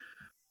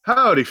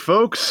Howdy,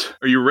 folks.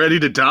 Are you ready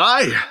to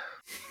die?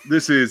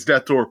 This is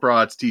Death Door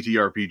Prod's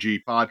TTRPG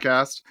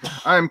podcast.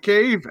 I'm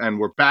Cave, and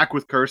we're back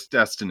with Cursed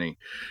Destiny.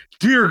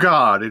 Dear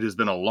God, it has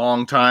been a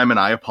long time, and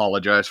I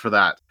apologize for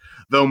that.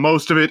 Though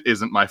most of it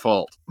isn't my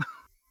fault.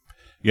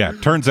 Yeah,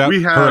 turns out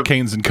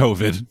hurricanes and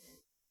COVID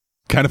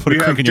kind of put a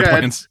crank in your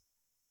plans.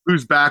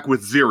 Who's back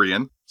with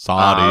Zirian,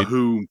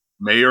 who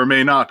may or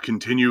may not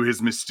continue his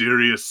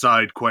mysterious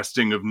side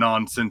questing of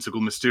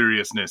nonsensical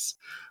mysteriousness.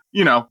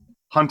 You know,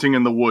 hunting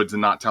in the woods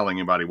and not telling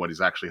anybody what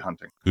he's actually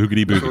hunting.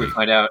 Boogity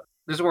boogity.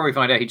 This is where we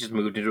find out he just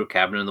moved into a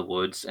cabin in the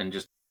woods and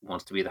just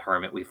wants to be the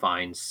hermit we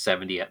find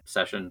 70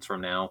 sessions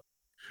from now.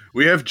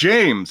 We have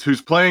James,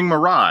 who's playing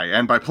Mirai,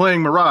 and by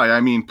playing Mirai,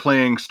 I mean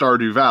playing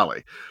Stardew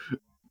Valley.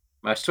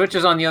 My Switch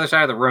is on the other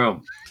side of the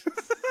room.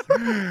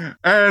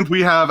 And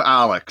we have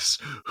Alex,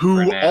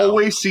 who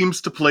always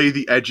seems to play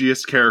the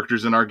edgiest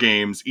characters in our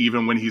games,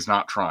 even when he's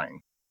not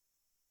trying.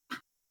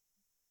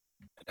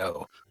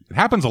 No. It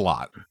happens a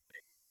lot.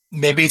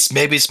 Maybe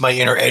it's my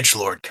inner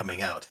edgelord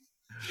coming out.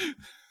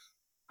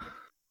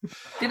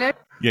 Did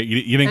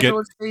you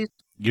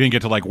didn't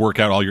get to like work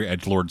out all your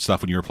edgelord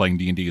stuff when you were playing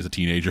D&D as a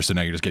teenager, so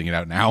now you're just getting it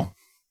out now.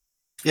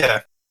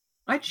 Yeah.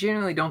 I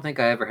genuinely don't think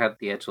I ever had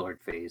the edgelord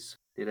phase.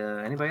 Did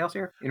anybody else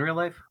here in real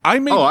life?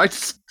 I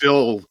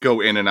still go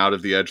in and out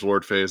of the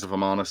edgelord phase, if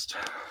I'm honest.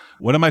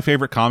 One of my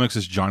favorite comics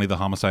is Johnny the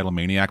Homicidal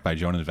Maniac by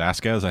Jonan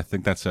Vasquez. I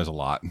think that says a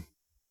lot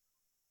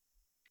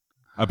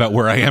about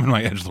where I am in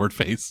my edgelord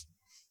phase.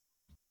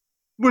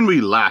 When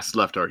we last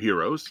left our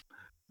heroes,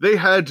 they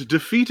had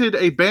defeated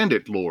a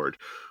bandit lord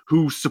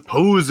who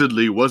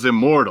supposedly was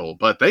immortal,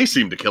 but they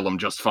seemed to kill him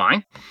just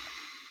fine.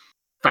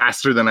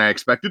 Faster than I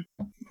expected.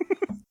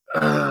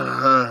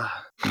 And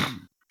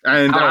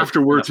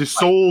afterwards, his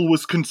soul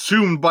was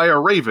consumed by a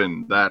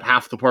raven that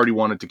half the party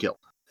wanted to kill.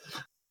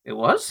 It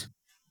was?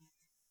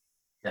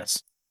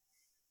 Yes.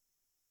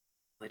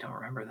 I don't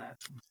remember that.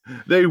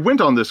 They went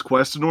on this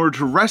quest in order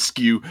to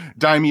rescue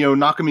Daimyo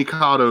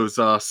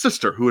Nakamikado's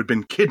sister, who had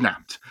been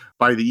kidnapped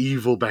by the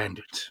evil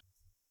bandit.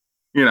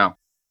 You know,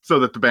 so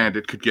that the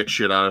bandit could get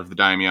shit out of the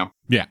Daimyo.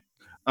 Yeah.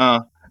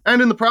 And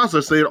in the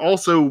process, they had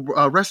also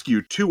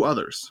rescued two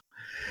others.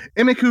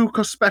 Imiku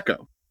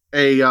Kospeko,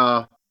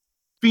 a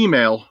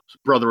female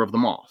brother of the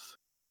moth.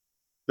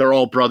 They're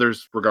all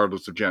brothers,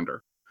 regardless of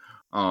gender.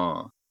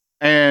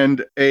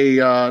 And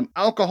an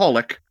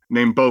alcoholic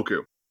named Boku.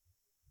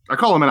 I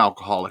call him an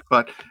alcoholic,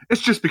 but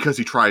it's just because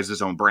he tries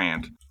his own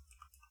brand.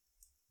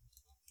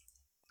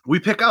 We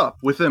pick up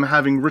with them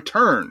having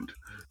returned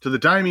to the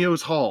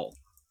Daimyo's Hall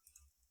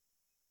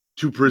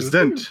to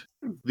present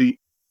the...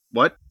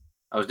 What?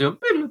 I was doing...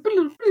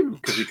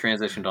 because we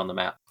transitioned on the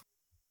map.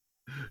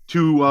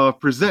 To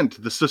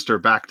present the sister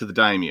back to the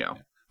Daimyo.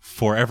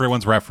 For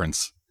everyone's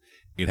reference,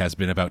 it has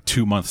been about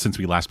 2 months since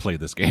we last played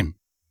this game.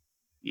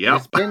 Yep.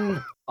 It's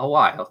been a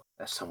while,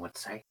 as some would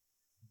say.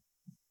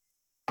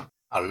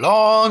 A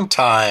long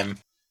time.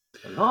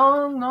 A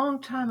long, long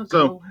time ago.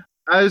 So,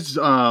 as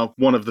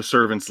one of the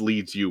servants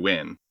leads you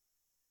in,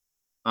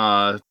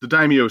 the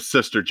Daimyo's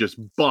sister just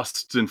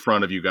busts in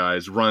front of you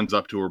guys, runs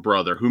up to her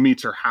brother, who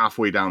meets her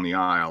halfway down the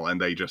aisle,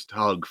 and they just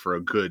hug for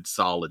a good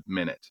solid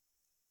minute.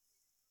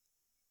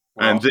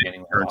 And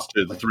then turns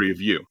to the three of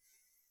you.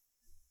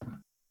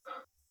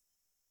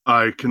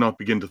 I cannot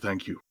begin to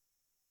thank you.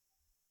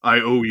 I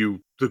owe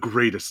you the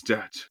greatest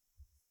debt.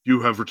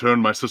 You have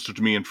returned my sister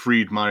to me and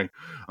freed my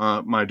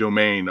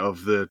domain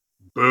of the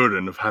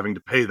burden of having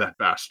to pay that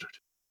bastard.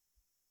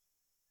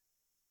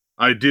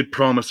 I did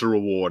promise a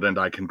reward, and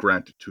I can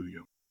grant it to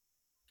you.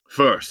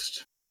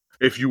 First,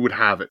 if you would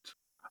have it,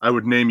 I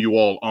would name you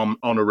all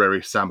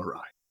honorary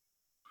samurai.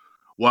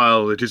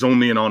 While it is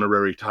only an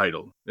honorary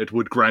title, it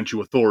would grant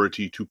you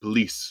authority to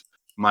police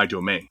my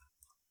domain.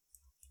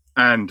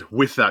 And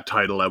with that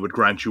title, I would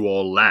grant you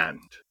all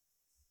land,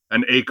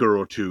 an acre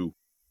or two,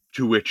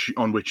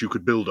 on which you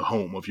could build a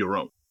home of your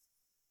own.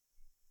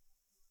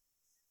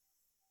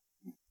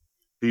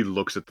 He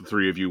looks at the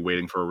three of you,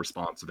 waiting for a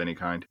response of any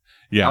kind.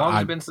 Yeah. How long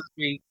has it been since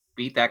we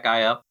beat that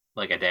guy up?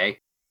 Like a day?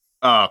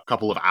 A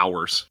couple of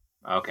hours.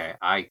 Okay.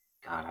 I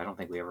don't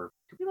think we ever...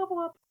 Did we level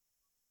up?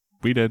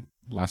 We did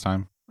last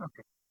time.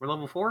 Okay. We're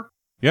level 4?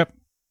 Yep.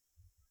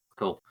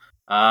 Cool.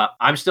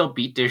 I'm still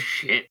beat to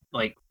shit,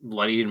 like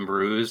bloodied and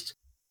bruised.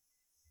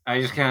 I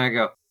just kind of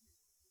go,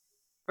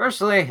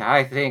 personally,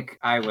 I think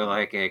I would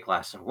like a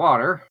glass of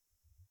water.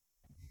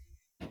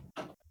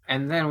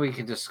 And then we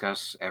can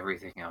discuss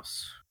everything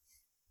else.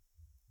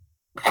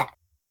 Like,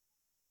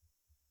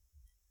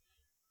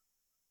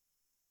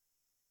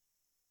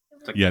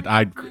 yeah,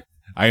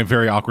 I am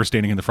very awkward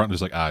standing in the front.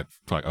 Just like,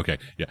 okay,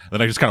 yeah.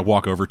 Then I just kind of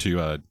walk over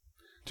to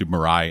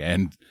Mirai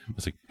and I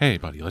was like, "Hey,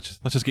 buddy, let's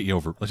just get you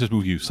over. Let's just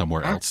move you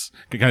somewhere else.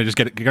 Kind of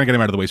get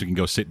him out of the way so we can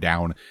go sit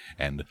down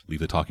and leave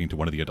the talking to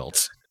one of the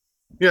adults."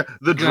 Yeah,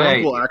 the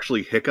drunk will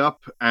actually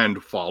hiccup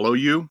and follow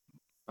you,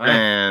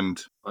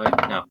 and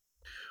no.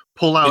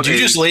 Pull out.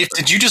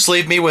 Did you just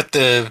leave me with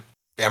the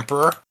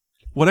Emperor?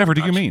 Whatever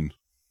do you mean?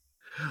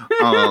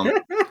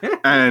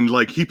 And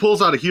like he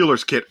pulls out a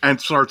healer's kit and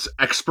starts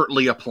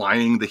expertly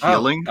applying the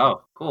healing.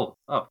 Oh, cool.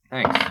 Oh,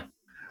 thanks.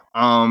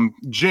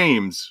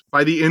 James,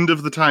 by the end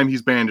of the time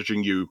he's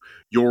bandaging you,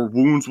 your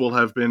wounds will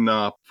have been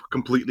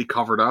completely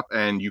covered up,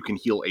 and you can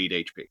heal 8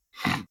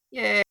 HP.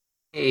 Yay!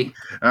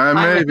 I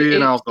may be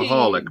an 18.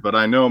 alcoholic, but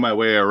I know my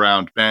way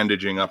around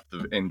bandaging up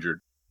the injured.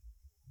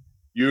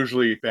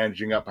 Usually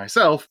bandaging up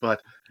myself,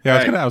 but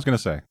Yeah, hey, I was gonna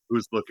say.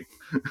 who's looking?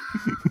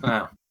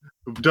 Wow.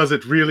 Does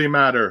it really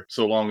matter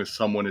so long as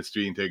someone is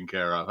being taken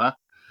care of,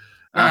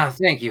 huh?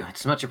 Thank you.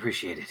 It's much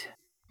appreciated.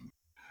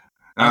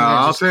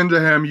 I'll send to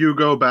him. You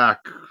go back,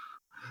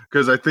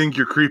 because I think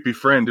your creepy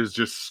friend is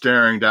just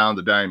staring down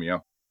the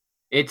daimyo.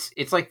 It's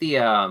like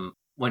the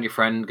when your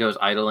friend goes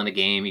idle in a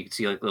game, you can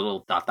see like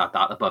little ...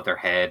 above their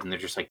head, and they're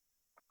just like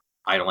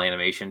idle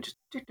animation. Just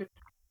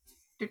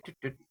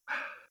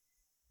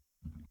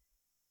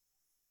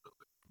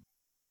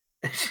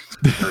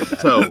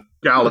So,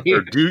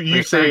 Gallagher, do you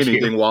We say found you.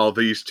 anything while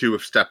these two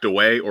have stepped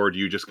away, or do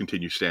you just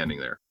continue standing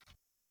there?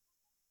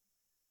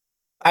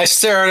 I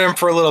stare at him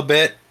for a little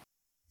bit,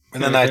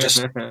 and then I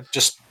just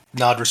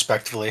nod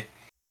respectfully.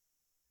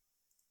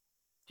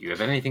 Do you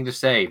have anything to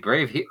say,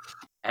 Brave?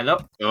 Hello.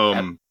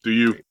 Do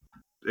you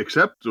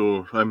accept,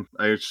 or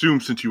I assume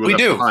since you were We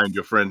left do. behind,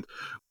 your friend?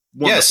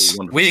 Wonderful, Yes,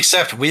 wonderful. we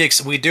accept.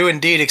 We do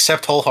indeed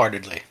accept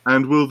wholeheartedly.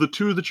 And will the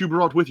two that you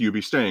brought with you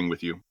be staying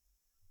with you?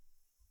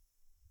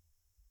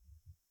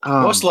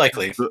 Most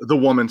likely. The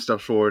woman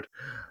steps forward.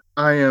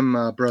 I am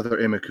Brother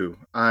Imiku.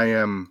 I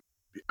am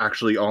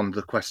actually on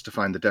the quest to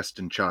find the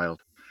destined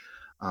child.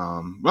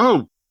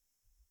 Oh,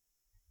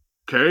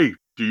 okay.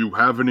 Do you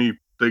have anything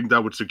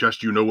that would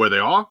suggest you know where they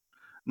are?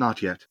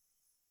 Not yet.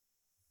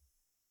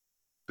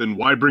 Then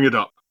why bring it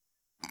up?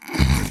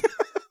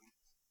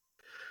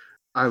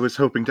 I was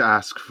hoping to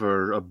ask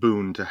for a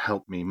boon to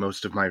help me.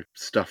 Most of my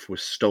stuff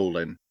was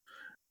stolen.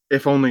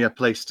 If only a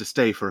place to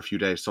stay for a few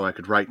days so I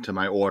could write to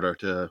my order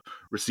to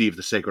receive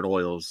the sacred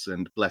oils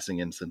and blessing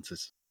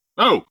incenses.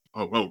 Oh,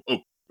 of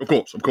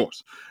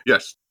course.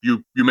 Yes,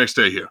 you may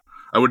stay here.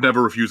 I would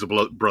never refuse a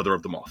brother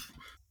of the moth.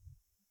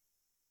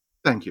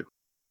 Thank you.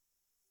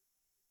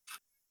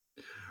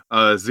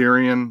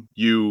 Zirian,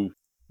 you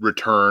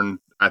return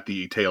at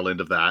the tail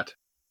end of that.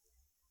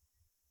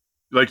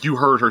 Like, you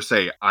heard her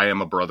say, I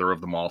am a brother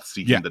of the moth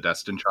seeking the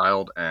destined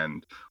child,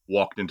 and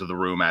walked into the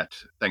room at,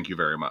 thank you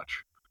very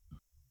much.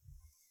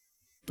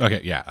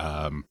 Okay, yeah.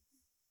 I'm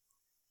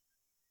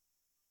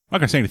not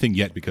gonna say anything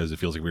yet because it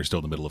feels like we're still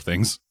in the middle of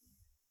things.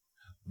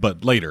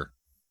 But later,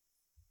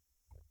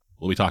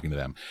 we'll be talking to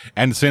them.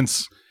 And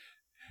since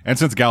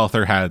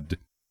Galather had,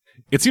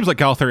 it seems like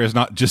Galather is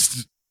not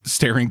just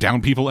staring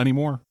down people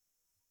anymore.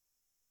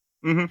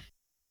 Mm-hmm.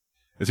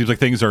 It seems like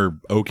things are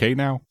okay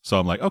now. So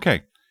I'm like,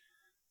 okay,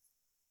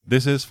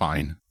 this is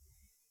fine.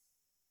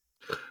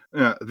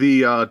 Yeah,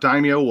 the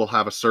daimyo will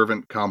have a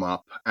servant come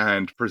up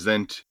and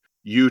present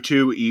you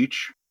two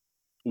each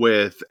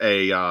with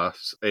a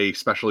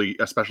specially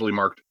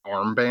marked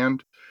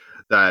armband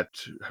that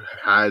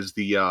has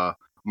the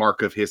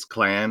mark of his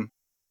clan,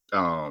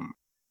 a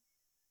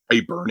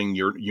burning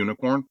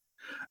unicorn,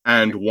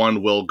 and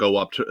one will go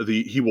up to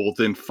he will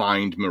then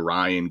find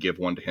Mirai and give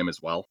one to him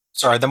as well.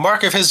 Sorry, the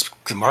mark of his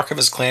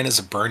clan is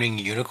a burning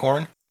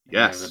unicorn.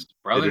 Yes, the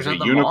brothers it is of a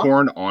the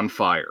unicorn on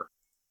fire.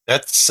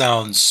 That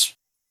sounds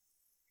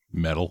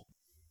Metal.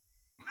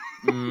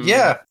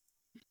 yeah.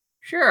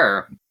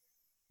 Sure.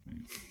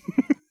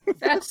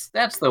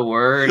 That's the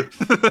word.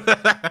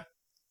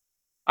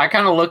 I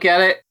kind of look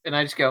at it and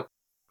I just go,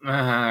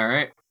 all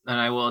right. And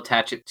I will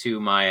attach it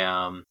to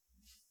my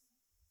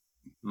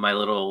my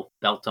little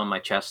belt on my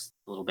chest,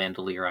 little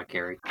bandolier I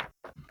carry.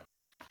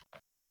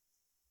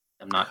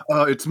 I'm not.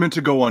 It's meant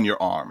to go on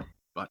your arm,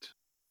 but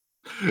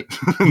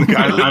the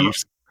guy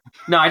leaves.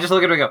 No, I just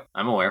look at it and go,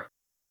 I'm aware.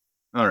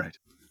 All right.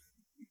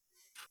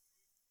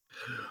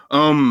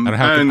 I don't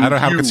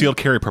have a concealed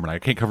carry permit. I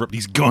can't cover up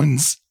these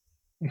guns.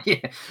 Yeah.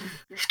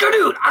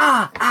 Skadoo!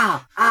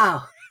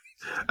 Ow!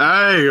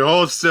 Hey,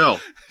 hold still.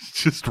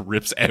 Just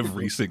rips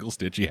every single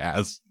stitch he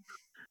has.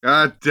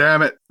 God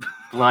damn it.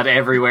 Blood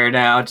everywhere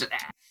now. Just,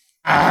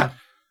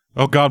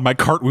 Oh god, my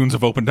cart wounds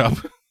have opened up.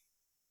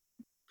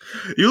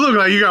 You look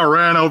like you got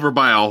ran over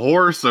by a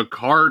horse, a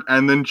cart,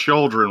 and then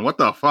children. What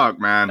the fuck,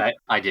 man?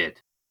 I did.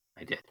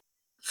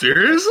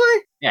 Seriously?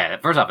 Yeah,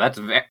 first off,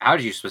 how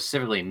did you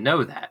specifically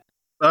know that?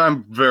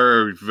 I'm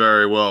very,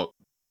 very well.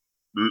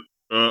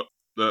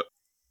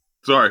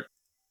 Sorry.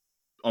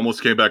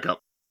 Almost came back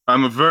up.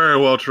 I'm a very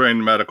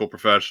well-trained medical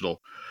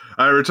professional.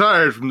 I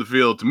retired from the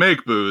field to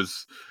make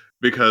booze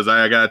because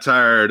I got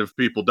tired of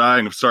people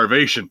dying of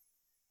starvation.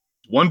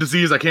 One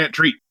disease I can't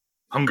treat.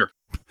 Hunger.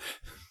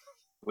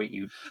 Wait,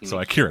 you So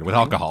I cure it with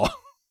alcohol.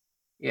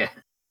 Yeah.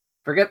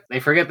 They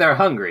forget they're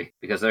hungry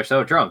because they're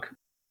so drunk.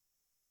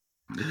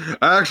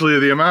 Actually,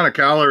 the amount of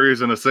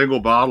calories in a single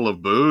bottle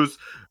of booze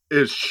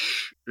is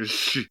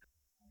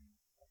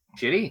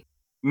Shitty?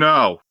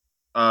 No.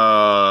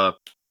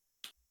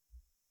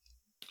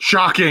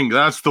 Shocking.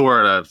 That's the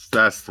word.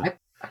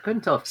 I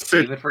couldn't tell if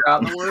Sit- Cave had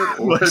forgotten the word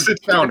or Like,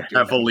 sit down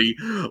heavily,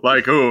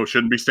 like, oh,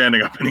 shouldn't be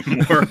standing up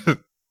anymore.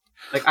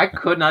 Like, I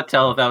could not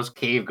tell if that was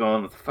Cave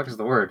going, what the fuck is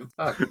the word?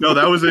 Fuck. No,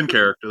 that was in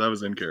character. That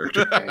was in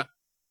character. Okay.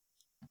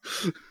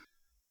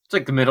 It's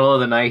like the middle of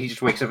the night. He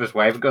just wakes up his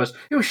wife and goes,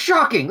 "It was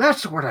shocking.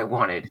 That's the word I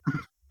wanted."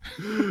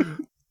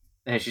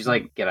 And she's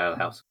like, "Get out of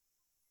the house."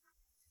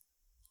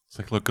 It's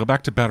like, look, go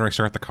back to bed or I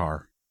start the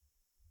car.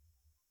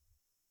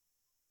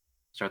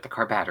 Start the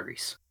car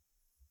batteries.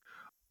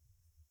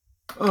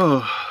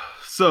 Oh,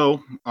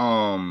 so,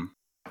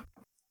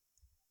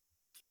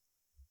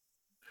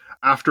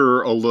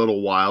 after a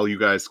little while, you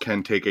guys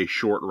can take a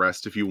short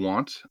rest if you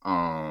want.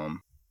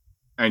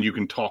 And you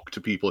can talk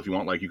to people if you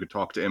want. Like, you could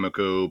talk to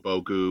Imiko,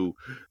 Bogu,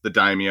 the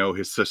daimyo,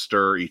 his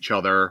sister, each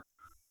other,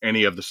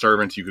 any of the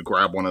servants. You could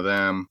grab one of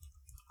them.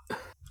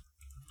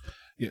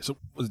 Yeah, so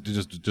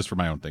just for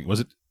my own thing, was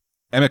it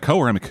Emiko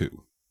or Emiku?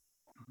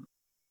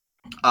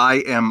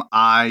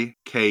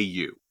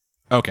 IMIKU.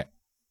 Okay.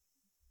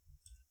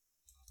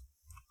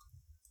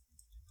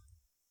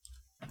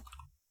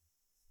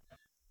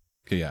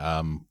 Okay,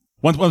 yeah.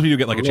 Once we do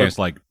get like a chance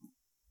to like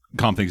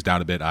calm things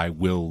down a bit, I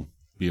will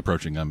be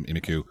approaching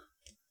Imiku.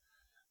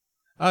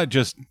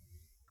 Just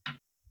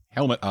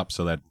helmet up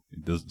so that I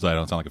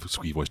don't sound like a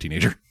squeaky voice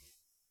teenager.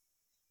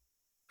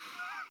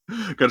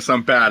 Got to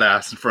sound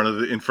badass in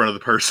front of the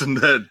person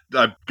that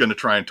I'm gonna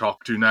try and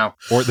talk to now.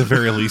 Or at the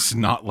very least,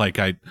 not like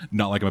I'm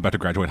about to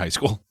graduate high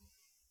school.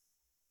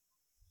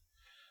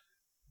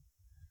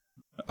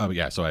 But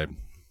yeah, so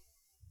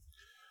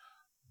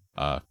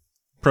I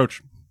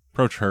approach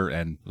her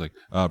and like,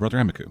 Brother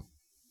Emiku.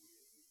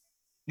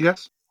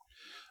 Yes.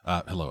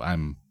 Hello,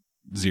 I'm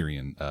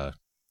Zirian.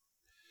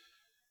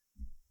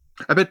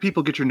 I bet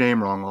people get your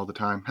name wrong all the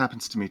time.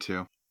 Happens to me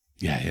too.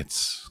 Yeah,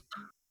 it's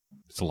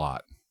a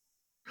lot.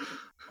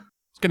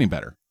 It's getting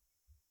better.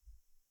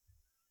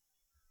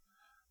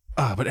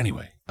 But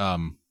anyway,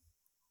 want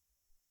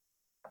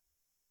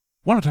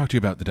to talk to you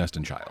about the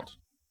Destined Child.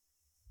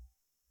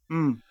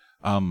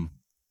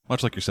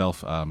 Much like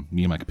yourself,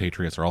 me and my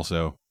compatriots are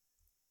also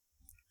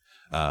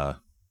on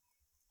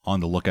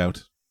the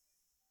lookout.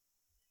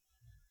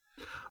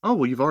 Oh,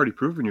 well, you've already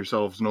proven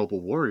yourselves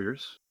noble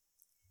warriors.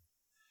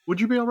 Would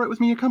you be all right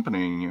with me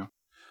accompanying you?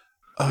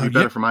 It'd be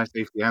better for my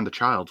safety and the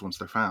child's once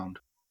they're found.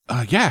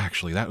 Yeah,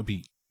 actually, that'd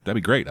be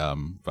great. I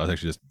was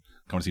actually just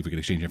going to see if we could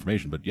exchange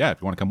information, but yeah, if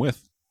you want to come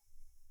with.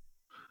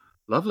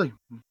 Lovely.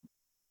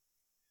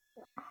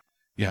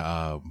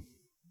 Yeah,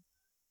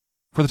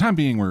 for the time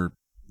being, we're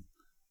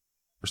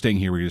staying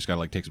here. We just gotta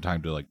like take some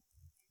time to like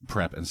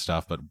prep and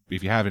stuff. But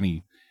if you have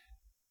any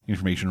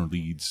information or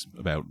leads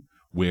about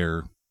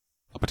where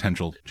a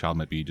potential child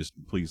might be, just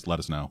please let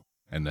us know,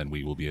 and then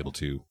we will be able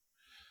to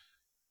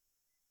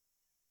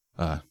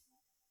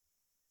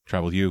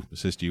travel with you,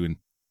 assist you in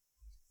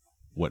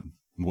what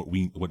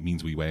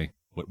means we may.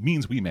 What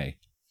wheeze we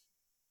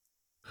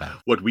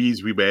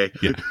may.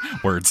 Yeah,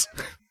 words.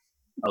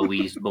 A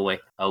wheeze boy.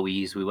 A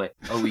wheeze we way.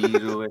 A wheeze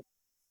we way.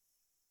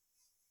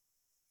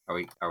 Are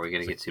we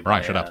gonna get to?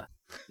 Right, shut up.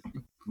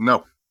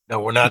 No,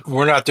 we're not.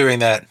 We're not doing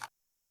that.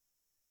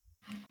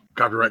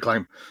 Copyright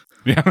claim.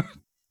 Yeah.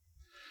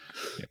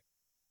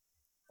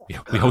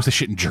 Yeah. We host this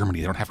shit in Germany.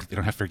 They don't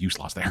have fair use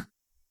laws there.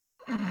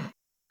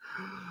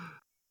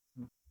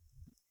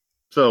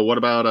 So, what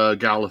about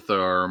Galitha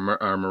or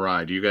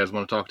Mirai? Do you guys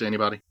want to talk to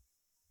anybody?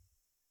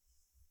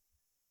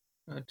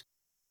 I'm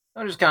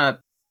just kind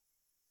of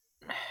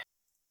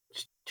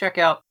check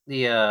out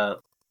the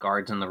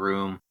guards in the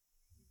room.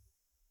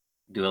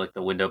 Do like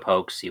the window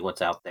poke, see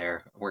what's out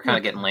there. We're kind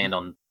of getting land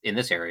in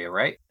this area,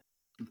 right?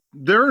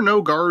 There are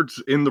no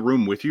guards in the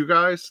room with you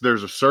guys.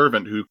 There's a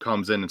servant who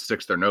comes in and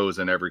sticks their nose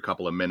in every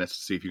couple of minutes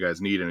to see if you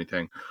guys need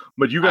anything.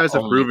 But you guys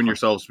have proven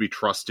yourselves to be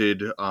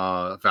trusted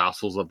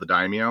vassals of the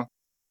daimyo.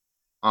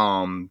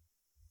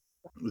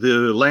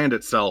 The land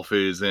itself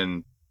is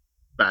in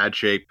bad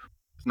shape.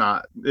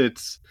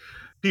 It's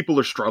people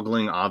are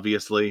struggling,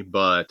 obviously,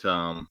 but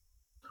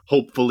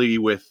hopefully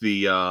with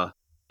the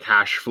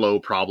cash flow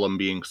problem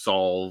being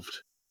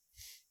solved,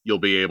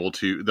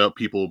 the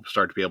people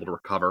start to be able to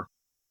recover.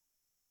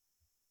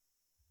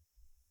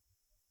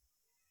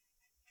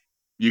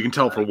 You can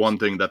tell for one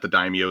thing that the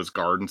daimyo's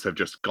gardens have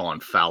just gone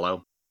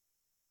fallow.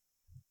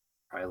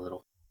 Probably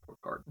little poor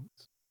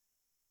gardens.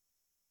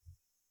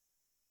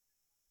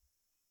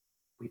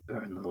 We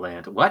burn the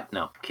land. What?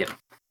 No, kidding.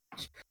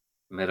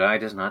 Mirai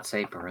does not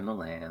say burn the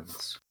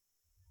lands.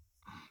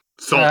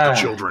 Salt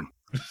the children.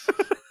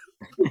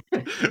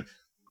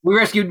 We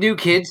rescued new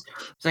kids.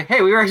 It's like,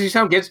 hey, we rescued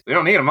some kids. We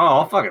don't need them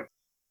all. Fuck it.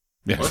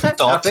 Yeah. What's that?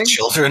 Salt the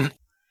children.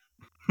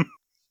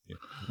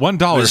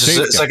 $1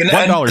 saves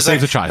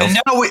saves a child.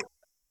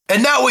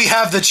 And now we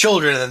have the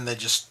children, and they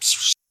just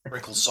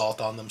sprinkle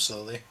salt on them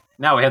slowly.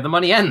 Now we have the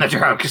money and the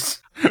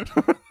drugs.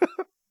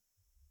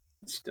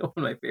 It's still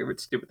one of my favorite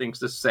stupid things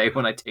to say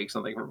when I take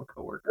something from a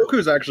coworker.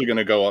 Goku's actually going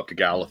to go up to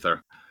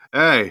Galitha.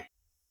 Hey,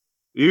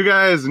 you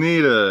guys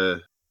need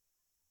a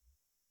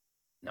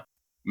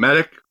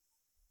medic?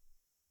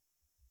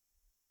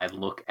 I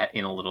look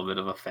in a little bit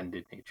of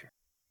offended nature.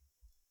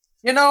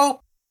 You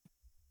know,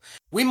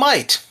 we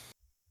might.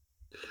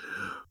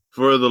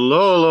 For the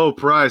low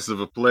price of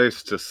a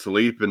place to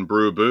sleep and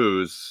brew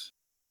booze,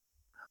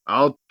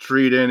 I'll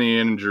treat any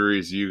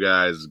injuries you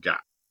guys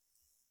got.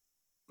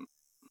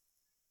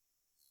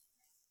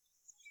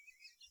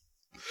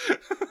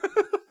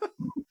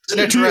 It's an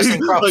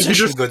interesting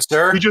proposition, good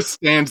sir. He just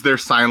stands there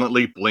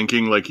silently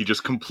blinking like he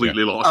just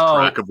completely lost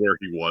track of where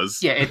he was.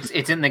 Yeah,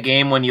 it's in the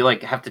game when you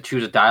like have to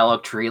choose a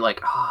dialogue tree,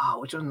 like,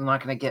 which one's not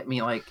gonna get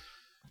me like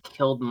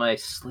killed in my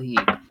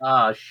sleep?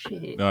 Oh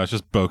shit. No, it's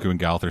just Boku and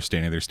Galther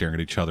standing there staring at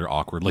each other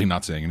awkwardly,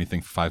 not saying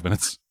anything for 5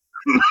 minutes.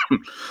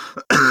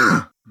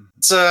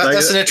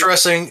 That's an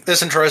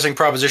interesting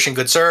proposition,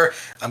 good sir.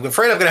 I'm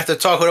afraid I'm going to have to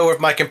talk it over with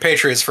my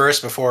compatriots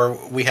first before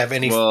we have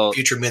any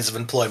future means of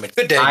employment.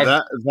 Good day.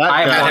 That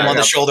guy, pat him on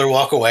the shoulder,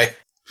 walk away.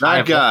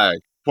 That guy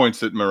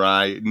points at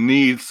Mirai,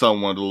 needs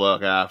someone to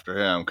look after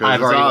him because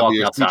it's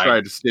obvious he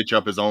tried to stitch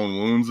up his own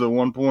wounds at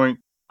one point,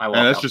 and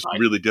that's just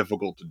really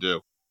difficult to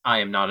do. I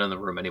am not in the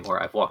room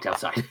anymore. I've walked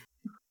outside.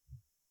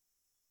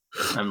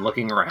 I'm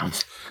looking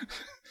around.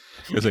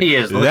 He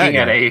is looking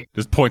at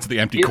just points at the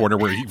empty corner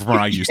where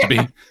Mirai used to be.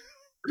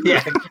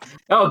 Yeah.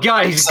 Oh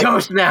god, he's a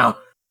ghost now.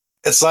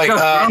 It's like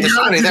there's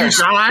nobody there.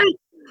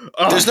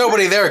 There's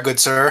nobody there, good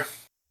sir.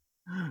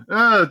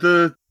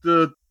 The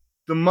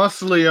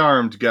muscly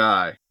armed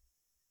guy.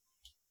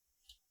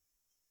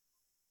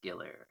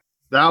 Giller.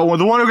 That one,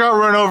 the one who got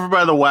run over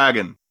by the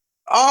wagon.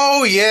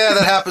 Oh yeah,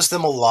 that happens to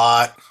him a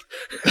lot.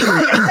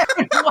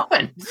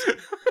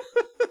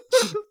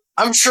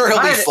 I'm sure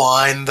he'll be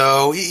fine,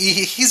 though.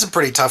 He's a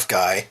pretty tough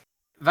guy.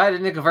 If I had a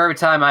nickel for every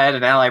time I had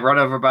an ally run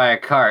over by a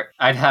cart,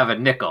 I'd have a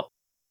nickel.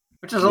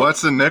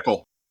 What's a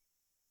nickel?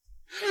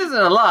 It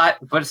isn't a lot,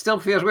 but it still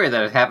feels weird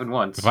that it happened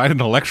once. If I had an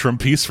Electrum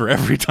piece for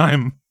every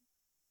time.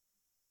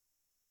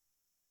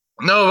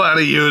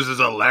 Nobody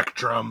uses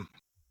Electrum.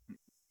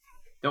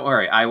 Don't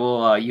worry, I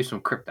will use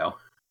some crypto.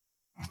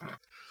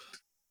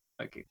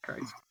 Okay,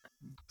 Christ.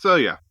 So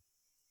yeah.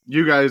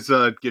 You guys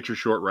get your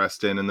short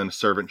rest in, and then a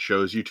servant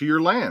shows you to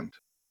your land.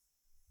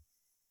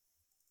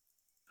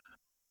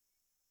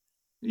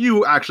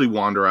 You actually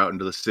wander out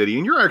into the city,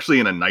 and you're actually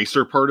in a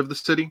nicer part of the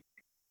city.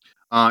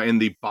 In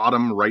the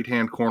bottom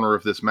right-hand corner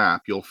of this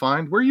map, you'll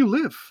find where you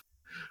live.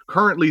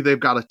 Currently, they've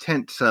got a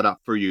tent set up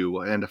for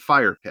you and a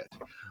fire pit,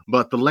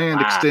 but the land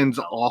extends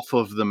off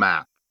of the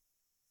map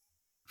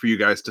for you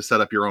guys to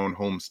set up your own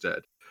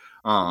homestead.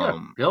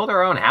 Build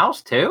our own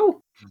house,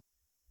 too?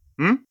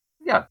 Hmm?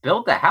 You gotta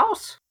build the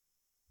house?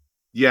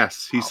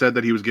 Yes, he said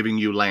that he was giving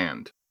you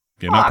land.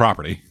 Yeah, not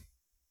property.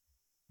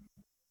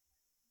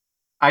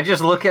 I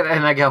just look at it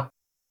and I go,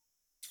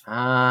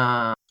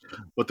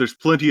 But there's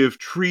plenty of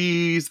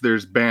trees,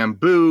 there's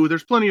bamboo,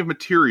 there's plenty of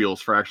materials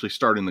for actually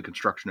starting the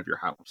construction of your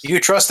house. You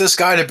trust this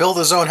guy to build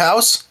his own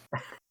house?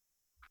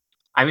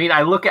 I mean,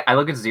 I look at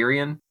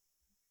Zirian.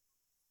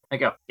 I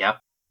go, yeah.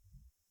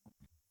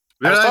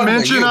 Did I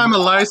mention I'm a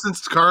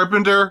licensed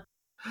carpenter?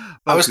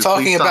 I was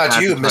talking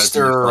about you,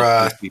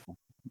 Mr.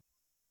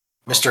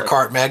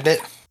 Cart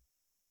Magnet.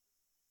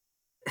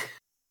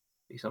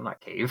 Please, I'm not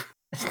Cave.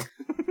 Do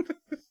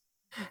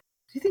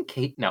you think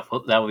Cave? No,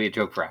 that will be a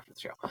joke for after the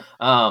show.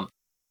 I'll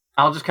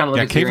just kind of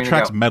look at Cave Zirian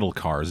attracts metal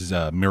cars.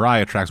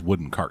 Mirai attracts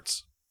wooden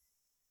carts.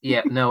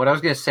 Yeah, no, what I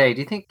was going to say, do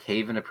you think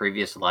Cave in a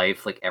previous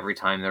life, like every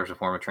time there was a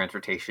form of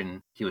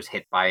transportation, he was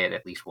hit by it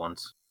at least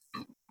once?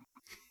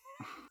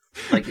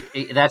 Like,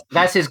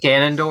 that's his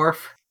Ganondorf?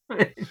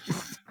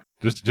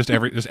 Just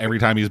every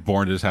time he's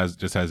born, just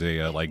has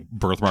a like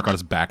birthmark on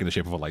his back in the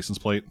shape of a license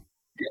plate.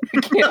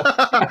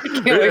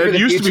 It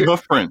used to be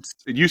hoof prints.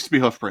 It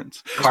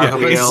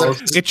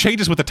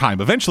changes with the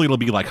time. Eventually, it'll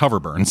be like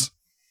hoverburns.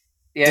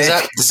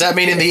 Yeah. Does that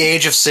mean in the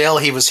age of sail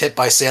he was hit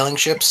by sailing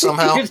ships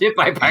somehow? He was hit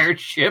by a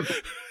pirate ship.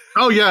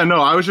 Oh yeah,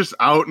 no, I was just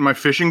out in my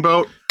fishing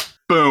boat.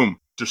 Boom,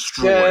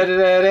 destroyed.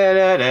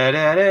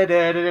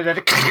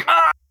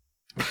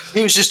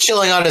 He was just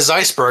chilling on his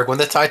iceberg when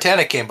the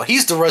Titanic came, but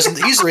he's the reason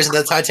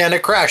the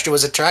Titanic crashed. It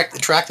was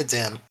attracted to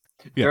him.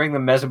 Yeah. During the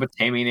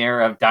Mesopotamian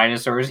era of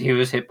dinosaurs, he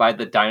was hit by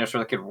the dinosaur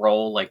that could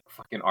roll like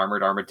fucking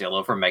armored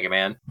armadillo from Mega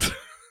Man.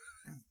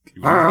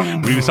 We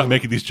need to stop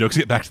making these jokes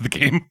and get back to the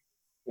game.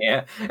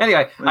 Yeah.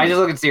 Anyway, I just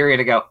look at Siri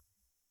and I go,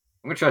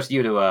 I'm going to trust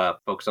you to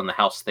focus on the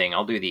house thing.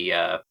 I'll do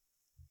the,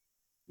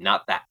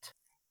 not that.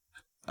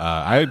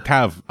 I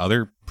have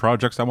other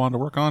projects I wanted to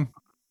work on.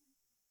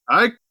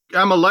 I'm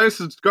a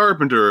licensed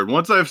carpenter, and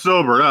once I've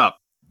sobered up.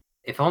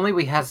 If only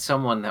we had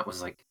someone that was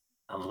like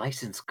a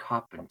licensed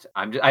carpenter.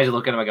 I just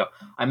look at him and I go,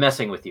 I'm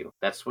messing with you.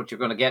 That's what you're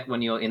going to get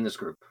when you're in this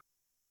group.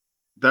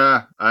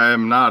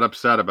 I'm not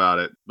upset about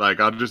it. Like,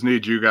 I'll just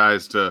need you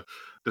guys to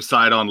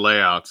decide on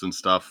layouts and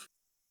stuff.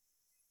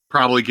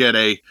 Probably get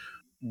a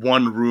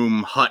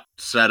one-room hut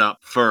set up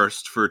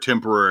first for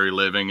temporary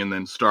living, and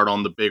then start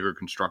on the bigger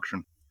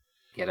construction.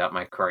 Get out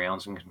my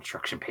crayons and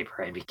construction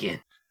paper and begin.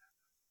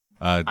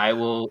 I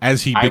will.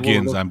 As he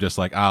begins, I'm just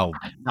like, No,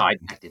 I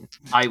didn't.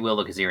 I will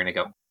look at Zira and I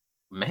go,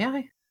 may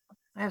I?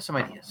 I have some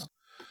ideas.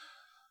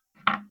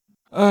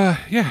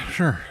 Yeah,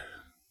 sure.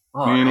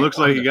 It looks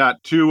like you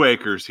got 2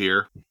 acres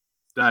here.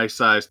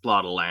 nice-sized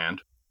plot of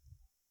land.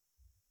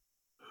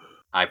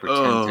 I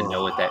pretend to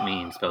know what that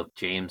means, both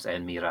James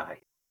and Mirai.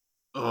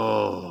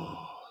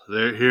 Oh,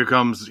 here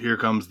comes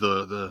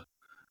the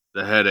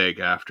headache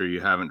after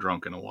you haven't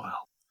drunk in a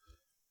while.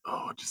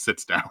 Oh, it just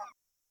sits down.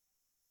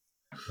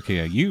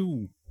 Okay,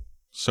 you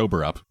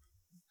sober up.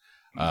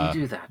 You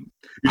do that.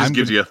 He just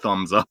gives you a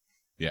thumbs up.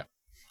 Yeah.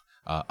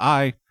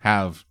 I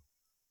have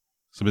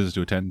some business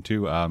to attend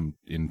to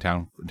in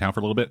town for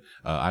a little bit.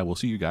 I will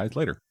see you guys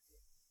later.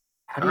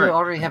 How do you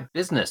already have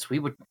business? We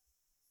would...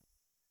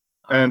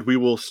 And we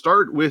will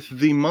start with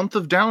the month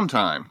of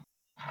downtime.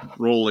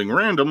 Rolling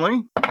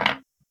randomly.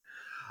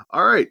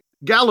 All right,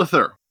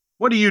 Galather,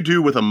 what do you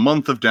do with a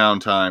month of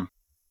downtime?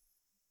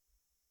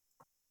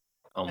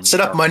 Set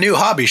up my new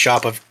hobby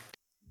shop of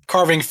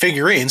carving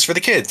figurines for the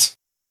kids.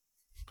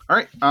 All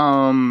right.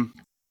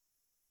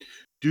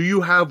 Do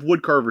you have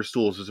woodcarver's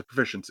tools as a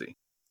proficiency?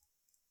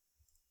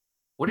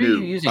 What are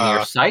you using?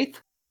 Your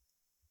scythe?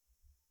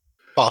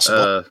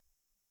 Possible.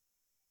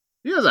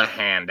 He has a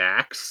hand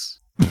axe.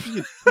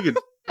 You could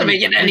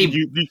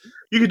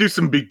you could do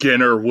some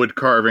beginner wood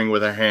carving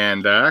with a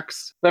hand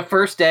axe. The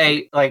first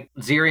day, like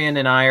Zirian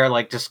and I are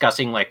like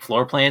discussing like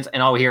floor plans,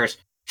 and all we hear is,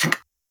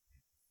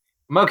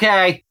 "I'm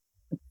okay."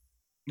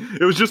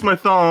 It was just my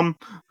thumb.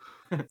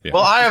 Yeah.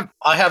 Well, I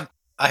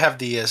have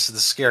the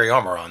scary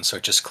armor on, so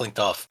it just clinked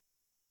off.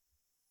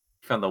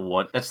 Found the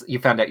one. You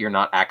found out you're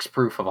not axe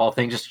proof of all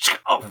things. Just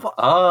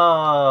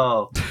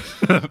oh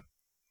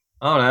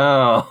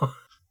no.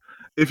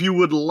 If you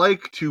would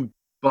like to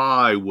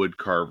buy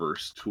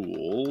woodcarver's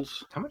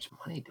tools, how much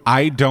money do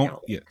I don't?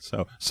 Yeah.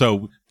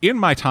 So in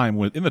my time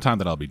in the time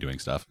that I'll be doing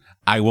stuff,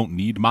 I won't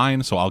need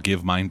mine, so I'll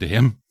give mine to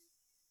him.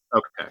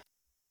 Okay.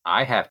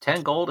 I have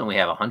 10 gold, and we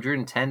have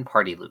 110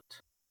 party loot.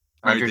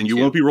 All right, then you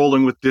won't be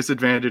rolling with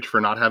disadvantage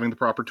for not having the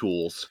proper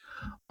tools.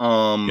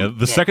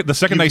 The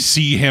second I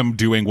see him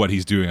doing what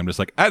he's doing, I'm just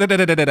like,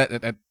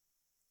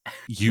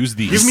 use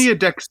these. Give me a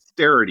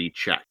dexterity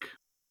check,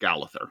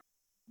 Galather.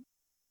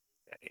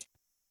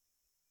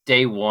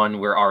 Day one,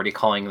 we're already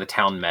calling the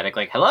town medic,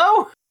 like,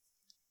 hello?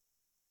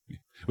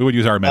 We would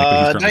use our medic,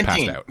 but he's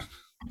currently 19. passed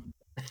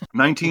out.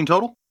 19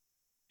 total?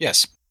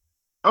 Yes.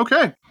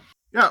 Okay.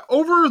 Yeah,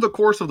 over the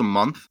course of the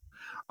month,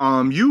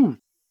 you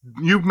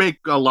make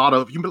a lot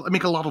of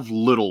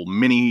little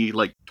mini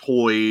like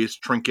toys,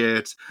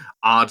 trinkets,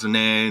 odds and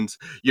ends.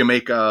 You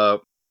make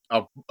a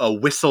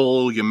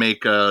whistle, you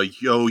make a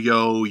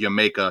yo-yo, you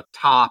make a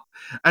top,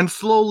 and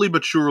slowly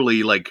but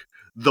surely, like,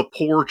 the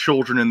poor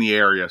children in the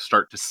area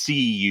start to see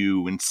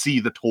you and see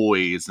the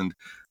toys and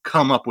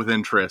come up with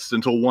interest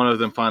until one of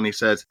them finally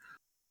says,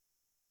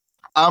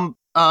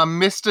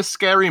 Mr.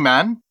 Scary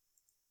Man?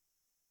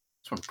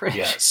 This one's pretty.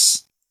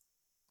 Yes.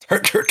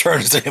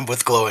 Turns to him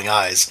with glowing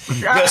eyes.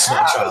 Yes,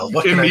 my child.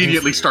 What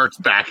immediately starts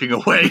backing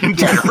away in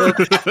terror.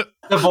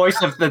 The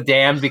voice of the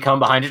damned become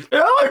behind it.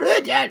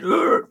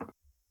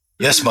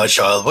 Yes, my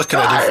child. What can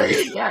I do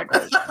for you?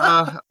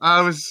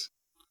 I was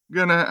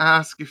gonna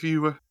ask if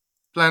you were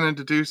planning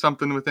to do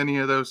something with any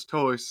of those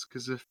toys,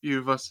 because a few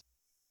of us...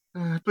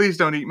 please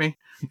don't eat me.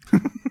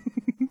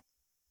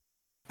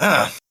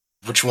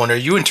 Which one are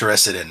you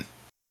interested in?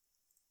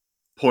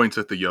 Points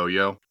at the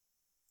yo-yo.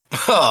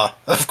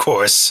 Of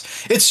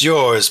course. It's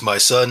yours, my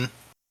son.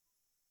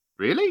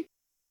 Really?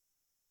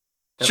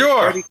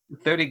 Sure.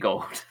 30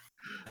 gold.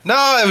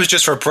 No, it was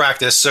just for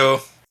practice,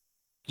 so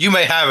you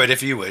may have it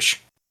if you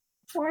wish.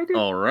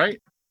 All right.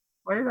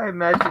 Why did I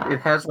imagine it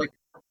has, like,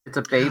 it's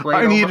a Beyblade?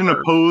 I need an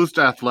opposed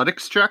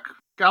athletics check,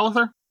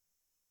 Galather.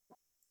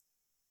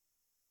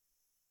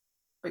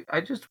 Like,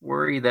 I just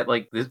worry that,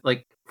 like, this,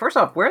 like, first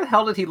off, where the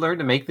hell did he learn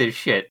to make this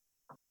shit?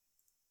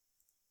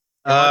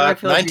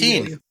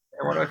 19.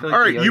 All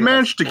right, you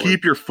managed to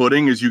keep your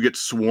footing as you get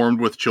swarmed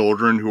with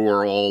children who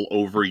are all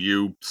over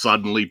you,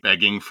 suddenly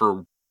begging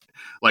for,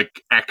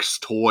 like, X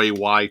toy,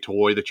 Y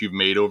toy that you've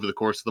made over the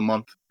course of the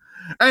month.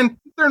 And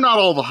they're not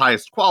all the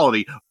highest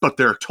quality, but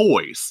they're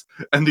toys.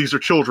 And these are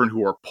children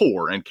who are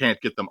poor and can't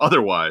get them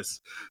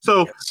otherwise.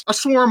 So a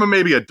swarm of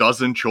maybe a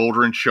dozen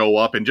children show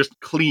up and just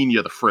clean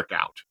you the frick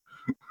out.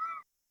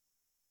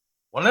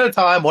 One at a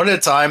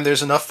time.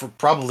 There's enough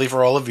probably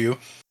for all of you.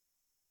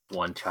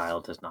 One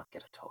child does not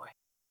get a toy.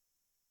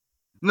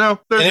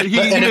 No,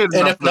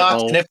 if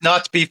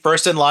not, to be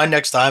first in line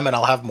next time, and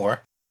I'll have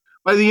more.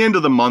 By the end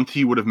of the month,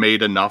 he would have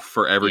made enough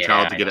for every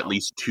child to get at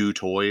least 2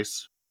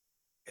 toys.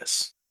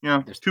 Yes.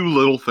 Yeah, there's 2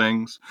 little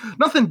things.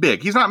 Nothing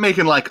big. He's not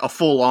making, like, a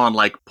full-on,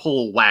 like,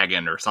 pull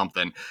wagon or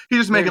something.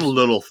 He's just making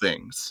little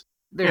things.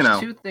 There's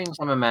 2 things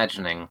I'm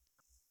imagining.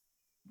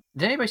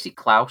 Did anybody see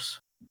Klaus?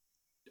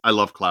 I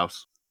love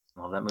Klaus.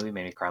 Well, that movie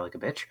made me cry like a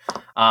bitch.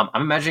 I'm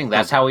imagining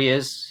that's how he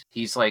is.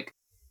 He's like,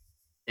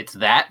 it's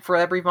that for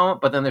every moment,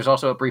 but then there's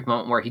also a brief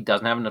moment where he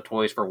doesn't have enough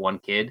toys for one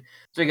kid.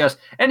 So he goes,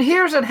 and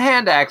here's a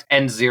hand axe,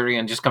 and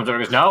Zirian just comes over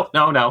and goes, no.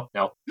 All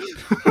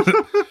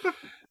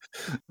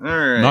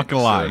right, not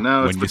gonna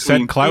lie, when you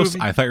said Klaus,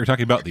 I thought you were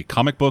talking about the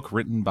comic book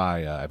written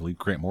by, I believe,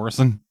 Grant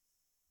Morrison.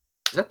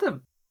 Is that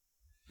the...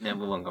 No,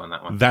 we won't go on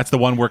that one. That's the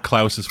one where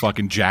Klaus is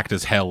fucking jacked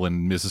as hell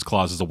and Mrs.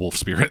 Claus is a wolf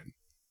spirit.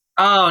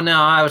 Oh no,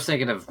 I was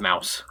thinking of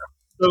Mouse.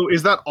 So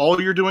is that all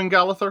you're doing,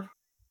 Gallither?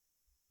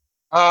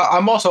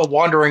 I'm also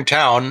wandering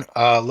town,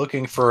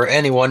 looking for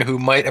anyone who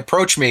might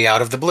approach me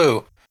out of the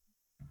blue.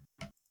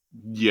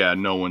 Yeah,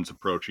 no one's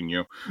approaching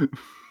you.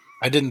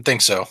 I didn't think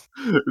so.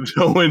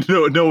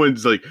 No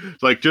one's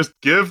like just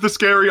give the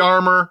scary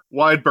armor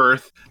wide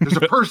berth. There's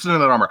a person in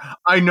that armor.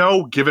 I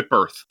know, give it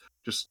birth.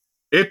 Just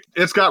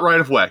it's got right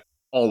of way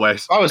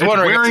always. I was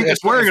wondering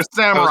it's wearing a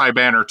samurai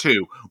banner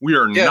too. We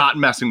are not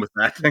messing with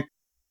that thing.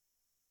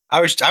 I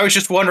was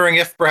just wondering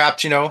if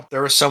perhaps,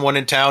 there was someone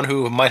in town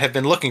who might have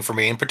been looking for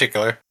me in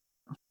particular.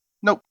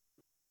 Nope.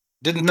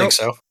 Didn't think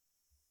so.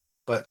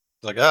 But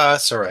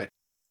that's all right.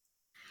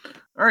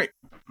 All right.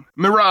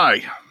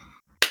 Mirai,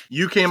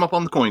 you came up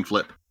on the coin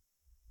flip.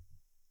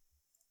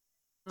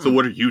 So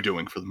what are you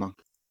doing for the month?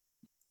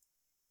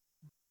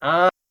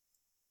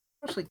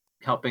 Actually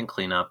helping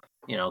clean up,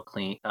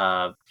 clean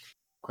up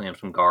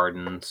some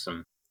gardens,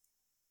 some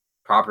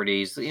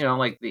properties,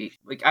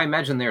 I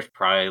imagine there's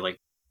probably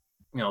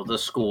the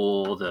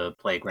school, the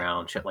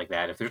playground, shit like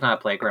that. If there's not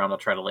a playground, I'll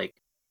try to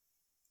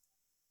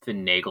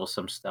finagle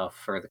some stuff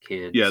for the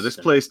kids. Yeah, this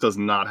place does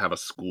not have a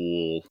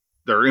school.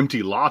 There are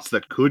empty lots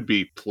that could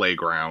be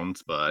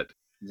playgrounds, but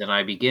then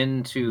I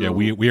begin to. Yeah,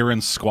 we are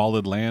in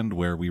squalid land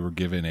where we were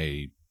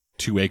given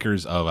 2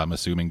 acres of, I'm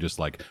assuming, just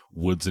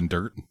woods and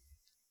dirt.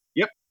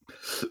 Yep.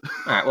 All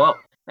right. Well,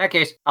 in that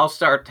case, I'll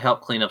start to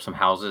help clean up some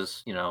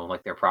houses.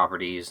 Their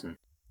properties and.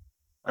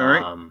 All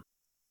right.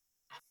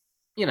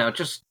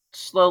 Just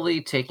slowly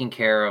taking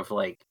care of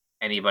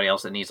anybody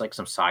else that needs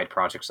some side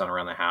projects done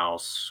around the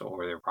house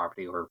or their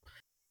property or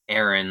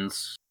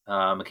errands.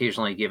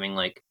 Occasionally giving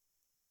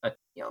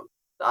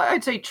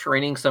I'd say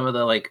training some of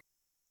the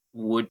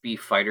would-be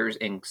fighters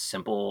in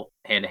simple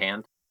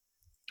hand-to-hand.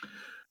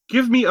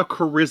 Give me a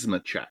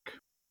charisma check.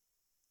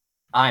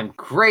 I'm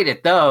great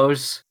at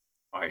those.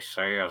 I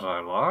say as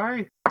I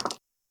lie.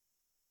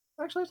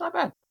 Actually, it's not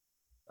bad.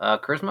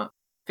 Charisma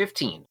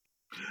 15.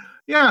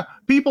 Yeah,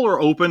 people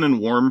are open and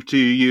warm to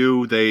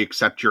you. They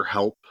accept your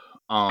help.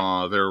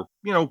 They're,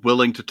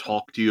 willing to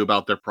talk to you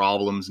about their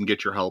problems and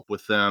get your help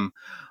with them.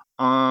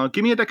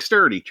 Give me a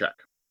dexterity check.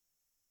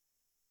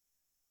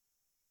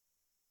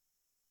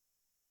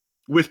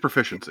 With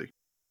proficiency.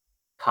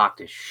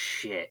 Cocked as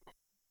shit.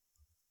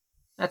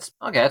 That's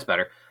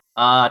better.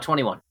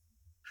 21.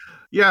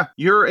 Yeah,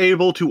 you're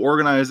able to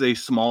organize a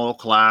small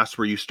class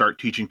where you start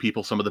teaching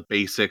people some of the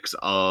basics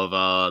of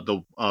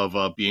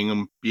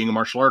being a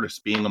martial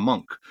artist, being a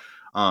monk,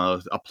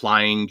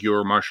 applying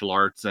your martial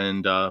arts,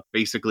 and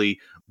basically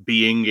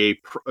being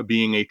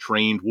a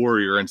trained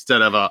warrior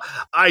instead of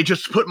I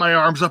just put my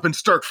arms up and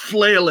start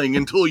flailing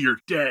until you're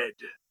dead.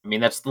 I mean,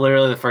 that's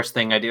literally the first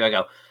thing I do. I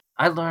go,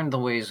 I learned the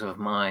ways of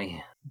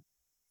my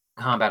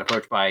combat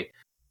approach by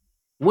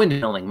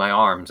windmilling my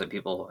arms at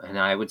people, and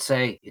I would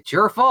say, it's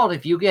your fault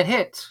if you get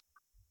hit.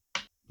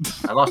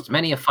 I lost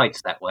many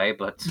fights that way,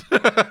 but...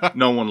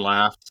 No one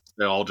laughed.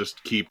 They all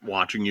just keep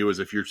watching you as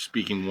if you're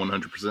speaking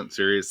 100%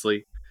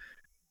 seriously.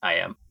 I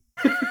am.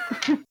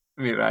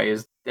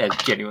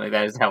 Genuinely,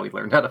 that is how we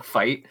learned how to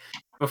fight.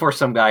 Before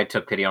some guy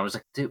took pity on me, I was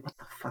like, dude, what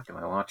the fuck am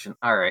I watching?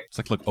 All right.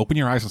 It's look, open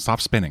your eyes and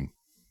stop spinning.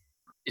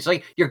 It's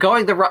like, you're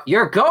going the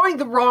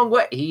wrong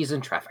way. He's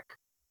in traffic.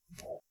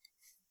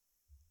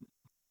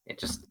 It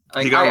just...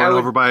 he got run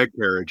over by a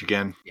carriage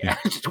again. Yeah.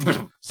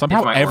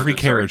 Somehow every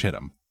carriage hit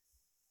him.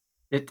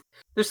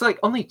 There's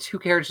only 2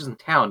 carriages in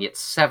town, yet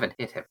 7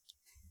 hit him.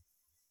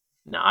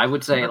 No, I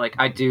would say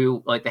I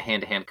do the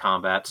hand-to-hand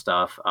combat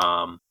stuff.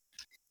 A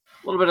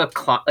little bit of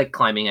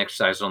climbing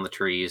exercises on the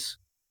trees.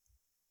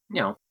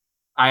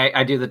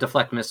 I do the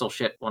deflect missile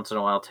shit once in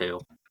a while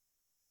too.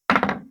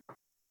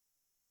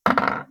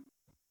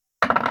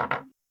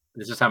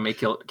 This is how many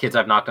kids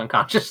I've knocked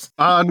unconscious.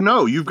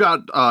 No, you've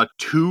got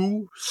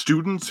 2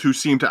 students who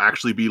seem to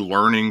actually be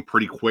learning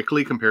pretty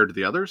quickly compared to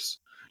the others.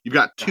 You've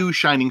got 2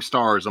 shining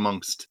stars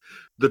amongst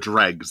the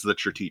dregs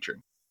that you're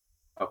teaching.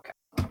 Okay.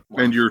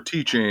 And you're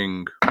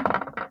teaching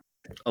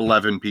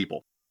 11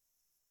 people.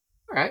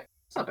 All right.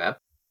 It's not bad.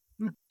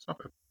 It's not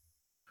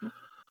bad.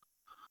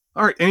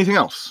 All right. Anything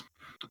else?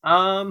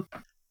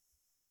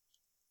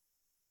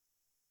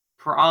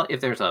 If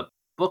there's a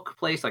book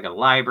place, like a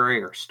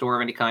library or a store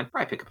of any kind,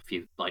 probably pick up a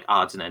few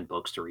odds and end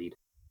books to read.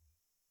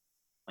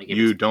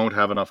 You don't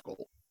have enough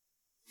gold.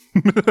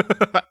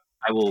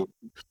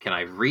 Can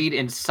I read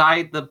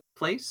inside the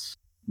place?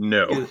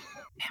 No.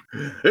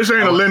 This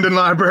ain't a Linden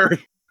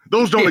library.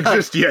 Those don't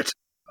exist yet.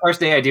 First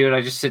day I do it, I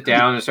just sit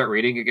down and start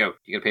reading and go,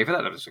 you gonna pay for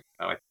that? I'm just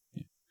like,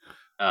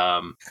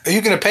 are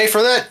you gonna pay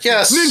for that?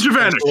 Yes. Ninja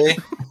Vanish.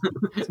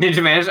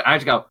 Ninja Vanish. I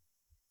just go,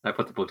 I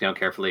put the book down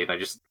carefully and I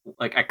just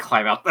I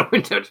climb out the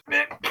window.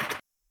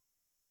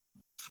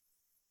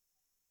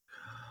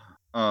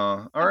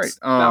 All right. That's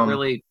not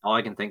really all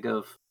I can think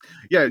of.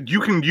 Yeah,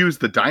 you can use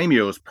the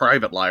daimyo's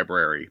private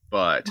library,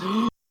 but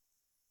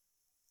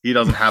he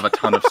doesn't have a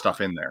ton of stuff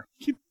in there.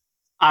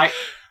 I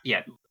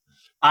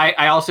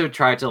also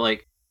try to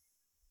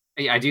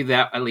I do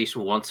that at least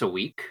once a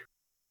week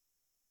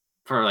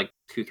for like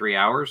 2-3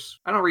 hours.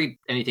 I don't read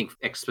anything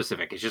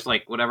specific. It's just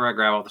like whatever I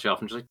grab off the shelf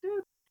and just like,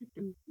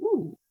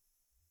 woo.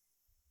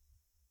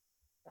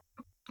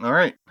 All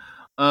right.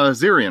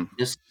 Zirian.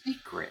 The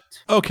secret.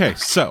 Okay,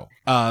 so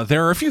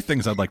there are a few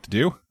things I'd like to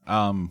do.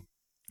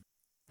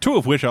 Two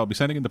of which I'll be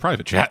sending in the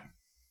private chat.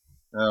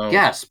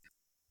 Gasp.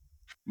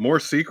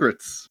 More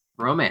secrets.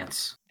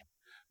 Romance.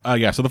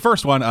 Yeah, so the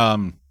first one,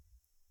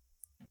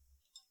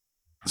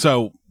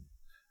 so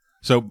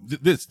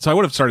I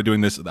would have started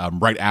doing this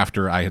right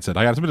after I had said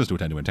I had some business to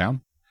attend to in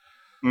town.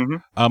 Mm-hmm.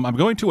 I'm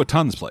going to a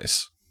Ton's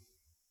place.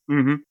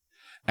 Mm-hmm.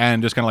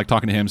 And just kind of like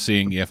talking to him,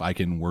 seeing if I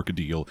can work a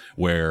deal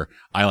where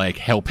I like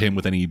help him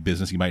with any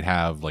business he might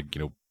have, like,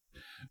 you know,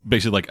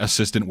 basically like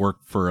assistant work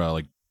for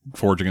like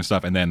forging and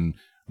stuff. And then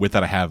with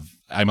that,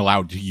 I'm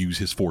allowed to use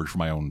his forge for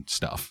my own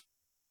stuff.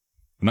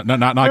 Not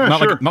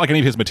like any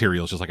of his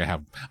materials. Just like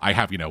I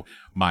have, you know,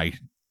 my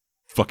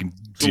fucking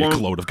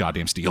dickload of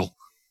goddamn steel.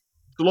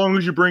 So long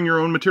as you bring your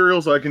own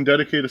materials, I can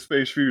dedicate a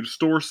space for you to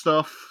store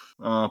stuff,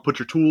 put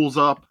your tools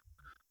up.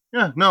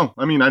 Yeah, no,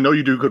 I mean, I know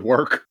you do good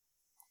work.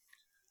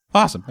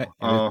 Awesome. Hey,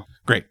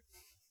 great.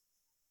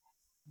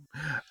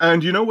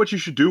 And you know what you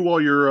should do while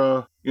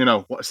you're,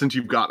 since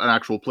you've got an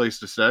actual place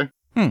to stay?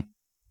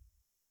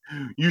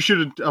 You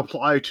should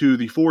apply to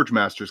the Forge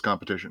Masters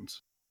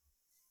competitions.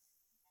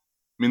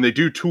 I mean, they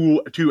do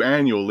two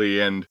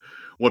annually, and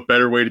what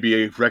better way to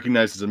be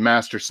recognized as a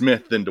master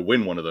smith than to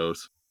win one of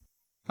those?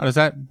 How does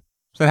that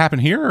happen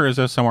here, or is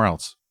that somewhere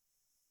else?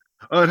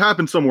 It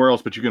happens somewhere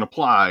else, but you can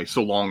apply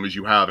so long as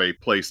you have a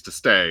place to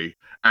stay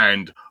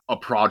and a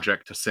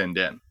project to send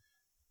in.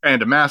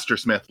 And a master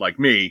smith like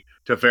me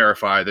to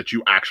verify that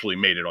you actually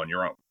made it on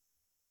your own.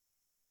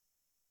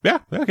 Yeah,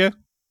 okay.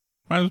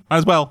 Might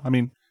as well. I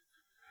mean,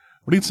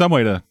 we need some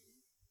way to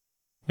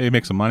maybe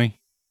make some money.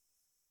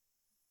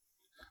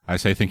 I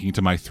say, thinking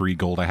to my 3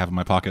 gold I have in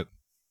my pocket.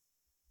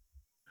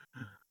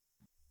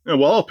 Yeah,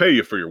 well, I'll pay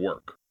you for your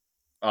work,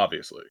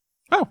 obviously.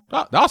 Oh,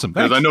 awesome.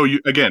 Thanks. Because I know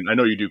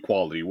you do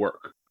quality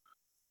work.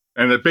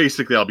 And that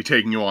basically I'll be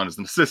taking you on as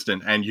an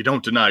assistant, and you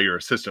don't deny your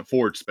assistant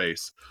forge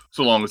space,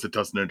 so long as it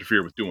doesn't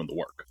interfere with doing the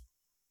work.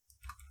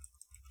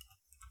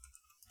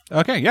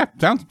 Okay, yeah,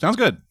 sounds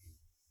good.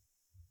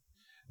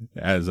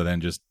 As I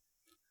then just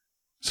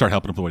start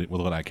helping him with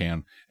what I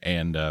can.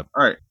 And all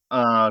right,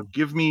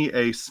 give me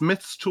a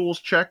Smith's Tools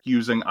check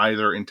using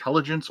either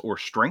intelligence or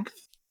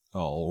strength.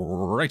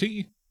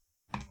 Alrighty.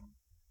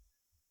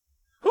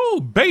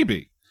 Oh,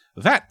 baby!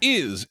 That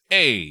is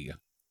a...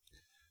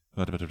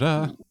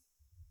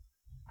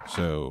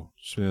 So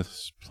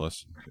Smiths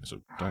plus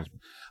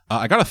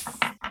I got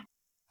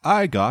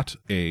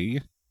a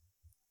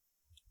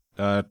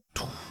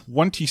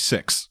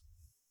 26.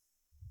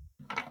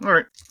 All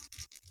right.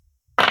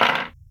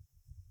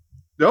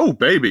 Oh,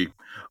 baby.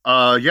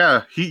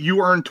 Yeah, you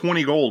earn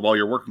 20 gold while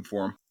you're working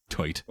for him.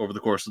 Tight. Over the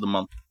course of the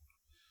month.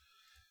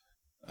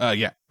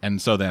 Yeah,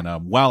 and so then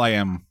while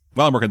I'm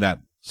working that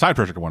side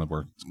project I want to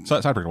work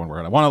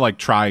on, I want to like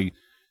try,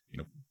 you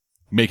know,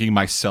 making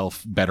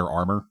myself better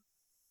armor.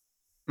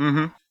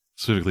 Mm-hmm.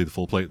 Specifically the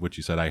full plate, which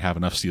you said I have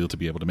enough steel to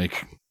be able to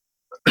make.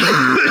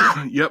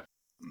 Yep.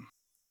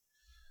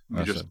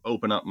 You just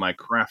open up my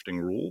crafting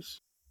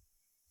rules.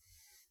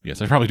 Yes,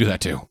 I probably do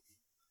that too.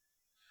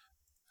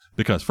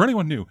 Because for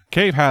anyone new,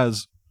 Cave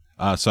has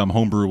some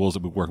homebrew rules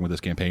that we're working with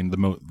this campaign.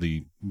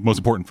 The most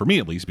important for me,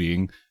 at least,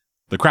 being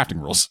the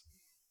crafting rules.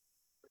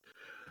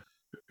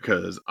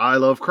 Because I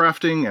love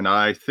crafting, and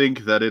I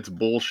think that it's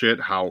bullshit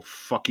how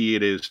fucky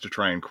it is to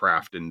try and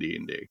craft in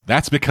D&D.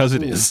 That's because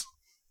it is.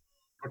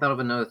 I thought of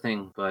another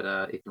thing, but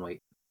it can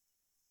wait.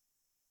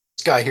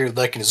 This guy here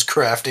liking his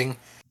crafting.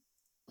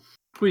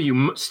 What are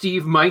you,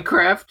 Steve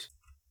Minecraft?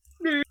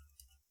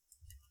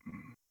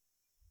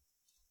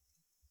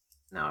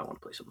 Now I want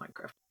to play some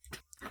Minecraft.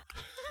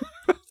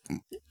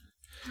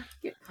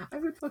 Yeah,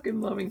 I've been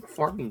fucking loving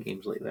farming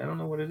games lately. I don't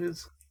know what it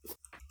is.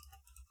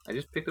 I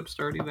just picked up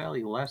Stardew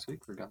Valley last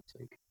week, for God's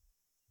sake.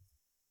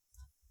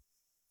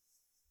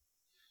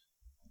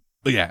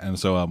 But yeah, and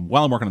so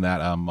while I'm working on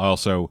that, I'm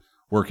also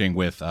working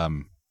with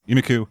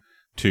Imiku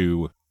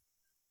to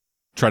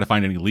try to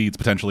find any leads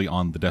potentially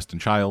on the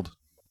Destined Child.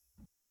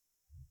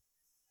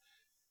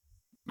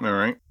 All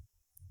right.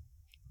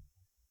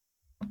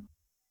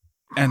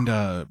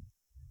 And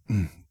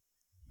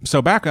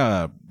so back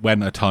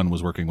when a ton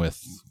was working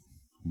with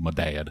my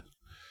dad,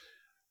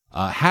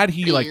 had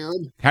he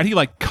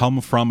come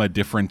from a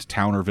different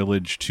town or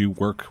village to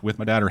work with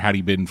my dad, or had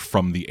he been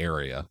from the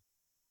area?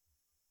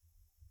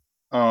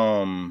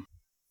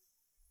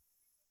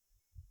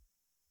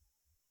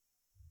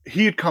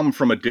 He had come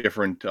from a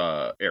different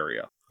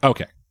area.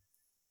 Okay.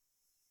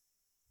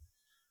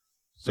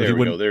 So there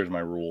we go. There's my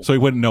rule. So he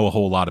wouldn't know a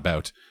whole lot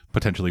about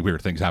potentially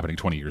weird things happening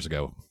 20 years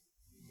ago.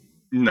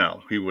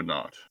 No, he would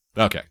not.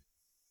 Okay.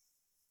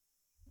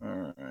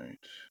 All right.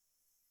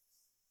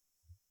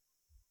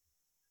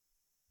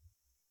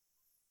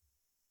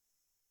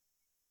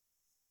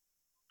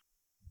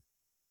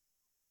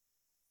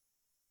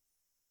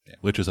 Yeah,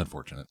 which is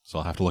unfortunate. So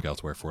I'll have to look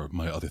elsewhere for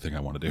my other thing I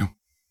want to do.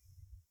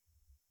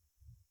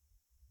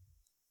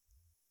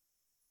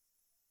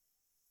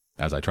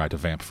 as I try to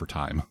vamp for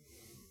time.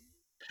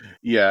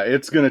 Yeah,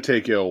 it's going to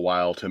take you a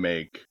while to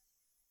make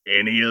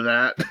any of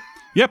that.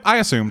 Yep, I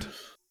assumed.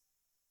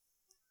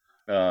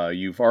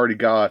 You've already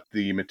got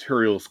the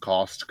materials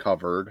cost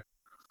covered.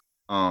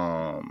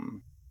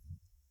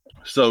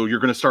 So you're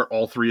going to start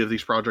all 3 of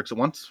these projects at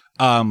once?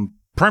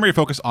 Primary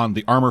focus on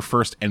the armor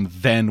first, and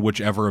then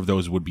whichever of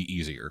those would be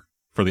easier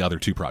for the other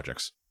 2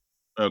 projects.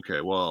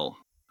 Okay, well,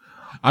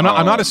 I'm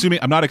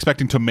not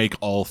expecting to make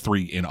all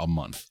 3 in a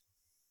month.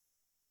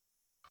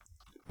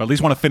 But at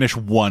least want to finish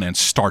one and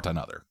start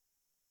another.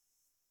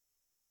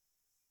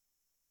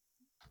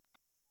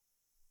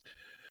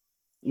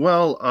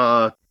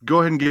 Well, go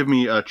ahead and give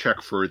me a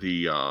check for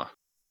the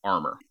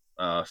armor.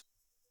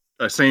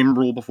 Same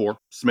rule before.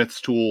 Smith's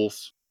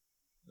tools.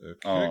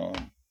 Okay.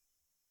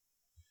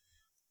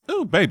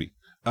 Oh, baby.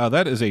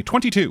 That is a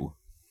 22.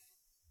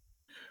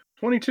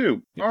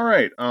 22. Yep. All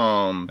right.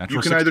 You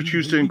can either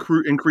choose to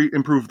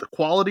improve the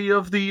quality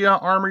of the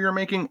armor you're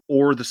making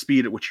or the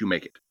speed at which you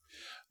make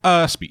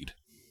it. Speed.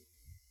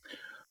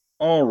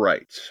 All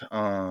right.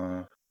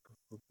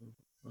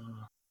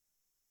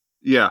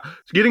 Yeah.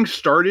 Getting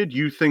started,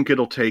 you think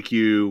it'll take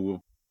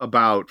you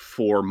about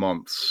 4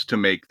 months to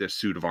make this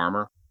suit of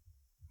armor?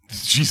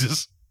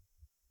 Jesus.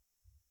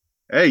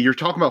 Hey, you're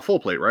talking about full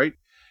plate, right?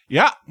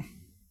 Yeah.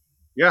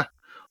 Yeah.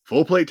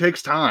 Full plate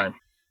takes time.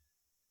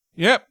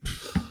 Yep.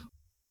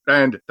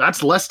 And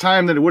that's less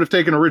time than it would have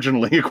taken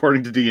originally,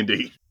 according to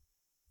D&D.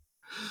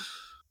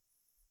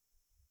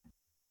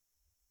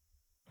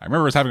 I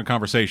remember us having a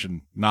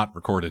conversation, not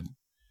recorded,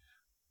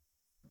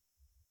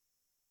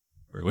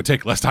 where it would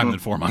take less time than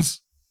 4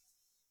 months.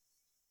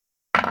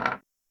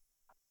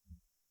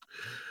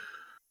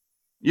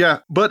 Yeah,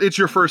 but it's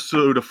your first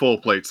suit of full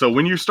plate. So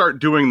when you start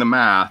doing the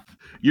math,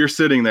 you're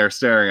sitting there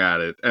staring at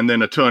it, and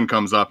then a Tun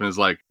comes up and is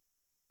like,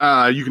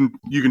 you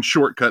can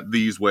shortcut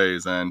these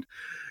ways. And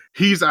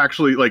he's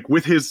actually, like,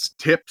 with his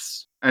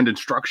tips and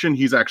instruction,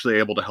 he's actually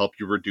able to help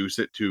you reduce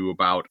it to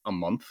about a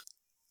month.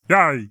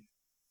 Yay!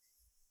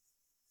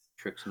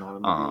 Tricks and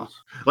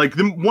automobiles. Like,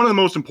 one of the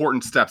most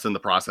important steps in the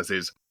process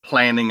is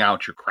planning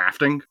out your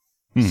crafting.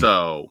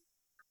 So,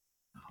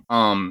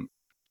 and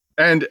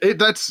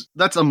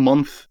that's a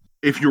month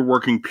if you're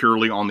working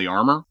purely on the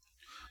armor.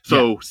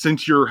 So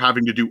since you're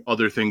having to do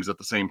other things at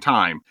the same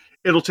time,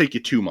 it'll take you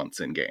 2 months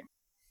in game.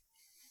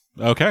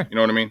 Okay. You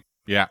know what I mean?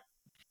 Yeah.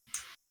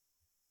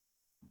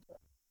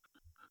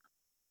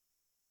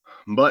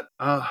 But,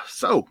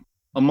 so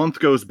a month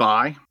goes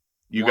by.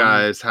 You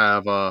guys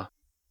have,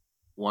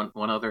 One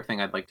other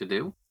thing I'd like to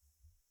do.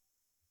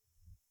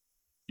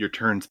 Your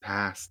turn's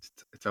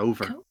passed. It's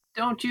over.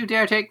 Don't you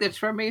dare take this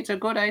from me. It's a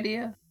good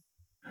idea.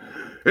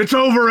 It's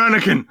over,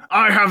 Anakin.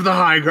 I have the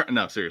high ground.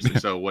 No, seriously.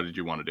 So what did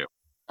you want to do?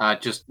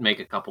 Just make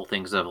a couple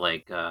things of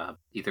like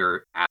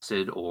either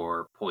acid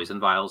or poison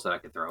vials that I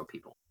could throw at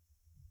people.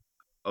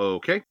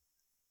 Okay.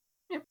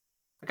 Yeah.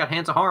 I got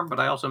hands of harm, but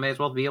I also may as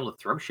well be able to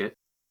throw shit.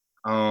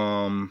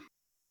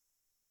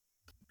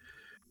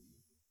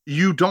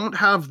 You don't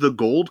have the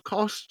gold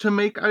cost to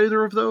make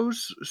either of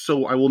those,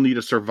 so I will need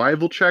a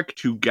survival check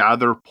to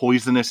gather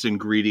poisonous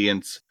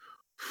ingredients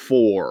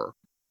for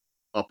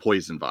a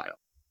poison vial.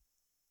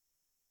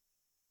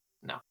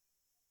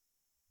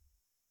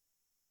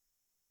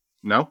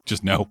 No?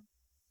 Just no.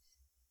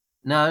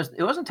 No,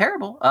 it wasn't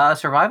terrible.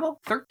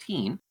 Survival,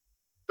 13.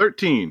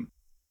 13.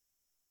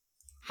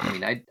 I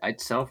mean,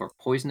 I'd sell for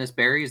poisonous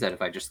berries that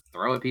if I just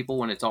throw at people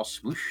when it's all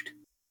swooshed.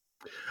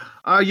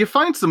 You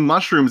find some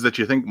mushrooms that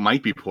you think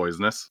might be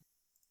poisonous.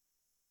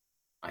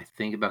 I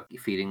think about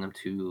feeding them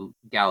to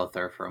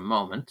Galather for a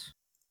moment.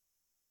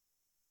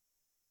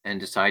 And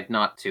decide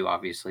not to,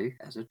 obviously,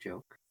 as a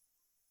joke.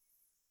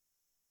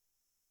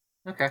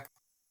 Okay.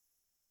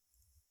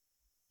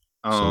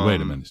 So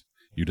wait a minute.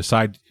 You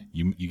decide,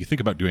 you think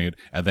about doing it,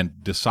 and then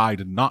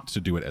decide not to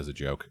do it as a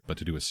joke, but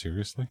to do it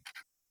seriously?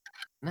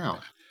 No.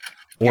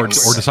 Or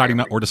deciding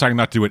not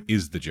to do it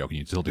is the joke, and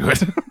you still do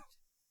it.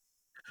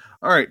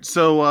 All right,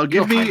 so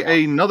give me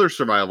another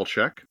survival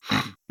check,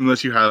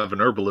 unless you have an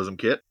herbalism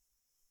kit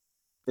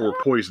or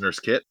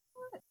poisoner's kit.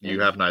 You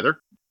have neither.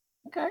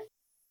 Okay.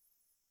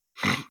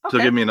 So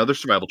give me another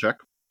survival check.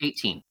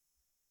 18.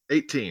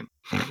 18.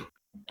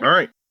 All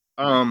right.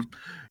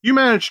 You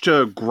managed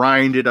to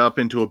grind it up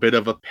into a bit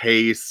of a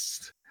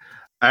paste,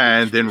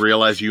 and then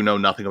realize you know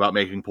nothing about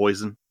making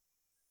poison.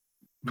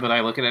 But I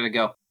look at it and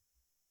go,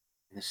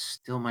 this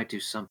still might do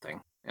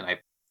something. And I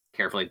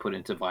carefully put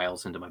into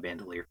vials into my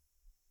bandolier.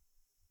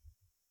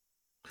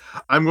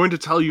 I'm going to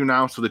tell you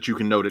now so that you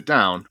can note it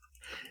down.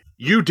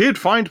 You did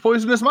find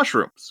poisonous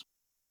mushrooms.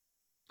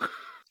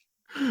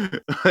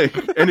 And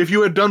if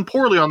you had done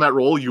poorly on that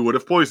roll, you would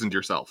have poisoned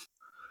yourself.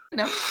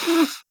 No.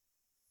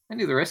 I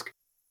knew the risk.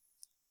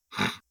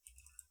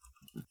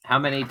 How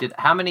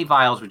many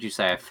vials would you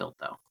say I filled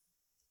though?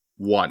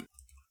 1.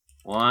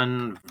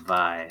 1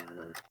 vial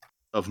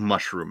of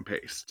mushroom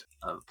paste.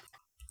 Of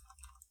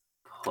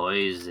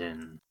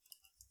poison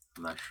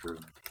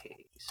mushroom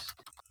paste.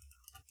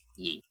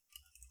 Yeet.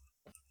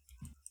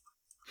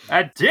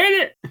 I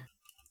did it!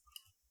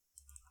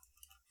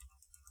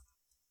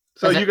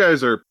 So you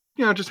guys are,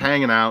 just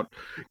hanging out,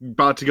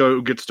 about to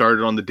go get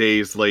started on the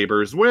day's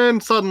labors, when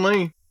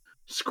suddenly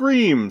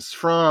screams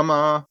from,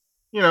 a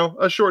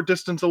short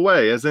distance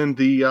away, as in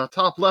the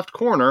top left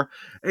corner,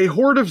 a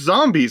horde of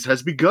zombies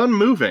has begun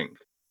moving.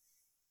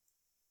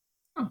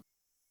 Oh,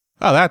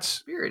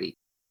 that's Spirity.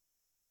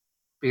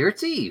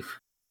 Spirit's Eve.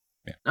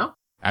 Yeah. No?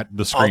 At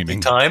the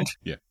screaming. Timed.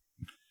 Yeah.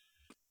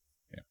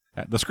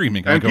 At the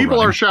screaming. I And go people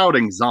running. are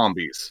shouting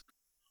zombies.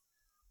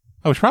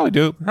 Oh, we should probably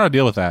do how to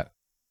deal with that.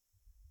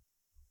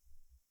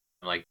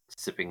 I'm like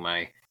sipping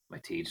my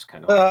tea, just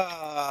kind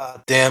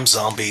of. Damn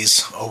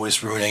zombies.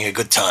 Always ruining a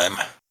good time.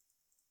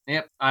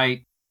 Yep.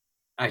 I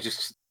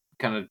just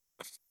kind of.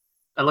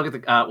 I look at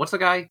the. What's the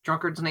guy,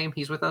 drunkard's name?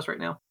 He's with us right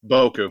now.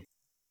 Boku.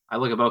 I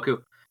look at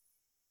Boku.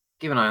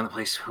 Keep an eye on the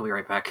place. We'll be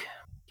right back.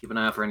 Keep an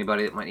eye out for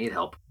anybody that might need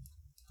help.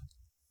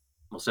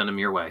 We'll send them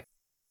your way.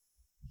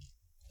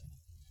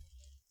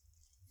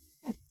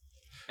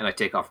 And I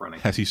take off running.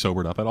 Has he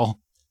sobered up at all?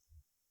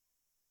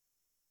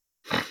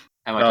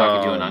 Am I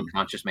talking to an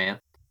unconscious man?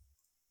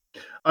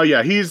 Oh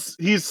yeah, he's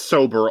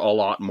sober a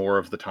lot more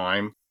of the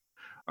time.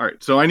 All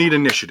right, so I need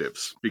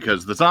initiatives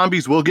because the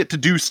zombies will get to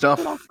do stuff.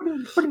 Oh,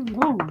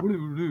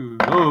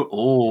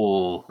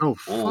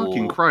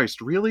 fucking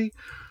Christ, really?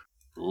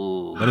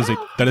 Ooh. That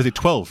is a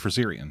 12 for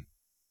Zirian.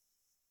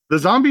 The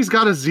zombies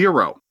got a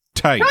 0.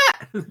 Tight.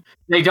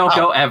 They don't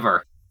go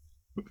ever.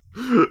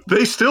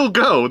 They still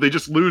go. They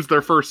just lose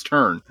their first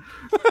turn.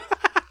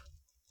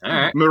 All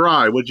right.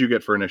 Mirai, what'd you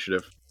get for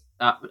initiative?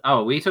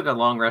 We took a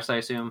long rest, I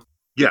assume.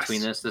 Yes.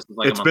 Between this is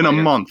like it's been a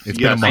month. It's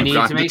yes, been a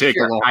month. I need to make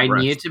sure. I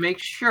needed to make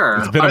sure.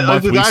 It's been a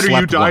month. Either that or you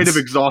slept died once. of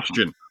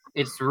exhaustion.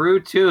 It's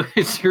rude to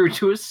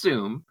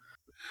assume.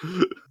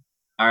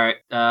 All right.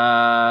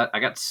 I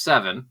got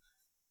 7.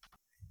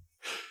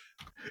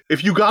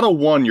 If you got a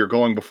 1, you're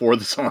going before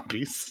the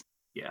zombies.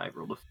 Yeah, I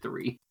rolled a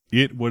 3.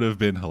 It would have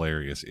been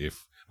hilarious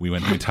if we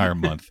went the entire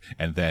month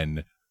and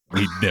then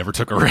we never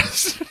took a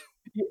rest.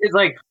 It's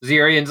like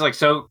Zirian's like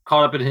so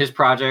caught up in his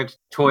project,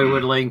 toy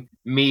whittling,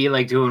 me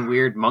like doing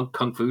weird monk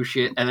kung fu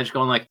shit, and then just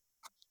going like,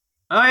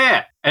 oh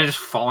yeah, and just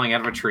falling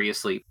out of a tree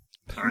asleep.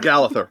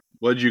 Gallither,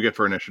 what did you get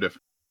for initiative?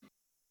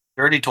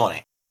 Dirty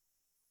 20.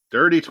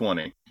 Dirty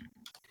 20.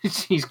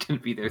 He's gonna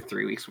be there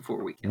 3 weeks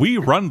before we can. We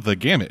run the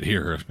gamut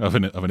here of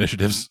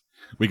initiatives.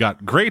 We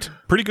got great,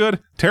 pretty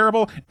good,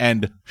 terrible,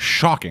 and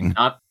shocking.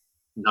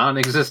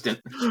 Non-existent.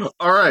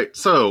 All right,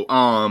 so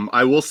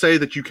I will say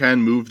that you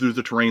can move through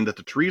the terrain that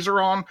the trees are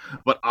on,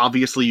 but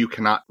obviously you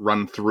cannot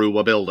run through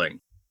a building.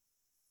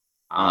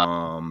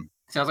 Sounds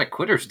like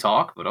quitters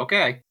talk, but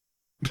okay.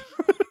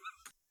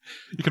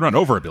 You can run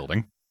over a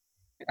building.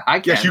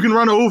 I can. Yes, you can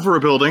run over a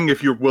building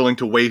if you're willing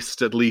to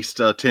waste at least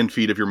 10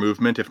 feet of your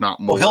movement, if not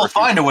more. Well, he'll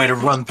find a way to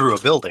run through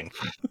a building.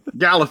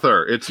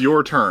 Gallither, it's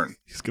your turn.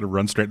 He's going to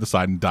run straight to the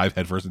side and dive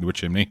headfirst into a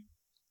chimney.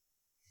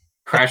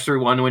 Crash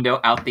through one window,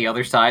 out the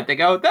other side. They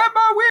go, "That's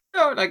my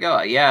window," and I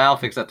go, "Yeah, I'll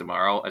fix that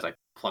tomorrow." As I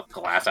pluck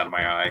glass out of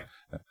my eye.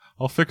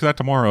 I'll fix that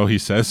tomorrow, he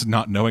says,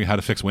 not knowing how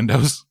to fix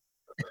windows.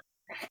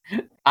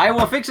 I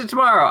will fix it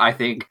tomorrow. I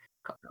think.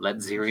 Let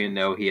Zirian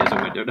know he has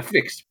a window to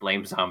fix.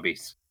 Blame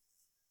zombies.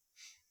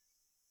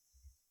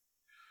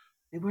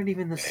 They weren't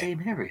even the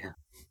same area.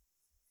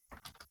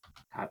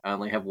 God, I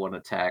only have 1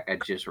 attack. I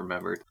just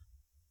remembered.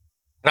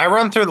 Can I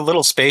run through the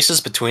little spaces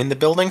between the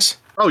buildings?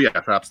 Oh,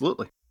 yeah,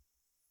 absolutely.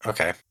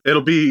 Okay.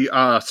 It'll be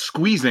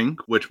squeezing,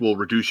 which will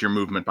reduce your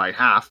movement by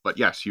half, but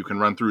yes, you can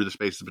run through the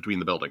spaces between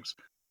the buildings.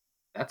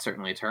 That's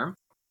certainly a term.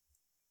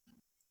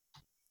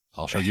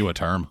 I'll show you a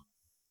term.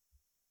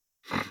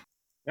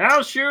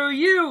 I'll show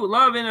you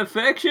love and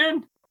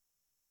affection.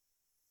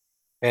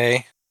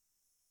 Okay.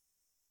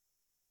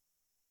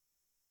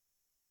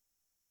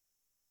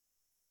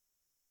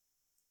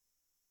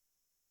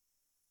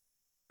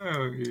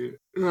 Oh, yeah.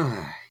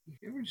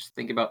 You ever just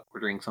think about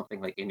ordering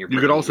something like in your You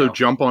could also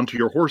jump onto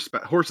your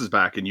horse's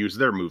back and use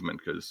their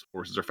movement because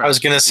horses are fast. I was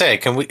gonna say,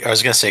 can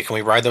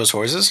we ride those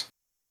horses?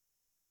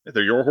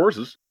 They're your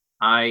horses.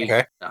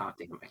 Okay. Oh,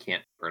 damn, I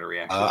can't burn a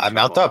reaction. I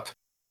mount up.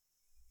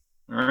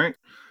 All right.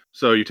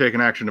 So you take an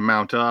action to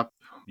mount up.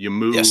 You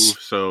move. Yes.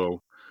 So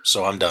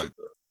I'm done.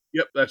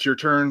 Yep, that's your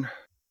turn.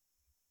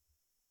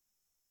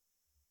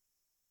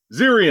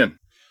 Zirian.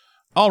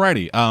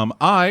 Alrighty.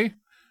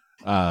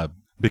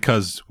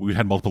 Because we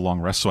had multiple long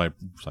rests, so I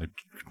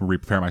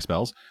re-prepare my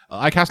spells.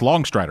 I cast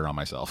Longstrider on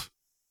myself.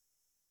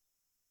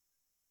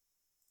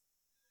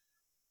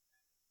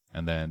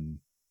 And then...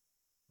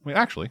 Wait,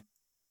 actually...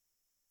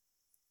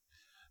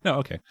 No,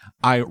 okay.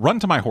 I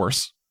run to my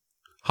horse,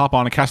 hop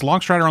on, and cast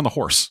Longstrider on the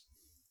horse.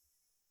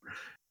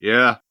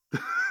 Yeah.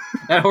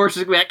 That horse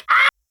is going to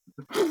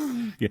be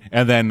like, Yeah,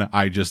 and then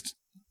I just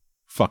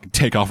fucking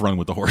take off running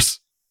with the horse.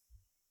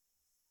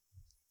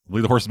 I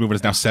believe the horse's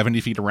movement is now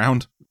 70 feet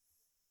around.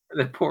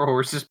 The poor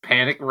horse is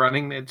panic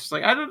running. It's just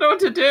like, I don't know what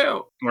to do.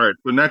 All right.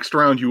 The next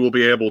round, you will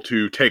be able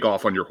to take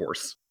off on your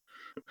horse.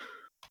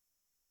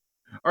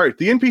 All right.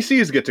 The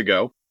NPCs get to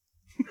go.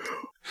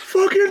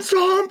 Fucking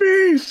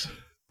zombies!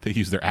 They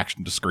use their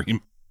action to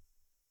scream.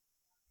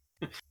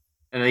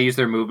 And they use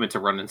their movement to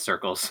run in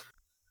circles.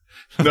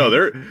 No,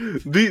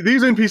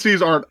 these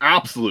NPCs aren't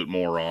absolute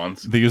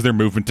morons. They use their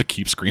movement to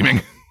keep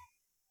screaming.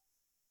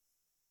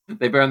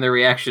 They burn their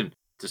reaction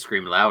to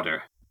scream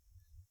louder.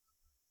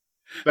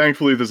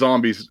 Thankfully, the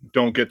zombies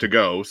don't get to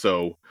go,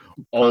 so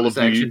all Bonus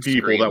of the action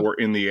people scream. that were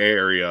in the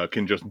area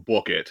can just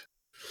book it.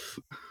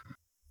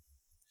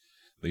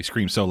 They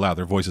scream so loud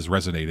their voices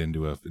resonate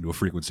into a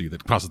frequency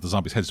that causes the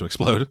zombies' heads to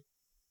explode.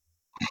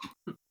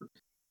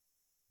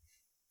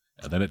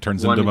 And then it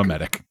turns into a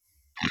medic.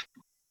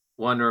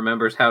 One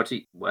remembers how to...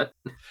 What?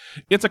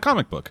 It's a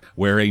comic book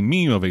where a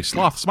meme of a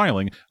sloth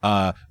smiling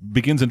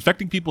begins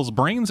infecting people's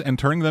brains and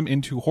turning them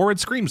into horrid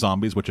scream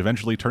zombies, which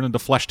eventually turn into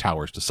flesh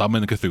towers to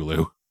summon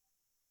Cthulhu.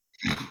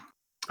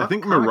 I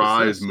think What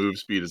comic is Mirai's this? move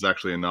speed is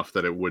actually enough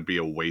that it would be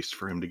a waste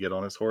for him to get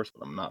on his horse,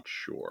 but I'm not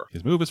sure.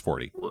 His move is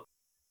 40.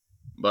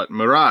 But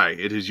Mirai,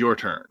 it is your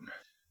turn.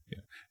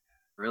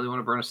 Really want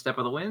to burn a step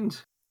of the wind?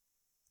 It's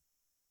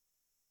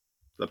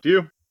up to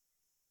you.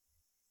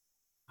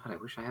 God, I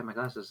wish I had my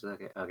glasses.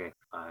 Okay,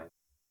 5.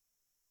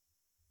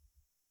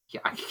 Yeah,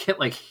 I can get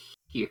like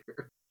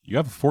here. You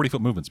have a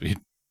 40-foot movement speed.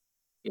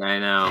 Yeah, I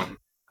know.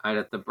 I'd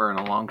have to burn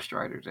a long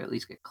strider to at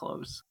least get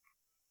close.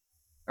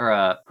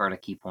 Or burn a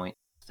key point.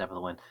 Step of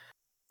the wind.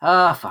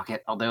 Fuck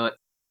it. I'll do it.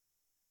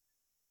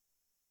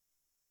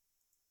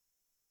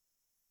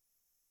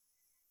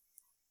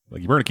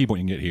 Like, you burn a key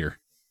point, you can get here.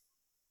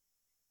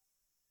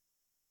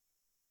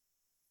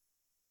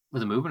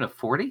 With a movement of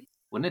 40?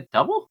 Wouldn't it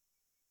double?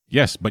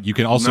 Yes, but you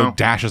can also No.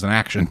 dash as an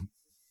action.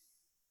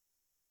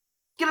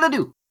 Get it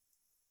do.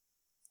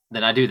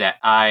 Then I do that.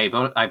 I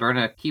burn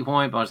a key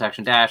point, bonus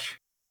action dash.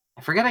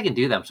 I forget I can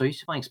do them, so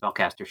he's playing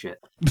spellcaster shit.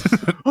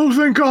 Oh,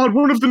 thank God,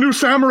 one of the new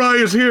samurai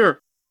is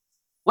here!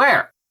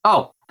 Where?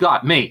 Oh,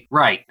 God, me.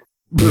 Right.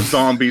 The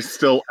zombies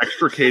still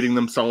extricating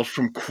themselves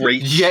from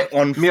crates, Yeah,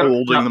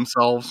 unfolding no.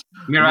 themselves.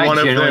 Mirai One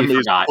of generally them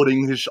forgot. is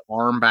putting his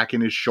arm back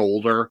in his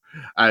shoulder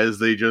as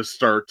they just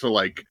start to,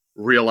 like,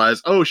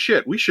 realize, oh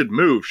shit, we should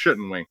move,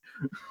 shouldn't we?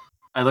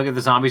 I look at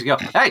the zombies and go,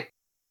 hey!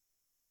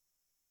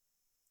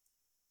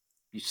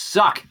 You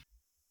suck!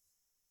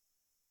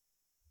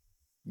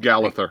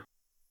 Gallither.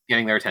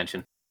 Getting their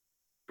attention.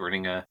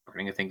 Burning a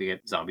thing to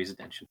get zombies'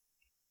 attention.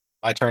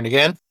 My turn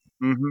again.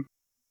 Mm-hmm.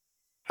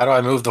 How do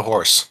I move the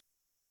horse?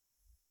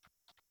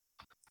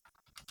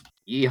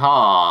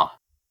 Yeehaw!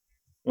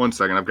 1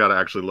 second, I've got to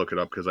actually look it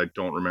up because I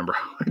don't remember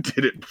how I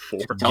did it before.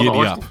 Tell the Giddy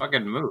horse up. to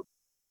fucking move.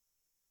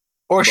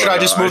 Or should But, I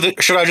just I- move the?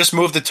 Should I just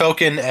move the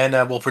token and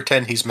we'll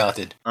pretend he's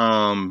mounted?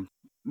 Didn't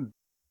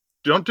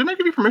I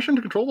give you permission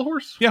to control the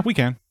horse? Yeah, we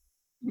can.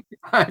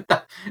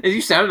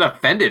 You sounded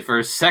offended for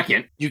a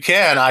second. You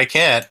can. I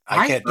can't.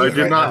 I can't do I it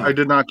did right not. now. I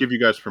did not give you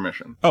guys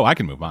permission. Oh, I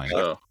can move mine.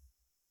 So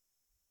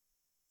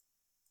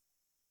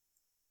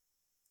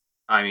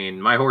I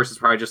mean, my horse is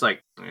probably just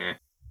like, eh.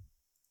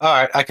 All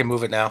right, I can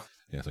move it now.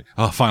 Yeah, it's like,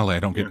 oh, finally, I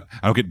don't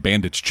get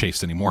bandage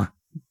chased anymore.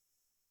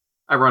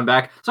 I run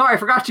back. Sorry, I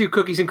forgot you,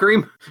 cookies and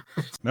cream.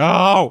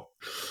 No.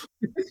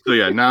 So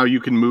yeah, now you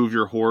can move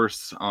your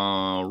horse.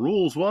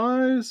 Rules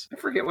wise, I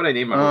forget what I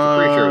named my horse. I'm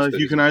pretty sure it was you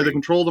cookies can and either cream.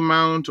 control the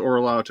mount or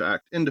allow it to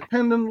act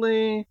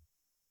independently.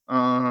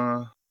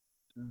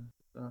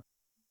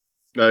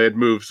 It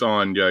moves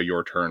on. Yeah,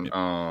 your turn.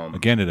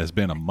 Again, it has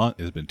been a month.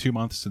 It's been 2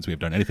 months since we have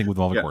done anything with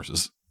involving Yeah.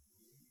 horses.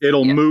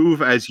 It'll Yeah.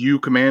 move as you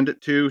command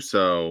it to.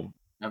 So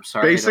I'm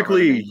sorry. I don't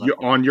basically, really think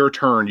about on your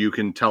turn, you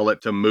can tell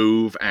it to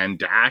move and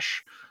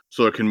dash,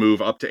 so it can move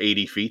up to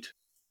 80 feet.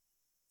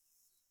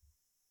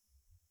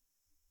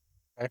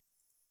 Okay.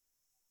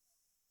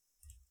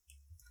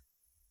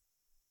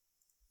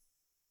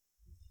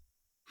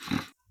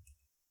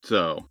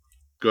 So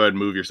go ahead and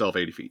move yourself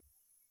 80 feet.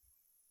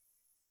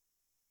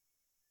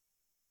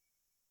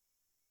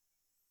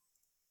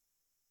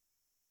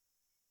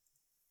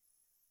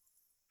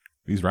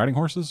 These riding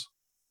horses?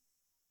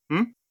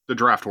 The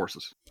draft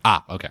horses.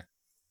 Ah, okay.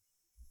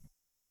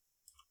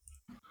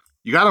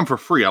 You got them for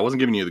free. I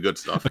wasn't giving you the good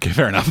stuff. Okay,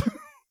 fair enough.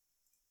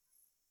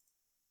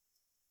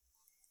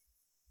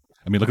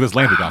 I mean, look at this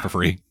land we got for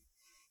free.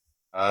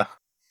 How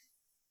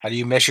do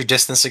you measure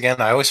distance again?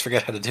 I always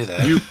forget how to do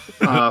that. You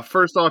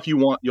first off, you'll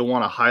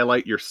want to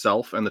highlight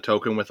yourself and the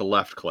token with a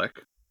left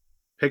click.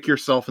 Pick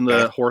yourself and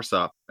the Okay. horse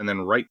up, and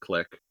then right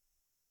click,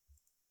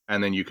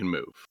 and then you can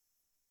move.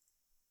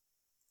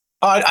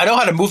 Oh, I know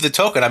how to move the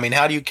token. I mean,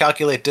 how do you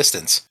calculate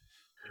distance?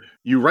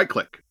 You right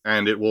click,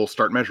 and it will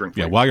start measuring. For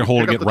Yeah, you. while you're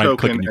holding Pick it, up the right token,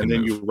 click and you can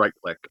then move. you right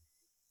click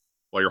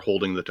while you're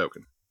holding the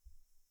token.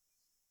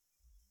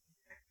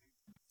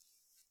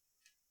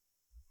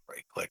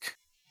 Right click.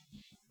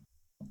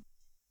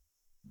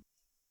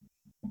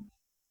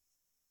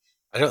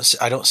 I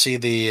don't see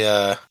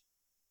the.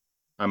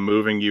 I'm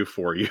moving you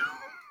for you.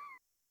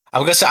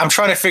 I'm gonna say I'm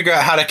trying to figure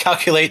out how to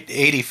calculate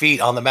 80 feet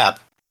on the map.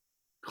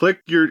 click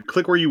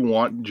where you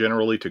want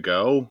generally to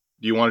go.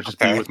 Do you want to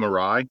just Okay. be with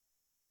Mirai?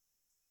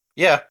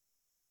 Yeah.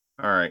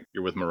 All right,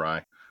 you're with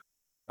Mirai.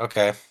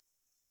 Okay.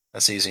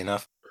 That's easy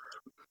enough.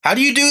 How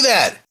do you do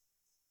that?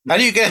 How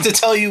do you get it to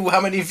tell you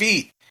how many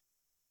feet?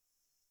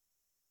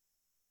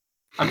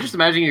 I'm just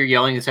imagining you're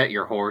yelling this at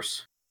your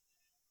horse.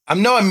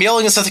 I'm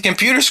yelling this at the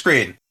computer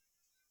screen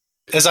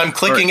as I'm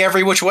clicking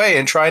every which way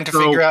and trying to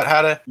figure out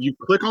how to. You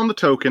click on the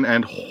token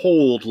and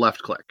hold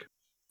left click,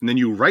 and then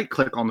you right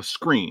click on the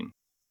screen.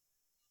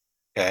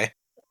 Okay.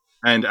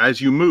 And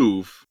as you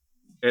move,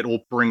 it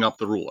will bring up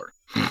the ruler.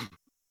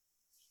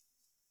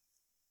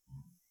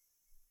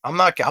 I'm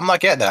not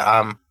getting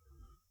that.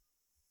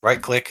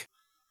 Right click.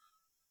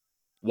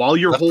 While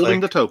you're holding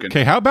the token.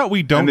 Okay, how about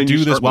we don't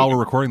do this while we're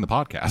recording the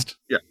podcast?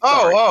 Yeah.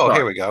 Sorry.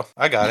 Here we go.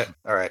 I got it.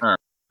 All right.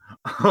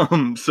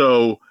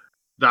 So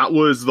that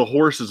was the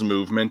horse's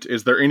movement.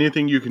 Is there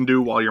anything you can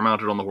do while you're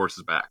mounted on the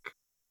horse's back?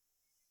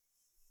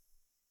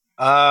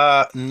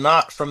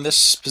 Not from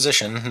this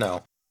position,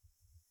 no.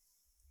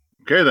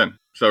 Okay, then.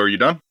 So are you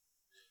done?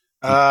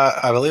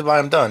 I believe I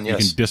am done,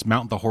 yes. You can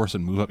dismount the horse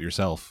and move up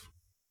yourself.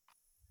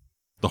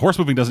 The horse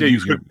moving doesn't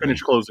use you could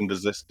finish closing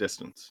this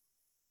distance.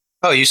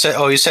 You said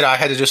I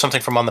had to do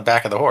something from on the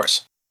back of the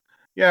horse.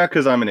 Yeah,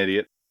 because I'm an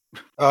idiot.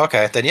 Oh,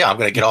 okay. Then yeah, I'm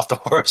going to get off the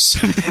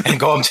horse and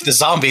go up to the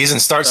zombies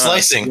and start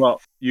slicing. Well,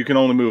 you can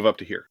only move up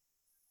to here.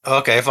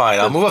 Okay, fine.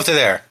 I'll move up to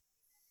there.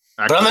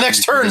 But on the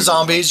next turn,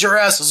 zombies, your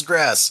ass is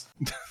grass.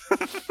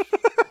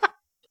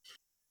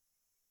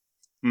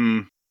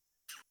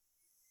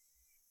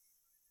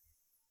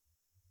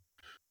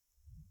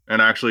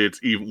 And actually, it's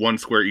one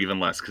square even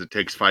less because it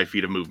takes 5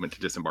 feet of movement to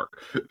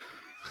disembark.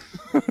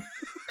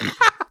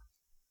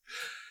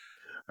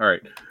 All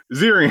right,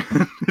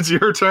 Zirian, it's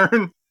your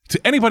turn.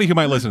 To anybody who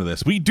might listen to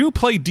this, we do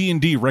play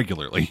D&D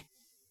regularly.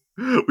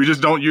 We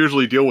just don't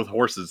usually deal with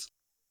horses.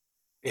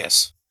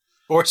 Yes,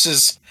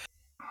 horses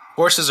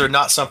are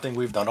not something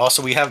we've done.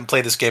 Also, we haven't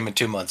played this game in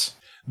 2 months.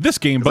 This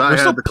game, but we're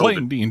still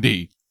playing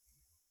D&D.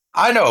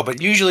 I know,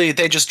 but usually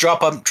they just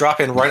drop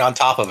in right on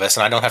top of us,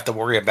 and I don't have to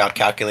worry about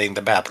calculating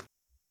the map.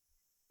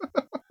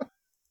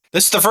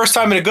 This is the first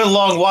time in a good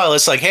long while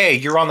it's like, hey,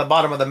 you're on the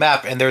bottom of the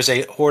map and there's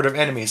a horde of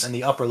enemies in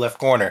the upper left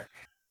corner.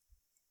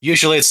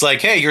 Usually it's like,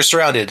 hey, you're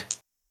surrounded.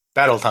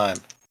 Battle time.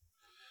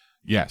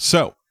 Yeah,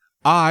 so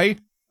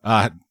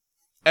as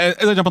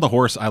I jump on the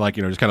horse, I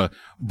just kind of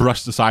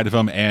brush the side of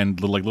him,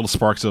 and little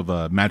sparks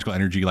of magical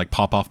energy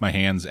pop off my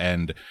hands,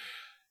 and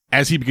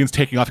as he begins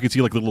taking off, you can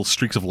see little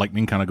streaks of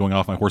lightning kind of going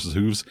off my horse's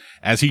hooves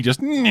as he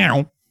just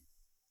uses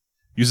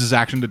his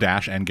action to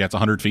dash and gets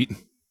 100 feet.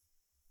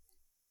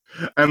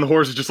 And the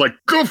horse is just like,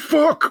 good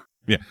fuck!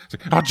 Yeah. It's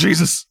like, oh,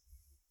 Jesus!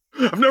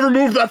 I've never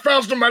moved that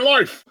fast in my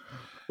life!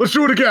 Let's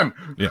do it again!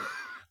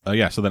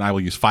 Yeah. So then I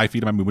will use 5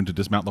 feet of my movement to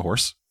dismount the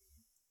horse.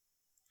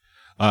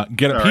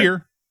 Get up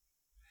here.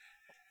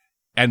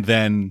 And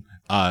then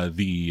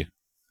the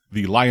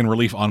lion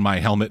relief on my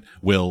helmet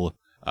will,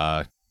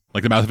 the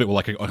mouth of it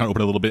will kind of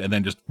open a little bit, and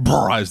then just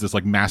as this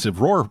massive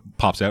roar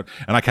pops out,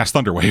 and I cast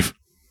Thunderwave.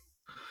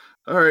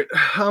 All right.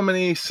 How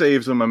many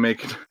saves am I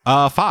making?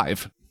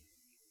 5.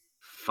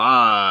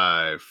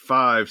 5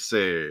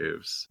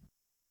 saves.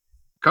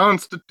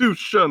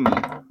 Constitution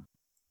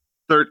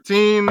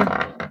 13,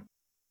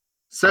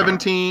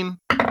 17,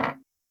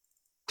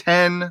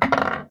 10,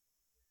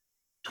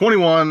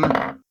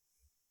 21,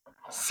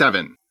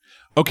 7.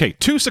 Okay,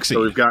 2 succeed.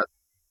 So we've got,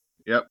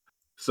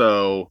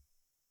 so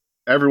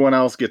everyone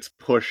else gets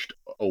pushed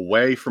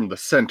away from the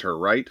center,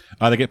 right?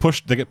 They get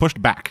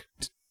pushed back.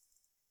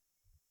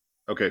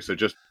 Okay, so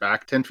just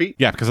back 10 feet?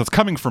 Yeah, because it's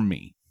coming from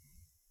me.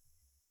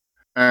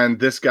 And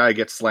this guy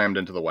gets slammed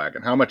into the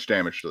wagon. How much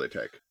damage do they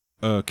take?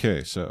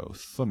 Okay, so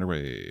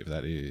Thunderwave,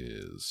 that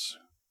is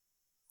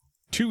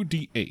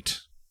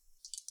 2d8.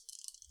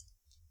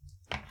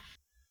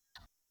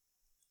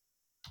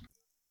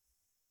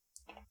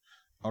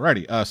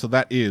 Alrighty, so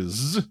that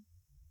is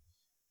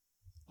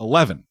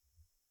 11.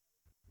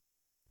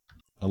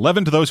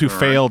 11 to those who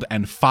failed,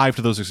 and 5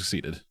 to those who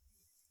succeeded.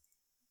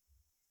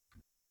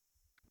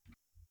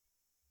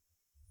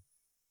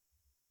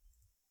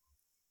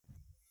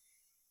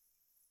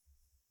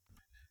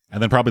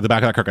 And then probably the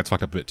back of that cart gets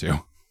fucked up a bit too.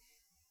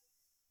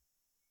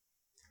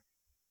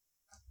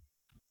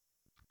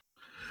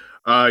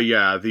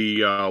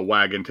 The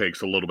wagon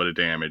takes a little bit of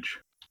damage.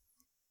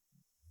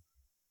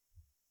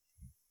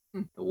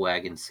 The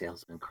wagon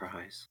salesman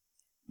cries.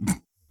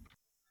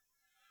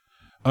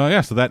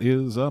 So that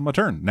is my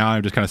turn. Now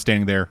I'm just kind of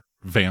standing there,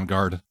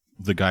 Vanguard,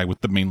 the guy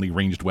with the mainly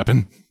ranged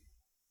weapon.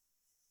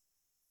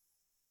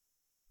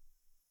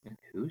 And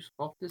whose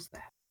fault is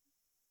that?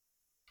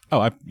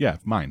 Oh,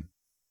 mine.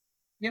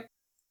 Yep.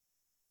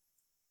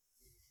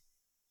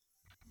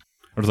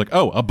 I was like,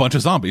 a bunch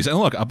of zombies. And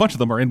look, a bunch of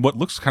them are in what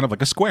looks kind of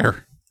like a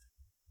square.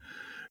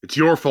 It's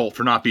your fault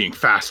for not being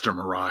faster,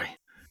 Mirai.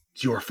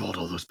 It's your fault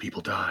all those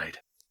people died.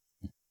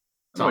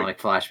 It's all like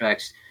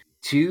flashbacks.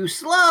 Too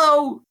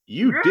slow!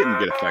 You didn't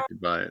get affected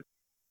by it.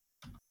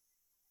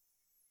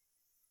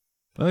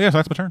 So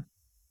that's my turn.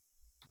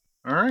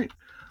 All right.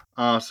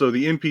 So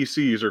the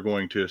NPCs are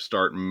going to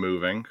start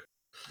moving.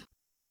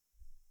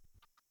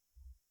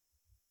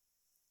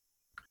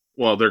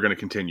 Well, they're going to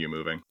continue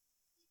moving.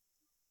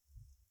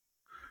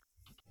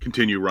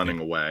 Continue running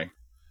away.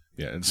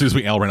 Yeah, as soon as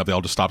we all ran up, they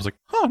all just stopped. It's like,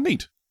 oh,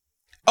 neat.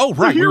 Oh,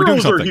 right, the we were doing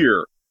heroes something. Are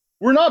here.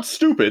 We're not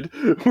stupid.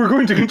 We're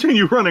going to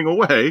continue running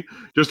away.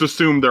 Just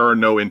assume there are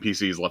no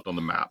NPCs left on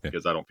the map,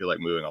 because I don't feel like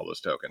moving all those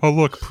tokens. Oh,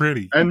 look,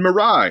 pretty. And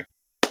Mirai,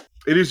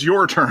 it is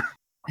your turn.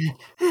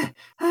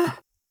 No,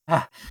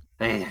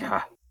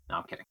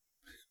 I'm kidding.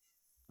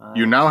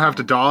 You now have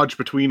to dodge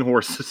between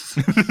horses.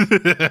 30,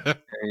 39,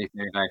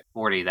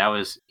 40. That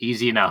was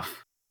easy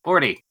enough.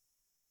 40.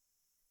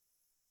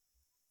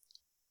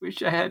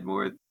 Wish I had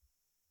more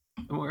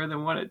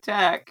than one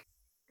attack.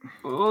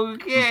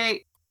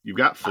 Okay. You've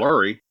got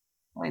Flurry.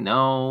 I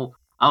know.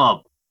 I'm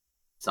a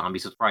zombie,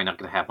 so it's probably not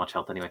going to have much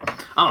health anyway.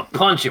 I'm going to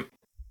punch him.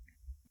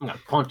 I'm going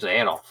to punch the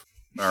head off.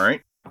 All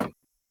right.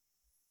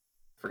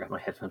 Forgot my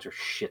headphones are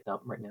shit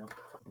up right now.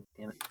 Fucking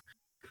damn it.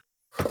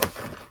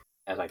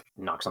 As I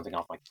knock something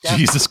off my desk.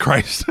 Jesus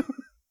Christ.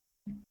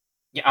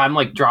 Yeah, I'm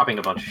like dropping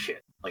a bunch of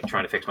shit. Like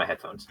trying to fix my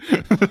headphones.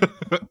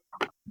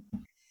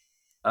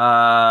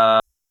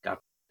 Got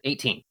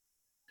 18.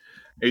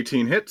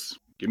 18 hits.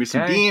 Give me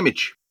some Okay.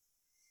 damage.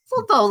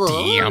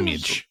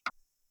 Damage.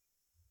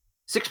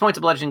 6 points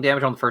of bludgeoning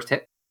damage on the first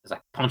hit as I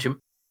punch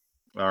him.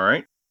 All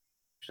right.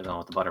 Should have gone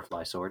with the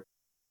butterfly sword.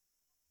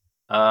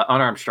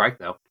 Unarmed strike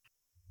though.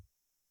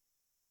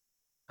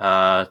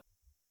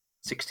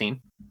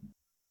 16.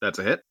 That's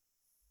a hit.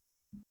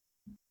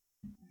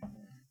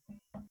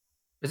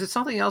 Is it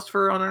something else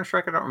for unarmed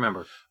strike? I don't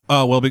remember.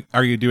 Oh, well,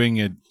 are you doing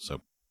it?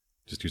 So,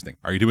 just here's the thing.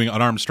 Are you doing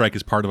unarmed strike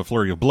as part of a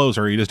flurry of blows,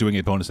 or are you just doing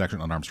a bonus action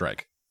unarmed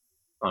strike?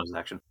 Bonus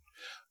action.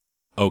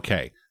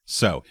 Okay,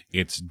 so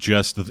it's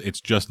just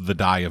the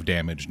die of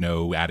damage,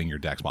 no adding your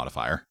dex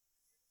modifier.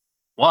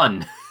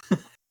 1.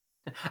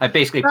 I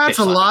basically. That's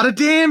a lot of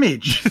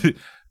damage.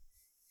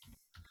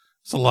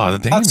 It's a lot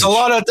of damage. That's a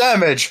lot of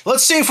damage.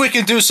 Let's see if we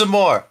can do some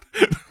more.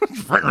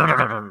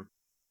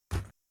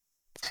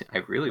 I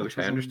really wish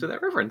I understood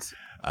that reference.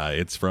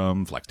 It's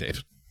from Flex Tape.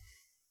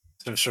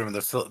 It's from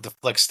the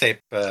Flex Tape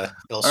Bill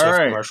All Swift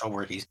right. commercial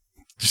where he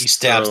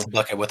stabs So- the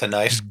bucket with a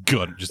knife. Just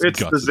good. Just It's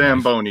the guts the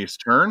knife. Zamboni's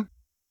turn.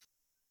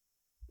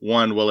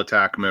 One will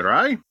attack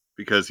Mirai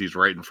because he's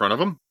right in front of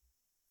him.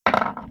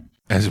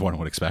 As one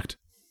would expect.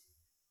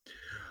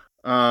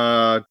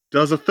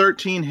 Does a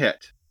 13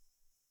 hit.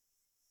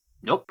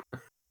 Nope.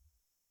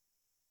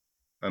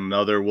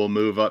 Another will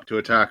move up to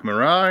attack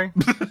Mirai.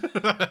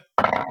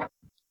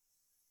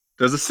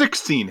 Does a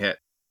 16 hit.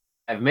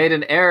 I've made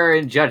an error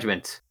in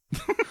judgment.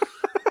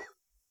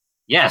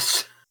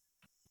 Yes.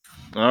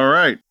 All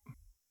right.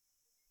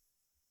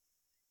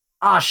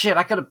 Oh shit!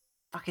 I could have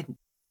fucking.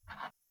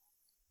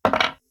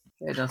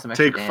 I've done some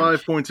extra Take damage.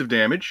 5 points of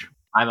damage.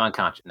 I'm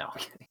unconscious. No, I'm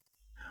kidding.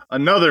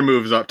 Another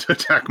moves up to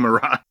attack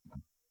Mirai.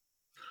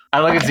 I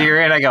look at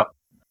Zira and I go,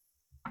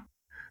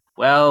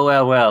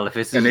 well. If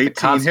this is An the 18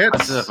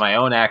 consequences hits. of my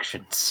own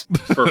actions.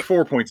 For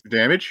 4 points of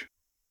damage.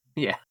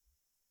 Yeah.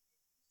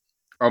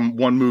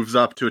 One moves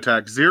up to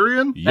attack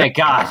Zirian. Yep. Thank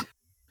God.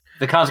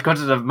 The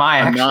consequences of my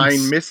A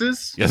actions. 9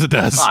 misses. Yes, it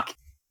does. Fuck.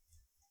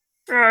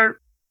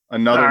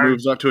 Another Darn.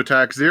 moves up to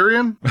attack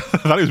Zirian. I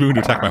thought he was moving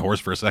to attack my horse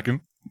for a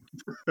second.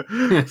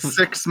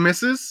 6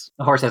 misses.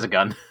 The horse has a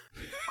gun.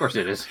 Of course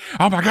it is.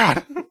 Oh my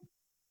god!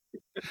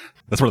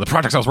 That's one of the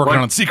projects I was working What?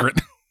 on in secret.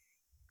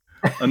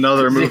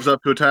 Another moves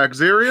up to attack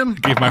Zirian.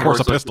 Gave my horse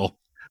a Horse- pistol.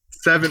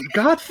 7.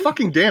 God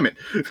fucking damn it.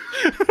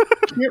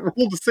 Can't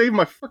roll to save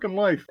my fucking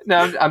life.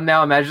 Now I'm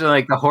now imagining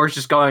like the horse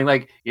just going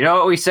like, you know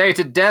what we say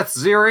to death,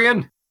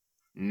 Zirian?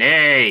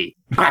 Nay.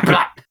 Clap,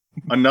 clap.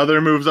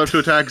 Another moves up to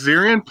attack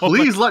Zirian.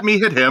 Please let me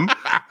hit him.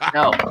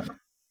 No.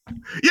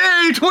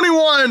 Yay,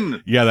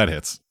 21! Yeah, that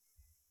hits.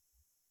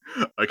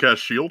 I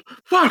cast shield.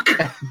 Fuck!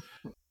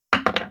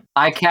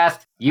 I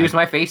cast use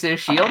my face as a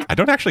shield. I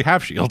don't actually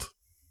have shield.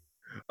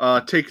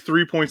 Take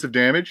 3 points of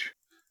damage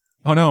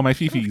Oh no, my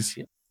fifis.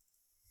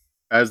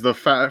 as the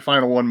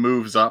final one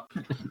moves up.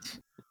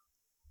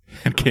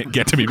 And can't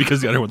get to me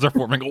because the other ones are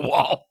forming a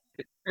wall.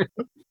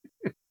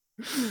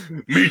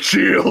 Meat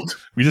shield!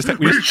 We just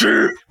Meat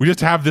shield! we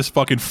just have this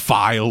fucking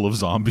file of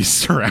zombies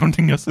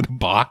surrounding us in a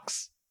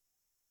box.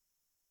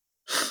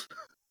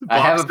 I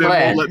have a Box then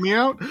plan. won't let me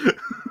out.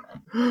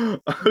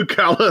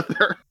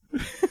 Galather.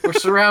 We're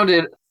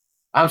surrounded.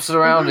 I'm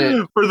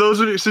surrounded. For those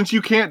of you, since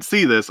you can't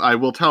see this, I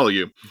will tell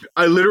you.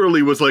 I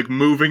literally was like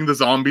moving the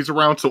zombies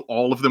around so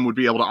all of them would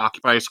be able to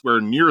occupy a square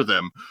near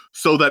them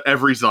so that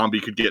every zombie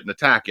could get an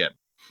attack in.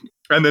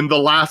 And then the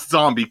last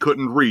zombie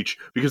couldn't reach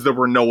because there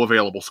were no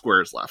available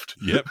squares left.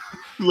 Yep.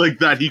 Like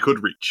that he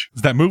could reach.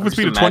 Is that movement I'm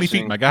speed of just 20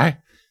 feet, imagining- my guy?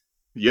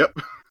 Yep.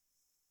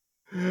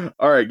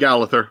 All right,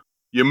 Galather.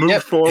 You move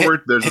Yep.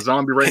 forward. There's a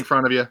zombie right in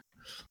front of you.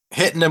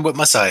 Hitting him with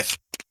my scythe.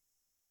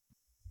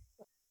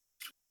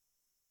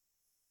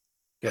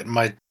 Getting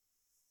my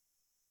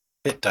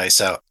hit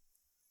dice out.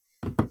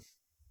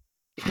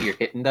 You're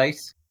hitting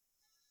dice.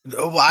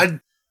 Oh,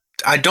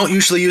 I don't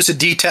usually use a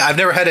D10. I've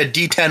never had a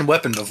D10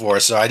 weapon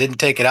before, so I didn't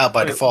take it out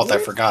by Wait, default. I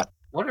what? forgot.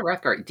 What did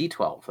Rathgar?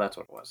 D12. That's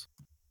what it was.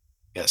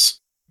 Yes.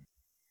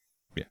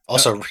 Yeah.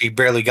 Also, he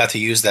barely got to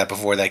use that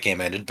before that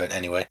game ended, but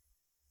anyway.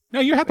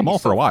 No, you had them all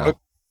for a while.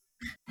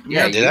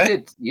 Yeah, you did I?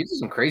 You did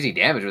some crazy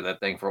damage with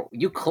that thing.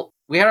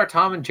 We had our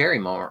Tom and Jerry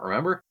moment.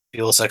 Remember?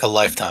 Feels like a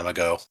lifetime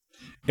ago.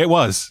 It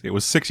was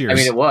 6 years. I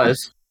mean, it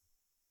was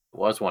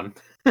one.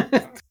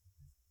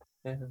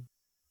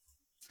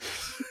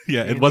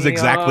 Yeah, it was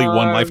exactly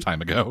one arms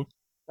lifetime ago.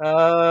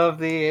 of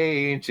the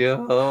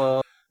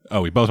angel.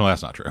 Oh, we both know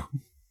that's not true.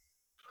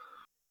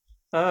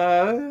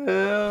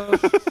 Can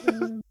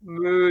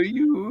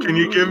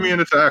you give me an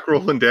attack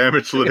roll and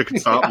damage so that I can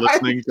stop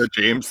listening to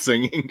James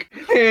singing?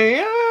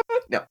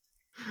 No.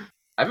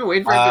 I've been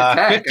waiting for it to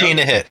attack. 15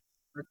 to hit.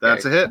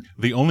 That's a hit.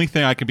 The only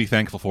thing I can be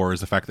thankful for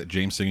is the fact that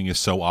James singing is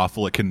so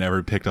awful it can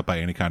never be picked up by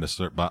any kind of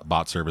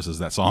bot services,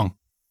 that song.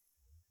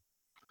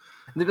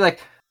 They'd be like,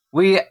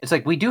 we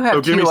do have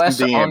So give me some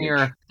TOS on damage.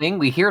 your thing.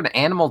 We hear an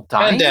animal 10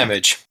 dying.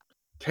 damage.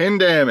 10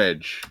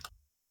 damage.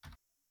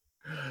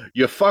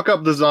 You fuck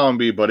up the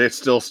zombie, but it's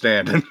still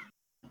standing.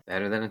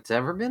 Better than it's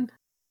ever been?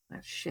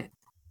 That shit. Is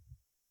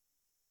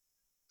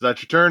that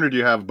your turn, or do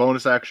you have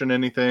bonus action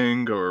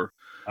anything, or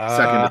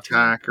second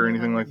attack, or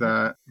anything like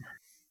that?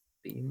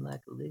 Being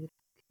like a little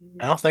kid.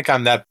 I don't think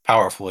I'm that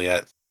powerful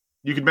yet.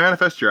 You could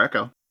manifest your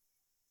echo.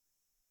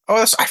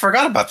 Oh, I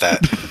forgot about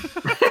that.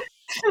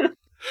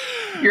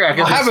 Your I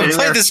echo's been haven't sitting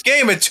played there. this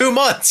game in 2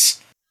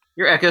 months.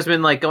 Your echo's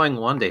been like going,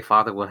 one day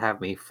Father will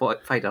have me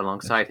fight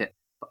alongside him.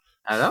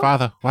 Hello?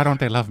 Father, why don't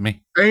they love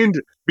me? And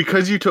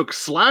because you took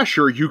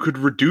Slasher, you could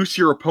reduce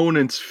your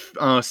opponent's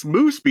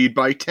move speed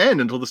by 10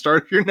 until the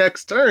start of your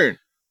next turn.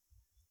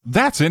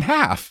 That's in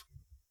half.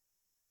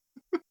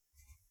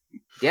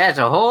 Yeah, it's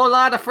a whole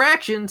lot of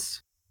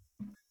fractions.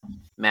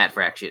 Matt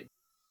fraction.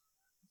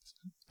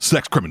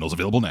 Sex criminals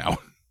available now.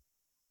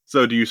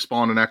 So do you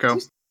spawn an echo?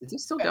 Is he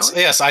still going?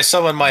 Yes, I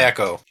summon my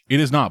Echo. It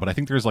is not, but I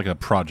think there's like a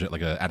project,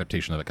 like an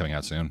adaptation of it coming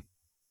out soon.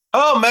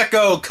 Oh,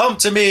 Meko, come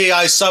to me,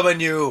 I summon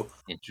you.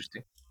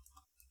 Interesting.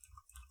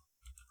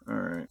 All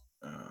right.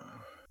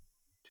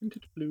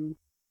 Tinted blue.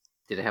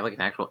 Did it have like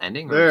an actual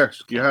ending? Or There, was it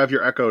just- you have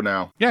your echo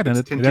now. Yeah, it It's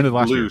ended, it tinted ended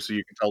last blue, year. so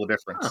you can tell the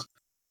difference. Huh.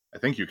 I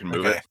think you can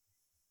move Okay. it.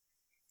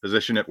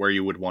 Position it where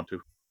you would want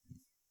to.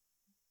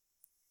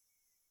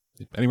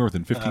 Anywhere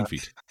within 15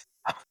 feet.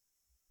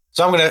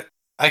 So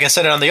I can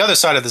set it on the other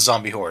side of the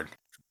zombie horde.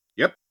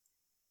 Yep.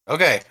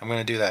 Okay, I'm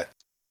gonna do that.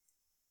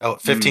 Oh,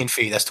 15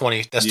 feet. That's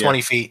 20. That's Yeah.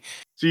 20 feet.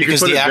 So you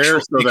Because can put the it there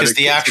actual so that because it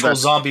the gets to actual that-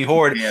 zombie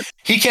horde,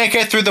 he can't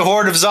get through the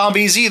horde of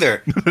zombies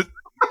either.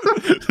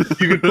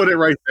 You can put it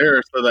right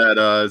there so that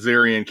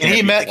Zarian Can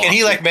he can't. can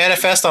he like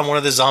manifest on one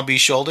of the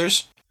zombies'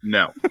 shoulders?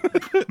 No.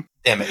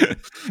 Damn it.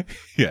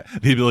 Yeah,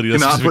 the ability to You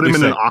cannot put him in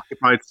specifically an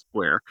occupied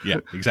square. Yeah,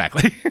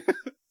 exactly.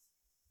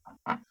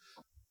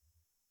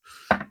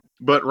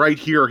 But right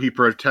here, he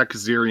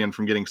protects Zarian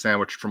from getting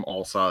sandwiched from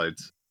all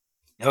sides.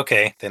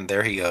 Okay, then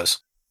there he goes.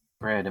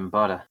 Bread and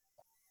butter.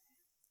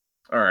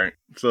 All right,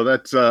 so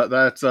that's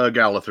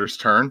Galather's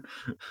turn.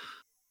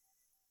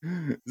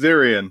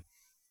 Zarian.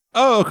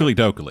 Oh, Oakley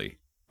dokley.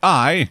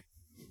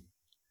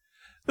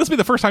 This will be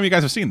the first time you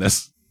guys have seen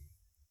this.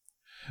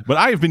 But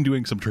I have been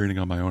doing some training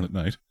on my own at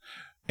night.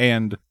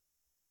 And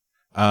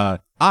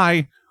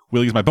I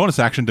will use my bonus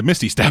action to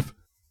Misty Step.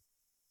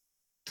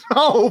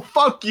 Oh,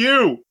 fuck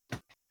you!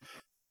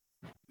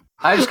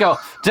 I just go,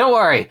 don't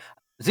worry.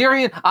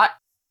 Zarian,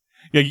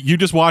 Yeah, you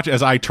just watch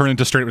as I turn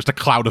into straight up just a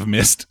cloud of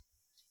mist.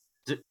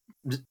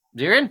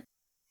 Zarian?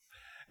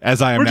 As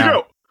I am Where'd you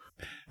now go?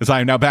 as I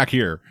am now back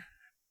here.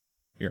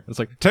 Here. It's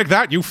like, take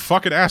that, you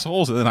fucking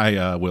assholes. And then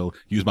I will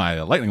use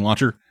my lightning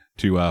launcher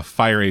to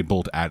fire a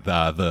bolt at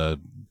the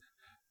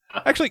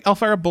Actually, I'll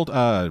fire a bolt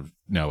yeah.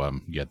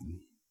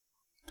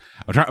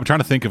 I'm trying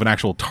to think of an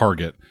actual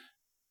target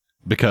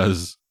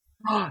because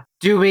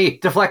Do me.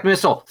 Deflect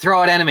missile.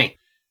 Throw at enemy.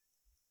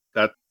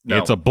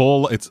 No.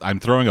 I'm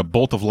throwing a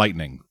bolt of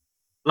lightning.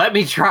 Let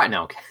me try.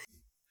 No. Okay.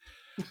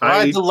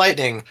 Ride the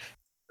lightning.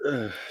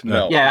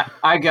 No. Yeah,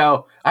 I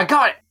go, I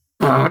got it.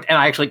 And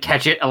I actually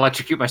catch it,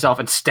 electrocute myself,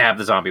 and stab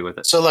the zombie with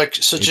it. So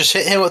just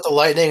hit him with the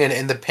lightning, and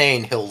in the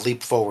pain, he'll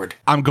leap forward.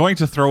 I'm going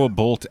to throw a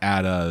bolt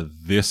at the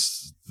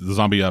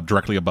zombie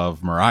directly above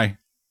Mirai.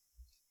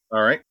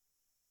 All right.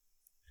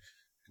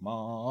 Come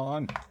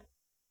on.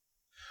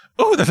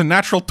 Oh, that's a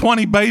natural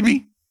 20,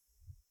 baby.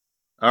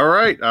 All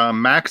right.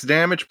 Max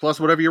damage plus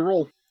whatever you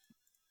roll.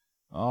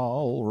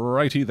 All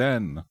righty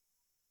then.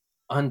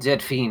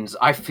 Undead fiends,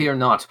 I fear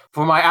not,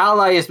 for my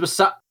ally is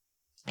beside.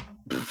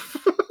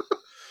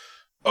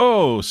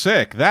 Oh,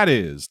 sick. That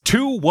is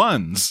 2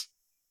 1s.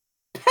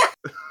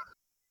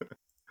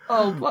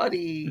 Oh,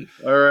 buddy.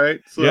 All right.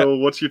 So Yep.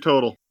 what's your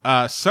total?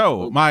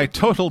 So my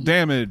total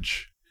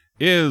damage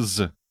is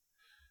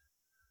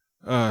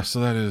so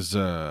that is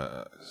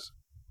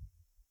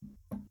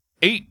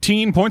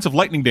 18 points of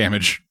lightning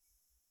damage.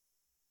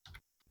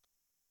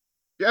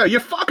 Yeah, you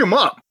fuck him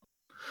up.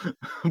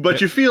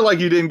 But you feel like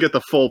you didn't get the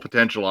full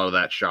potential out of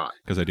that shot.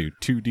 Because I do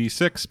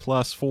 2d6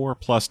 plus 4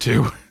 plus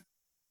 2.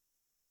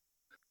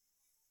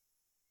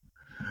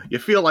 You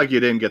feel like you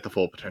didn't get the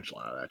full potential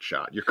out of that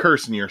shot. You're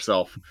cursing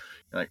yourself.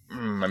 You're like,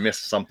 I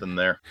missed something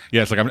there.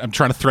 Yeah, it's like I'm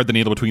trying to thread the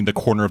needle between the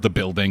corner of the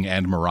building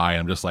and Mirai.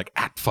 I'm just like,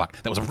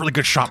 fuck. That was a really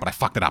good shot, but I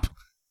fucked it up.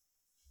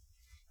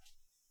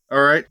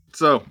 All right.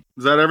 So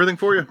is that everything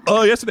for you?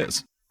 Oh, yes, it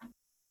is.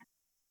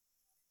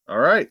 All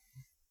right.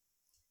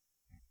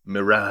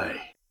 Mirai.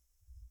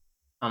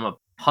 I'm gonna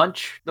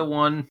punch the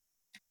one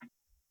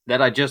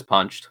that I just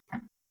punched.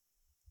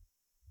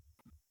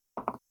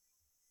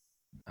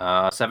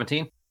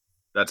 17.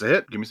 That's a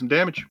hit. Give me some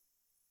damage.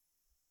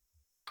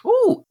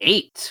 Ooh,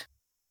 8.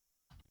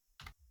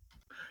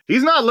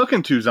 He's not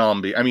looking too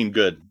zombie. I mean,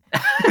 good.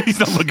 He's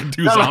not looking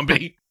too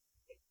zombie.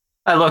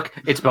 I look,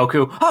 it's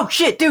Boku. Oh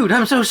shit, dude,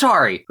 I'm so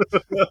sorry.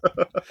 It's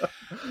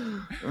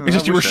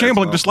just you were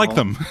shambling just like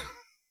them.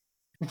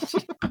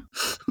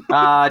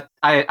 I'm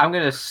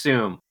gonna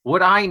assume.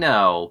 Would I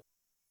know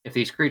if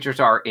these creatures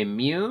are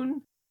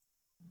immune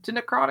to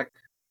necrotic?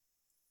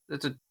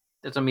 That's a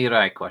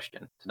Mirai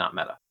question. It's not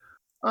meta.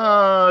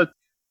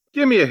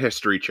 Give me a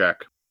history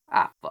check.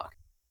 Ah, fuck.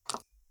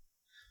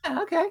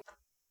 Okay.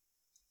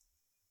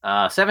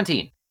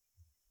 17.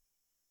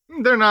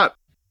 They're not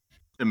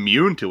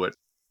immune to it.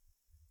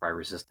 Probably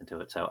resistant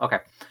to it, so okay.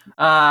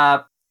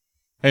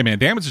 Hey man,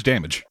 damage is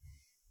damage.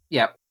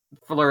 Yeah,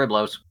 flurry of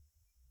blows.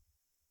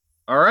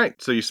 All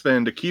right, so you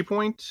spend a key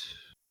point.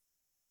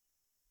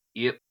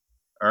 Yep.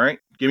 All right,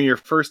 give me your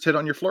first hit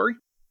on your flurry.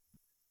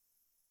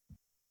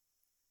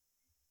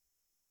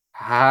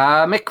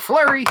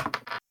 McFlurry.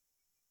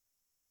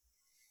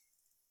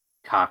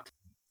 Cocked.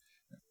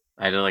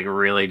 I had to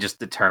really just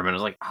determine. I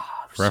was like,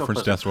 For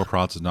reference, Death Row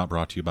Prods is not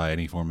brought to you by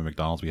any form of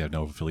McDonald's. We have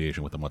no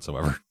affiliation with them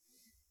whatsoever.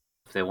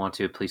 If they want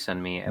to, please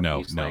send me.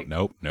 Nope.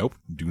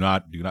 Do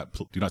not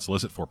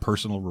solicit for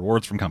personal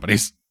rewards from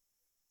companies.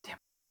 Damn.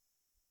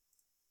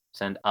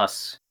 Send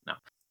us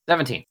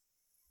 17.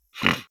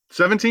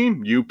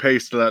 17. You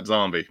paste that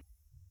zombie.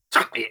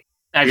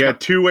 I You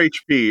had 2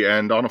 HP,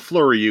 and on a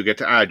flurry, you get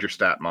to add your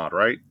stat mod,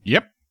 right?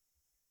 Yep.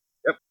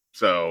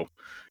 So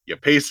you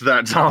paste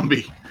that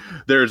zombie.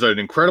 There's an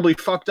incredibly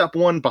fucked up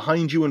one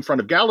behind you in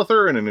front of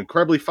Galather, and an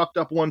incredibly fucked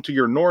up one to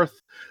your north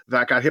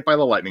that got hit by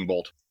the lightning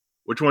bolt.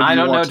 Which one? I do you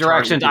don't know want to try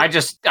directions. with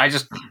I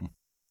just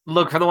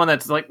look for the one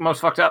that's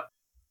most fucked up.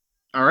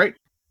 All right.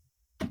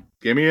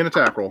 Give me an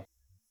attack roll.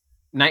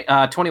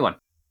 21.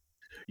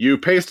 You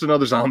paste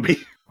another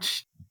zombie.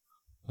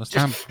 What's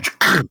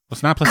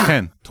What's 9 plus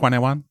 10?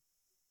 21.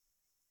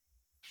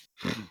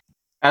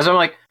 As I'm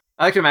I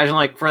like to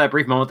imagine for that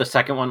brief moment, the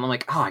second one, I'm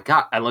like, oh,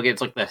 I look at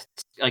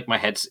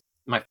it's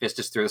my fist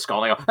is through the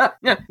skull. And I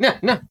go,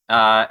 no.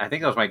 I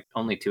think that was my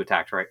only 2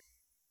 attacks, right?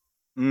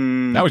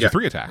 That was your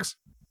 3 attacks.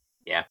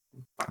 Yeah.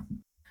 All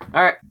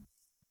right.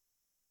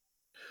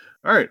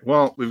 All right.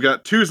 Well, we've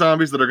got 2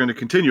 zombies that are going to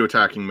continue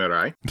attacking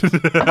Mirai.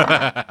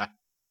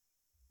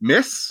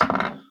 Miss.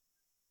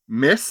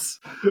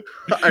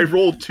 I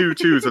rolled 2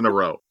 2s in a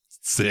row.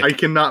 Sick. I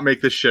cannot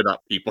make this shit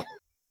up, people.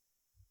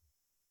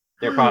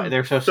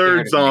 They're so scared.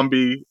 Third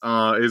zombie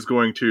is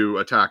going to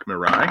attack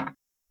Mirai.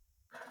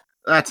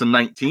 That's a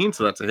 19,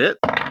 so that's a hit.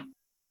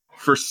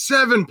 For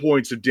 7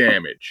 points of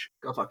damage.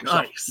 Go fuck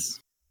yourself.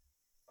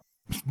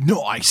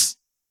 Nice.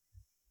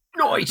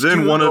 Nice.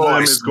 Then one of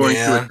them is going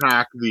man. to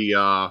attack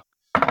the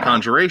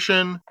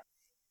conjuration.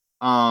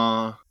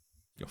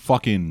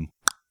 Fucking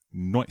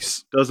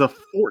nice. Does a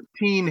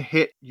 14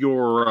 hit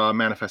your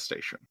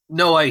manifestation?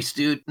 No ice,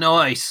 dude. No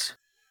ice.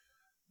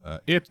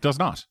 It does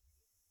not.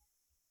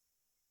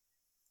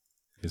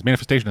 His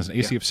manifestation has an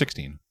AC of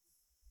 16.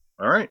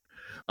 All right.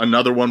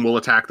 Another one will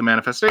attack the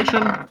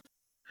manifestation.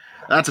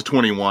 That's a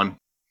 21.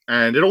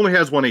 And it only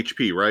has 1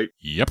 HP, right?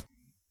 Yep.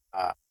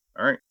 All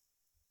right.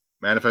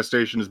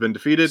 Manifestation has been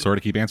defeated. Sorry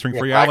to keep answering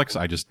for you, Yeah, Alex.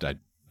 I'm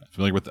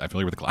familiar with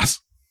the class.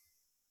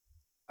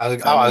 I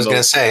was going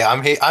to say,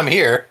 I'm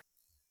here.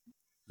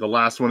 The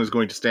last one is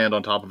going to stand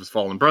on top of his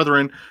fallen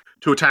brethren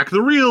to attack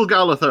the real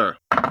Galather.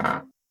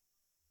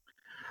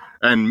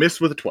 And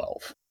miss with a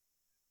 12.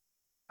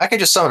 I could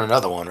just summon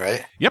another one,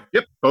 right? Yep,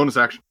 bonus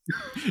action.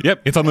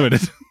 Yep, it's unlimited.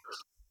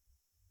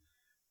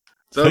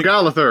 So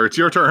Galather, it's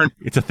your turn.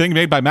 It's a thing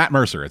made by Matt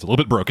Mercer. It's a little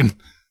bit broken.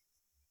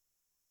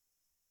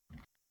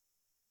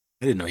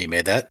 I didn't know he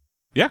made that.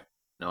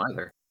 No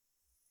either.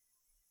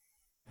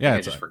 Yeah, I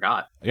it's just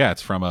forgot.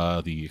 it's from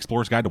the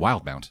Explorer's Guide to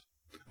Wildmount.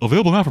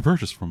 Available now for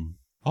purchase from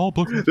all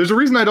books. There's a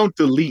reason I don't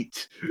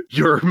delete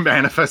your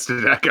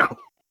manifested echo.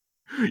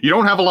 You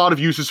don't have a lot of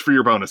uses for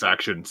your bonus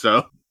action,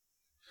 so.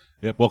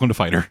 Yep, welcome to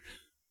Fighter.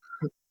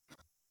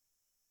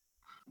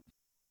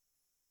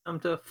 I'm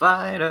to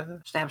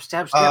fighter. Stab,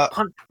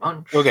 punch,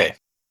 punch. Okay.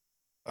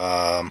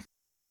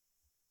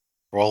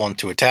 Rolling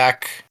to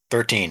attack.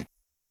 13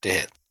 to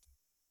hit.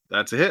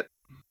 That's a hit.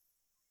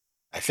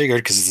 I figured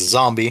because it's a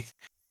zombie.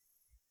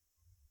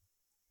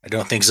 I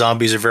don't think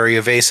zombies are very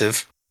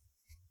evasive.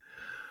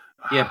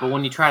 Yeah, but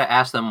when you try to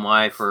ask them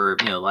why, for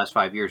the last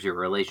 5 years of your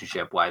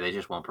relationship, why they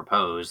just won't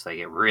propose, they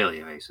get really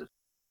evasive.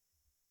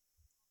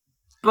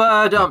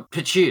 But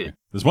Pichu.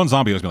 There's one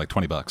zombie who's been like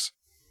 $20.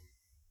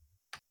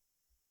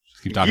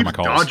 Just keep dodging my He's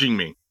calls. dodging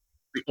me.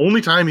 The only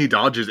time he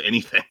dodges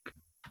anything.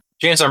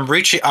 James, I'm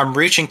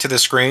reaching to the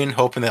screen,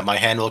 hoping that my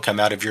hand will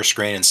come out of your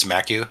screen and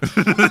smack you.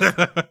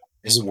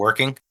 Is it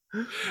working?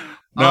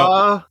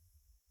 No.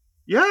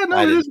 Yeah,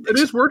 no, it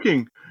is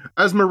working.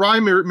 As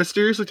Mirai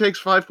mysteriously takes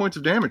 5 points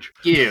of damage.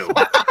 You.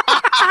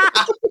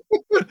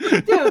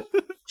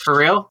 For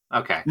real?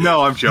 Okay.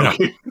 No, I'm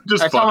joking.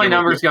 Just I saw my fucking with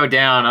numbers go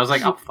down. I was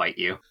like, I'll fight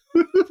you.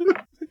 you.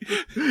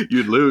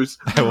 You'd lose.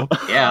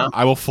 Yeah.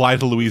 I will fly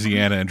to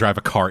Louisiana and drive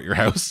a car at your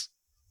house.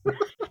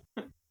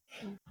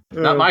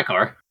 Not my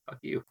car. Fuck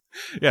you.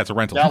 Yeah, it's a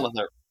rental.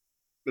 Gallagher.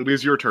 It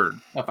is your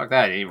turn. Oh, fuck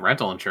that.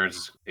 Rental insurance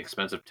is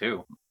expensive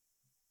too.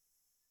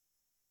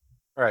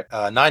 All right,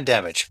 9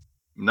 damage.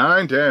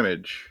 9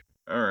 damage.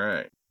 All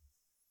right.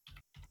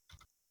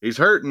 He's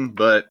hurting,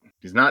 but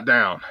he's not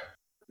down.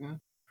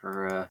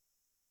 For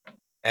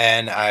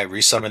And I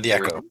resummon the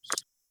Echo,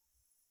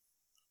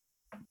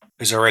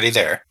 who's already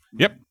there.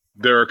 Yep.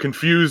 There are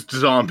confused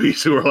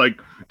zombies who are like,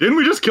 "Didn't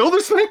we just kill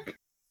this thing?"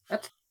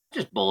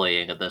 just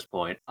bullying at this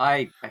point.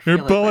 I feel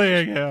You're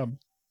bullying him.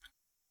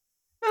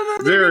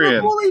 They're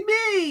in. Bully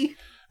me.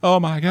 Oh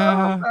my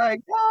god. my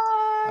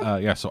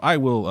god. Yeah, so I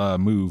will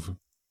move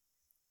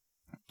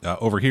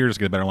over here just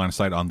to get a better line of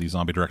sight on the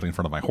zombie directly in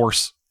front of my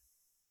horse.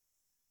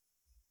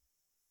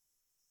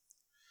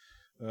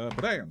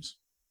 Badams.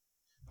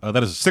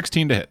 That is a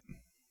 16 to hit.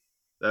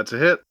 That's a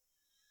hit.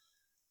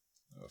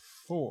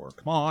 4.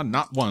 Come on,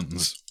 not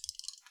ones.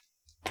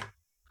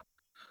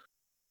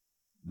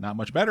 Not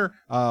much better,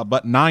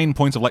 but 9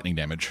 points of lightning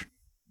damage.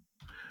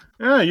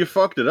 Yeah, you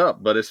fucked it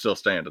up, but it's still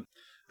standing.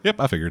 Yep,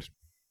 I figured.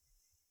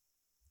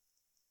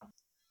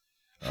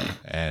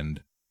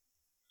 And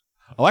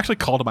I'll actually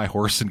call to my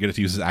horse and get it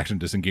to use his action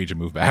to disengage and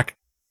move back.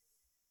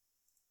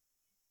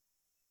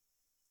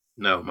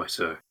 No, my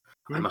sir.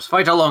 I must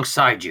fight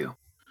alongside you.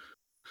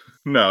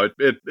 No,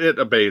 it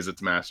obeys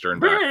its master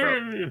and backs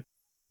up.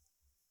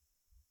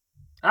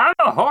 I'm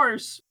a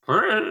horse.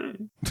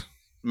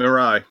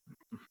 Mirai,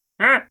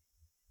 Alright.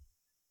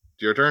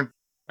 it's your turn.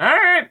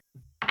 I'm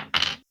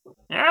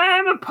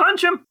gonna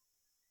punch him.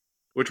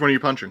 Which one are you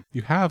punching?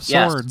 You have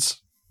Yes.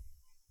 swords.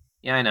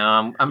 Yeah, I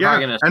know. I'm Yeah,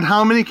 probably gonna. and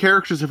how many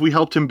characters have we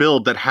helped him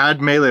build that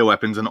had melee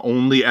weapons and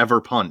only ever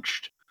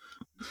punched?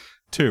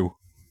 2.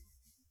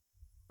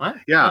 What?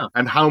 Yeah, Oh.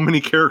 and how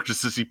many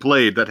characters has he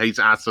played that he's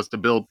asked us to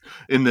build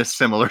in this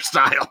similar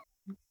style?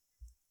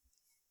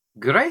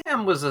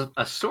 Graham was a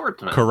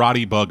swordsman.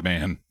 Karate Bug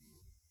Man.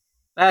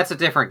 That's a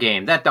different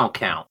game. That don't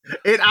count.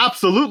 It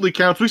absolutely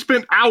counts. We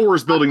spent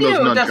hours building those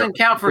It nunchucks. doesn't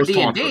count for Those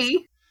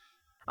D&D.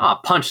 Oh,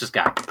 punch this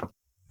guy.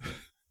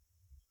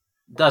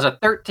 Does a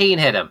 13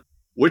 hit him?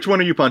 Which one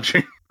are you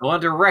punching? The one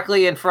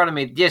directly in front of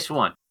me. This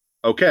one.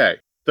 Okay,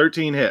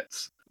 13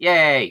 hits.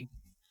 Yay.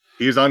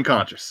 He's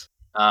unconscious.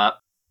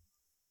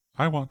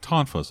 I want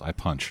tonfas. I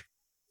punch.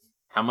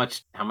 How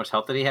much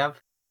health did he have?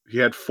 He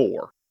had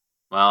 4.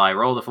 Well, I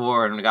rolled a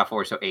 4 and got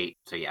 4, so 8.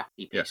 So yeah,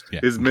 he Yes. pissed. Yeah.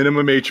 His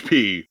minimum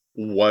HP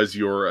was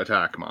your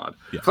attack mod.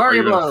 Flurry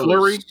Are you gonna blows.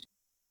 flurry?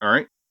 All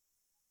right.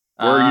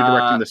 Where are you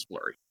directing this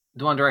flurry?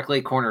 The one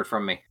directly cornered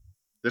from me.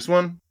 This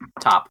one?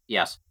 Top,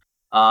 yes.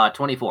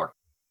 24.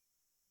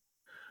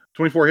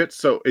 24 hits.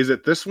 So is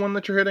it this one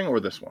that you're hitting or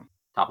this one?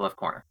 Top left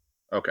corner.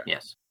 Okay.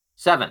 Yes.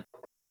 7.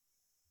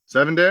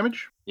 7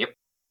 damage? Yep.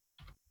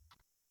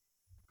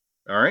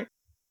 All right.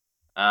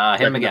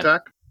 Hit him Second again.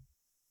 attack.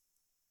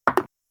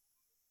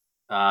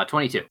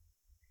 22.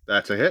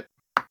 That's a hit.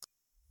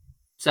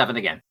 7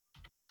 again.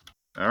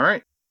 All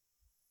right.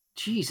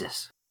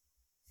 Jesus.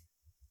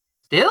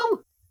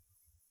 Still?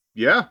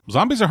 Yeah.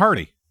 Zombies are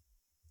hardy.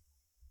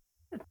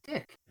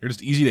 Dick. They're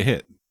just easy to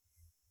hit.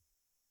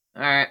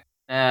 Alright.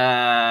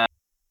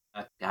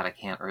 God, I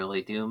can't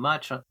really do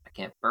much. I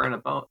can't burn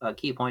a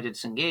key point to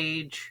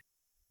disengage.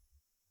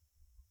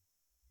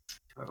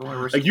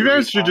 Like, you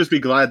guys should just be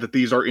glad that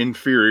these are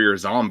inferior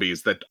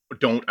zombies that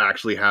don't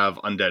actually have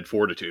undead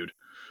fortitude.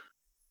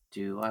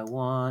 Do I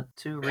want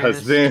to Because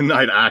risk? then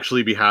I'd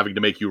actually be having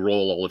to make you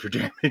roll all of your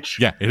damage.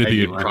 Yeah, it'd And be.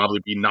 you'd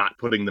probably be not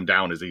putting them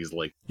down as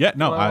easily. Yeah, Do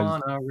no, I I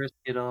want to risk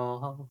it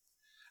all?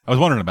 was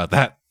wondering about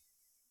that.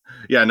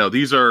 Yeah, no,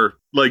 these are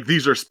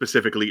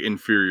specifically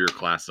inferior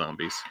class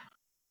zombies.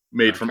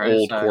 Made I'm from trying to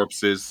old decide.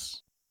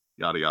 corpses,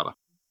 yada yada.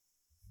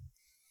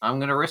 I'm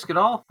gonna risk it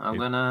all. I'm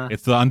gonna.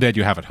 It's the undead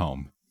you have at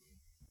home.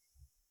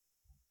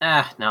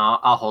 No,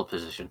 I'll hold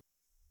position.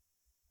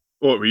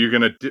 What, were you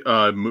gonna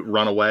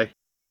run away?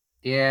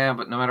 Yeah,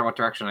 but no matter what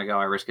direction I go,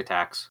 I risk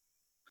attacks.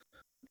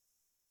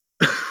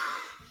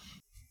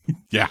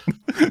 Yeah.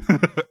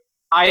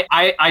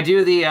 I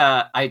do the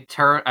I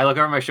look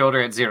over my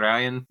shoulder at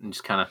Zirian and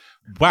just kind of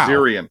Wow.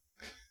 Zirian.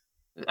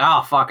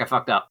 oh fuck, I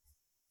fucked up.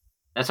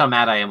 That's how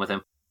mad I am with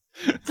him.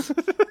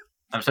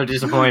 I'm so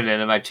disappointed in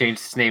him. I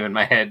changed his name in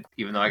my head,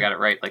 even though I got it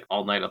right like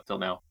all night up till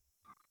now.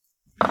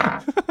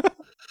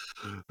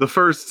 The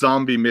first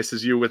zombie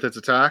misses you with its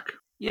attack.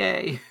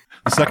 Yay!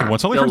 The second one.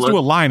 So only Yo, turns look- to a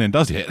line and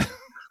does hit.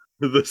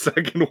 The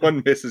second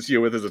one misses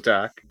you with his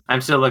attack. I'm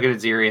still looking at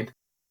Zirian.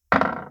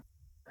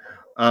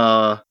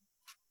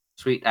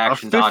 Sweet A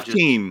action dodges.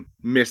 15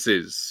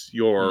 misses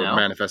your No.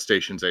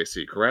 manifestations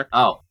AC, correct?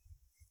 Oh,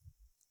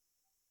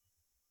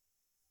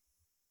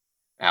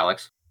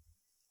 Alex.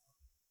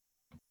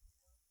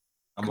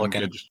 I'm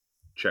looking. Just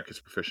check his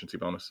proficiency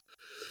bonus.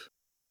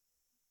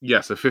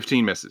 Yes, a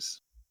 15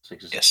 misses. It's like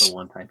just Yes. the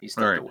one time he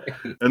stepped All right. away.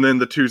 And then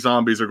the two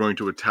zombies are going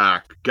to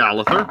attack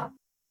Galather.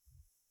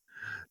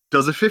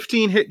 Does a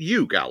 15 hit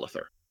you,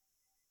 Galather?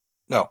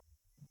 No.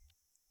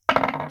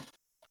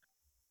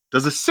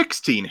 Does a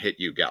 16 hit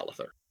you,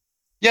 Galather?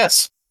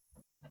 Yes.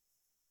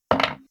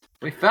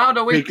 We found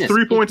a Take weakness.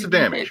 3 points of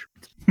damage.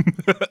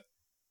 It's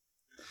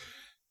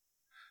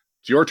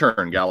your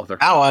turn, Galather.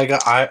 Ow! I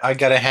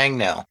got a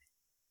hangnail.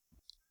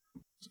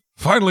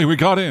 Finally, we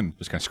got in.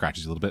 Just kind of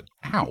scratches you a little bit.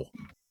 Ow.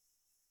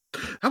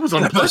 That was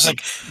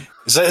unpleasant.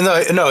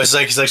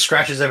 It's like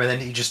scratches him, and then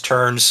he just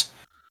turns,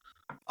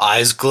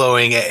 eyes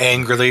glowing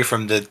angrily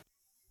from the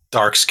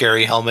dark,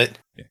 scary helmet.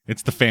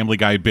 It's the Family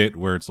Guy bit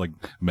where it's like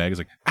Meg is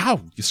like,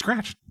 "Ow, you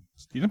scratched.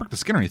 You didn't break the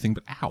skin or anything,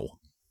 but ow."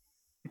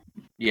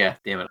 Yeah,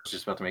 damn it. I was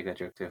just about to make that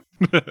joke, too.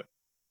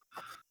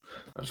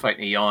 I was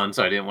fighting a yawn,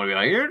 so I didn't want to be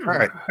like, All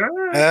right.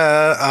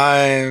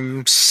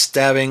 I'm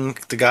stabbing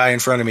the guy in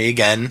front of me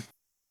again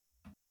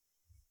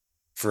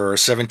for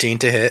 17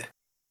 to hit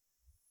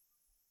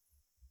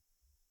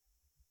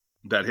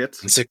That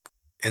hits.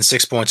 and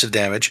 6 points of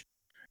damage.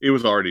 It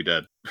was already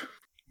dead.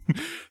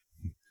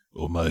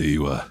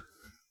 Omaiwa.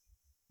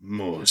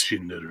 More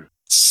Shinderu.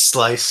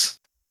 Slice.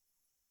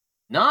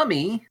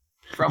 Nami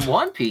from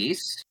One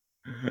Piece.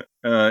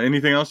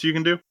 Anything else you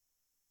can do?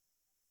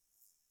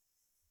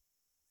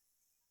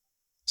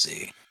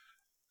 See.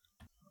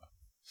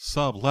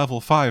 Sub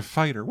level 5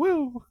 fighter.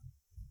 Woo.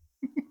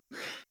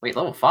 Wait,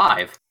 level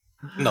 5?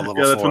 No, level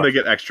Yeah, that's 4. when they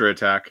get extra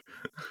attack.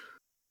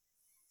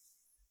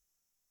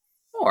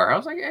 4? I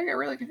was like, I got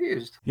really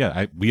confused.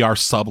 Yeah, we are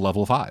sub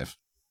level 5.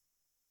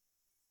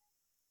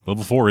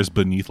 Level 4 is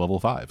beneath level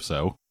 5,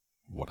 so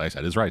what I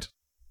said is right.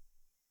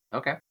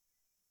 Okay.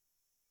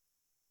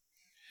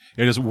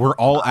 It is we're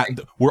all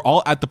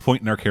at the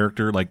point in our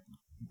character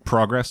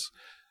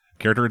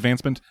character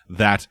advancement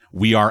that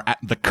we are at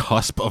the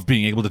cusp of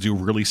being able to do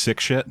really sick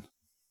shit.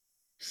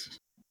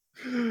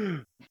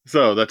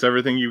 So that's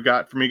everything you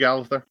got for me,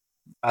 Galather?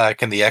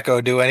 Can the Echo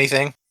do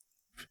anything?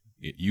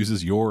 It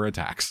uses your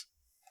attacks.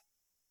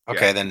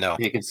 Okay, Yeah. then no.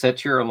 You can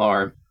set your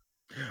alarm.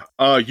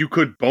 You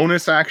could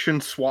bonus action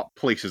swap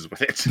places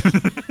with it.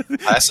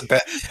 That's a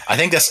bad. I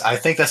think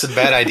that's a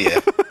bad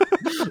idea.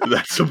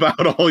 That's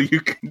about all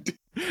you can do.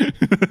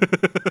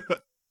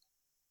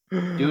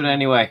 Do it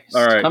anyway.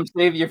 All right. Come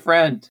save your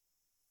friend.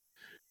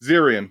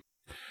 Zirian.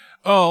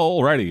 Oh,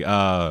 alrighty.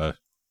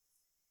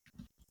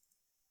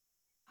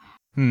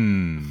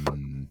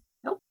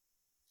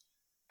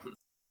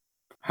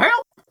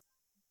 Help!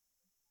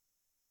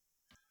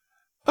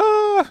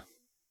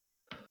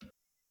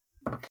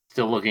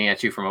 Still looking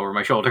at you from over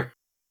my shoulder.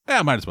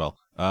 Yeah, might as well.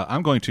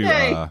 I'm going to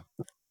Yay.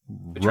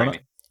 run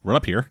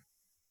up here.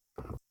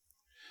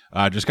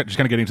 Just kind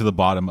of getting to the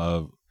bottom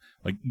of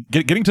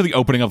getting to the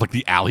opening of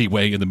the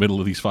alleyway in the middle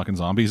of these fucking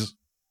zombies.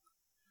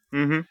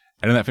 Mm-hmm.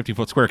 And in that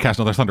 50-foot square, cast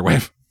another thunder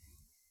wave.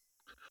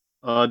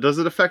 Does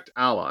it affect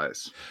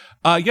allies?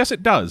 Yes,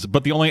 it does.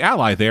 But the only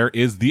ally there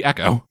is the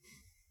Echo.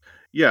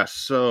 Yes.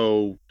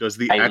 So does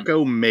the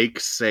Echo make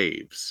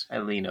saves? I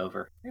lean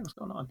over. Hey, what's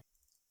going on?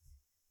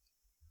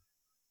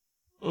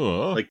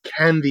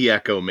 Can the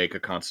Echo make a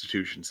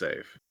Constitution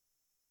save?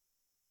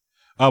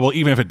 Well,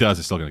 even if it does,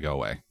 it's still going to go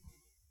away.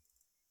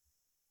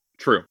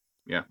 True.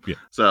 Yeah. Yeah.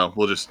 So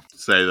we'll just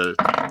say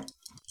that.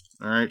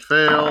 All right.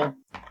 Fail.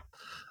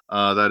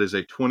 That is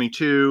a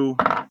 22,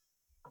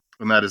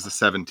 and that is a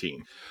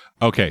 17.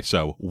 Okay,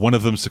 so one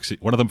of them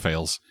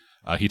fails.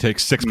 He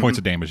takes 6 points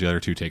of damage. The other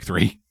two take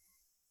 3.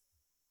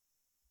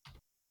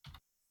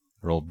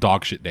 Roll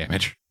dog shit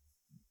damage.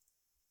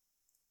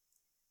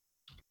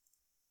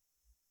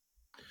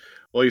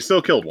 Well, you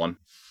still killed one,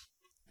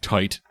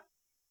 Tight.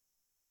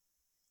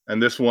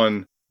 and this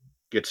one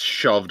gets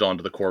shoved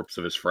onto the corpse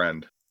of his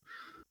friend,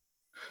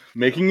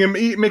 making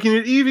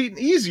it even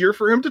easier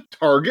for him to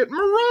target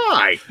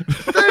Mirai.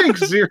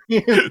 Thanks,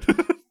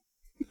 Zirian.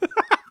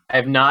 I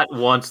have not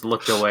once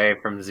looked away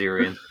from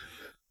Zirian.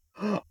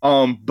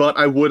 But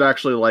I would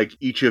actually like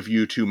each of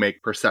you to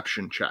make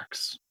perception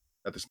checks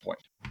at this point.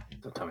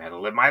 Don't tell me how to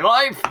live my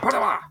life.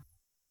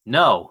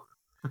 No.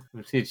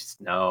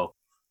 Just no.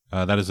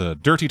 That is a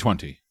dirty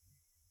 20.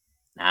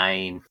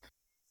 9.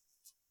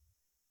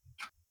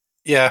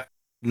 Yeah.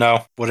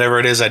 No. Whatever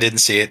it is, I didn't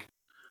see it.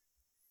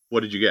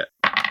 What did you get?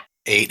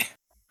 8.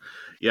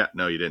 Yeah,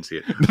 no, you didn't see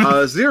it.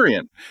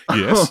 Zirian.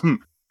 Yes.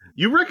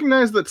 You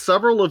recognize that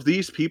several of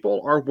these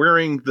people are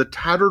wearing the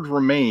tattered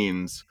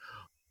remains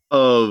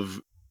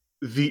of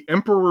the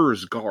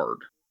Emperor's Guard.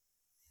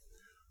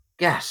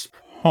 Gasp.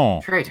 Huh.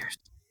 Traitors.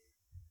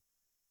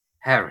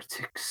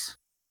 Heretics.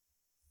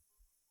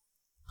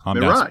 Calm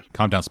Mirai.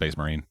 down, Space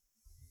Marine.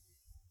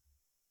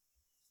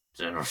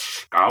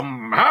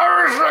 Scum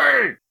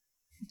heresy!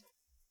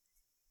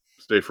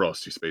 Stay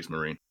frosty, Space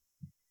Marine.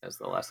 That's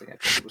the last thing I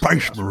tried to was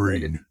Space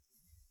Marine.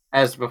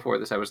 As before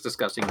this, I was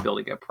discussing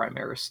building a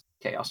Primaris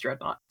Chaos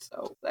Dreadnought,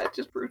 so that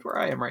just proves where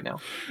I am right now.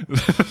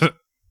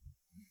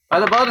 By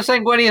the blood of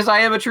Sanguinius,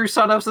 I am a true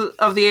son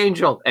of the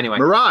angel. Anyway,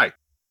 Mirai!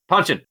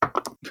 punching.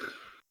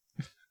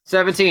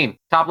 17,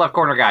 top left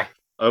corner guy.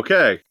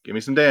 Okay, give me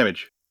some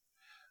damage.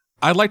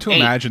 I'd like to 8.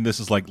 imagine this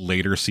is like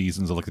later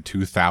seasons of like the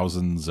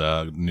 2000s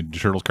Ninja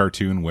Turtles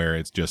cartoon where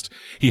it's just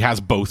he has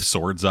both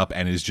swords up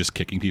and is just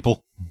kicking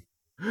people.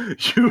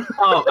 You.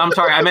 Oh, I'm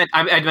sorry. I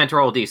meant to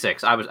roll a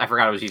d6. I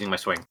forgot I was using my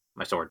sword.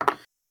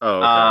 Oh.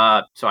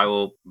 Okay. So I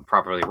will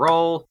properly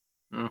roll.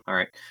 All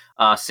right.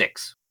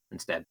 6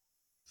 instead.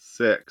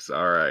 6.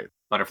 All right.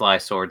 Butterfly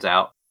swords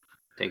out.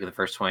 Taking the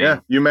first swing. Yeah,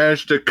 you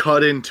managed to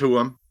cut into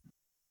him.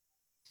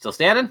 Still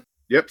standing?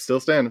 Yep, still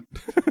standing.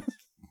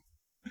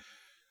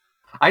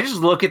 I just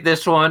look at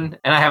this one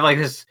and I have like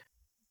this.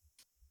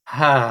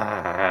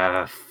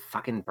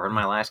 Fucking burn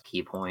my last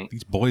key point.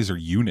 These boys are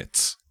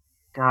units.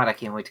 God, I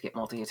can't wait to get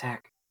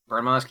multi-attack.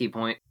 Burn my last key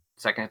point.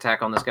 Second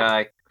attack on this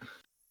guy.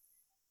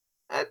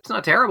 That's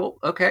not terrible.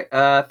 Okay,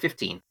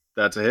 15.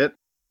 That's a hit.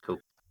 Cool.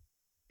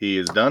 He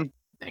is done.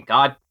 Thank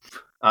God.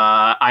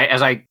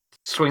 As I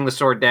swing the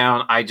sword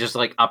down, I just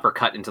like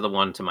uppercut into the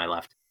one to my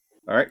left.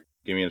 All right,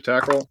 give me an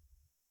attack roll.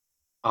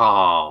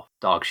 Oh,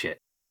 dog shit.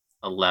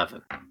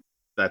 11.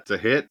 That's a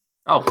hit.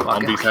 Oh, fuck.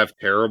 Zombies have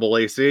terrible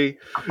AC.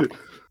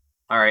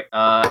 All right,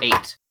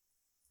 8.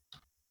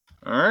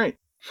 All right.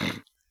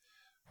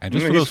 And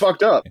just for He's those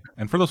fucked up.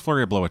 and for those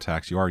flurry of blow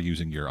attacks, you are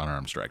using your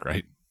unarmed strike,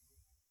 right?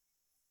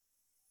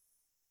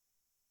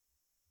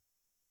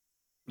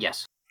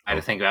 Yes. I had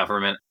to think about it for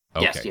a minute.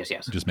 Okay.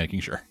 Yes. Just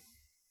making sure.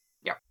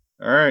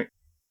 All right.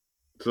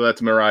 So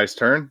that's Mirai's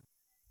turn.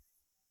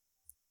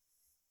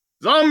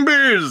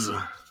 Zombies!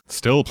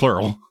 Still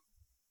plural.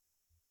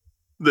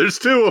 There's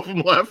 2 of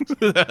them left.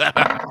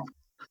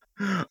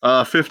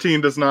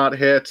 15 does not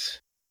hit.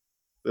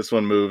 This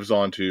one moves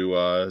on to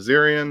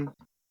Zirian.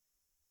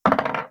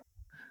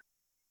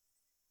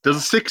 Does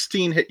a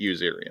 16 hit you,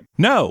 Zirian?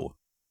 No.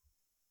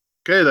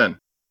 Okay, then.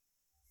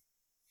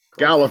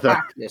 Galatha.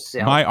 Fuck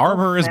yourself. My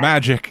armor is Fuck.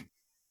 magic.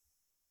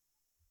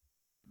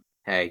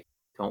 Hey,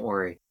 don't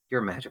worry.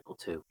 You're magical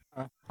too.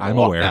 I'm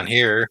Walk aware. down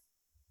here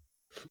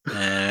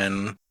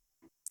and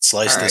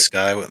slice All this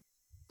guy with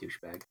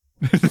Douchebag.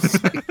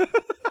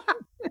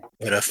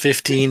 a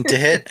 15 to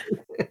hit,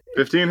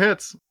 15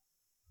 hits.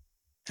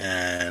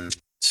 and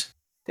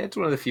That's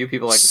one of the few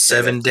people like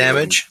 7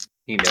 damage.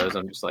 He knows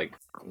I'm just like,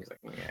 he's like,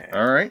 yeah.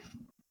 All right.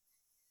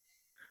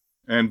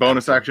 And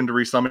bonus action to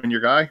resummon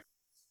your guy.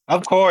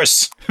 Of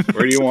course.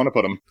 Where do you want to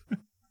put him?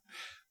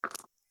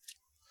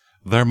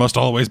 There must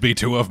always be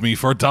 2 of me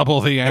for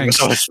double the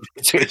angst.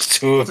 It's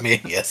 2 of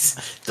me.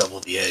 Yes, double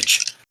the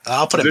edge.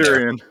 I'll put him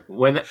there.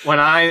 Zirian. When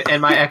I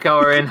and my Echo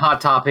are in Hot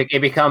Topic, it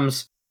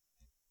becomes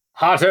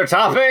Hotter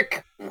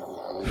Topic.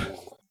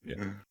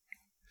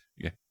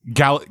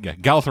 Galatha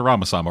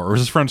Ramasama, or as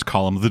his friends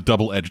call him, the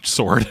double-edged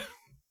sword.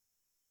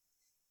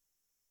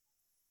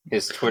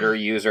 His Twitter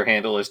user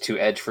handle is to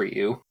edge for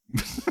you,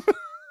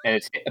 and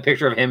it's a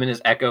picture of him and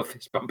his Echo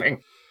fist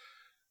bumping.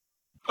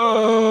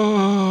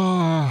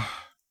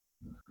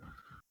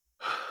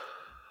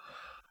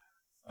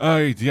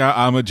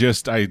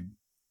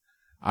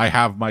 I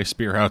have my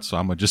spear out, so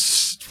I'm gonna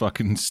just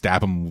fucking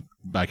stab him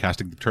by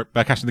casting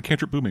the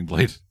cantrip Booming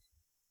Blade.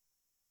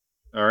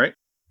 All right.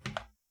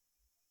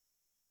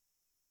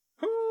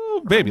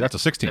 Oh, baby, that's a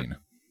 16.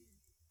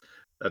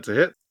 That's a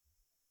hit.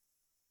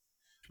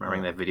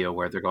 Remembering that video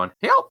where they're going,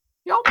 help,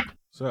 help.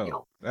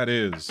 So that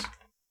is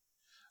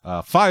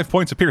 5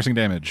 points of piercing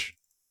damage.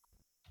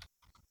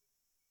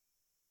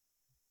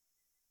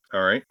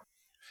 All right.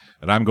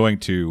 And I'm going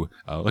to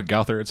look at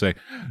Gauther and say,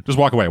 just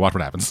walk away, watch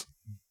what happens.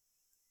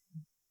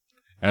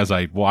 As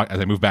I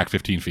move back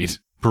 15 feet,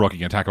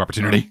 provoking an attack of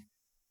opportunity.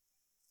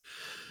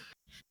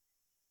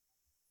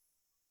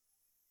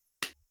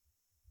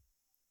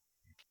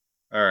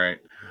 All right.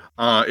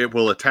 It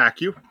will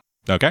attack you.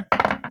 Okay.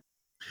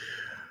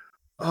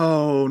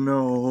 Oh,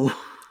 no.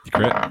 You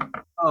crit.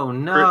 Oh Crit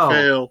no.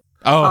 fail.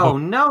 Oh Oh,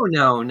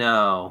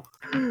 no.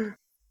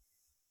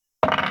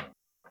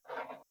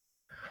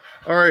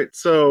 All right,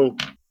 so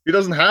he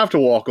doesn't have to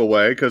walk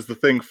away because the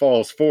thing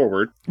falls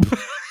forward.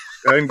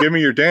 And give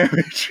me your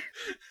damage.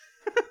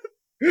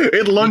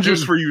 It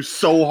lunges for you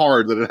so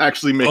hard that it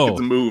actually makes it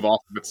move off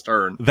of its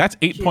turn. that's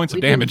 8 points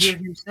of damage.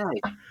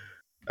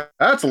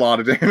 That's a lot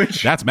of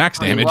damage. That's max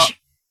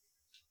damage.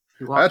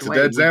 That's a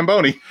dead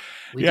Zamboni.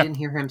 We Yeah. didn't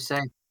hear him say,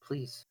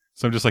 please.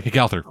 So I'm just like, hey,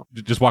 Gauther,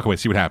 just walk away,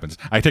 see what happens.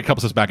 I take a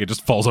couple steps back, it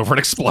just falls over and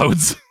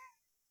explodes.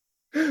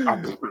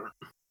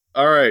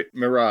 All right,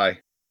 Mirai.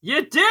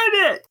 You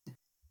did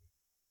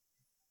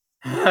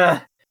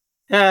it!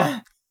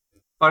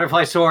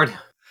 Butterfly sword.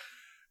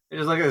 I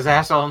just look at this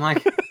asshole. I'm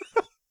like,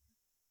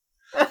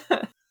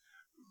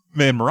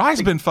 Man,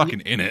 Mirai's been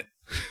fucking in it.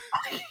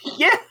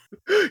 yeah.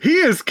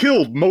 He has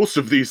killed most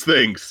of these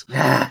things.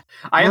 I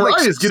am Mirai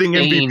like is getting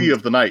stained. MVP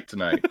of the night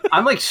tonight.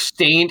 I'm like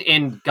stained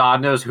in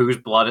God knows whose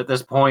blood at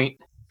this point.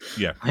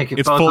 Yeah. Like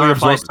It's both fully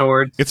butterfly absorbed.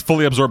 swords. It's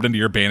fully absorbed into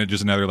your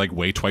bandages, and now they're like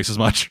way twice as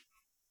much.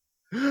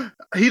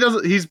 He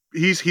doesn't.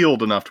 He's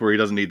healed enough to where he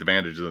doesn't need the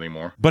bandages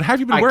anymore. But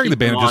have you been I wearing the keep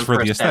them bandages on for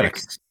the aesthetic?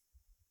 aesthetics.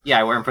 Yeah,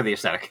 I wear them for the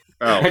aesthetic.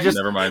 Oh, I just-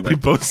 never mind. We Then.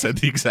 both said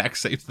the exact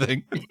same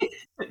thing.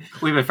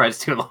 We've been friends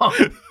too long.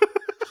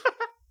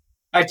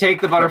 I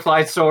take the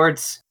butterfly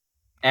swords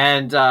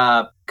And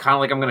kind of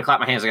like I'm going to clap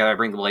my hands together. I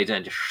bring the blades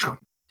in, just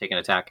take an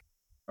attack.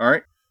 All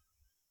right.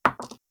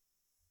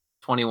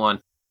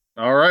 21.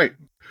 All right.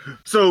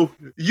 So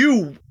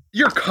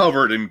you're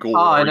covered in gore.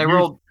 Oh, and I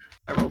rolled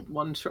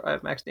one. I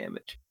have max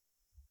damage.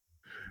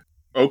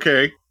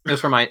 Okay. It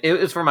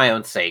was for my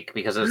own sake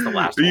because it was the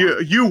last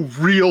one. You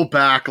reel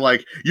back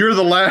like you're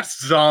the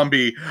last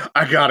zombie.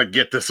 I gotta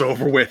get this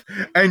over with,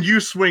 and you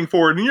swing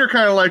forward, and you're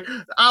kind of like,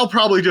 I'll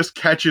probably just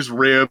catch his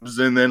ribs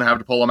and then have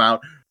to pull him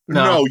out.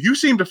 No, you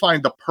seem to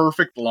find the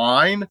perfect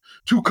line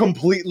to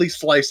completely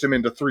slice him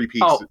into 3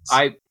 pieces.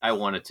 Oh, I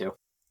wanted to.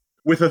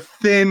 With a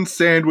thin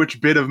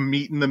sandwich bit of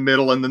meat in the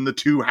middle, and then the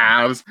 2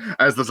 halves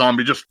as the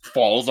zombie just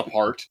falls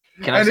apart.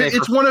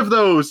 It's one of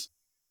those.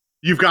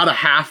 You've got a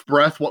half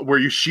breath where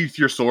you sheath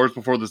your swords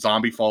before the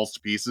zombie falls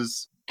to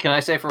pieces. Can I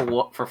say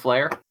for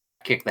flair,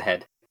 kick the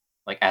head,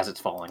 like as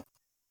it's falling?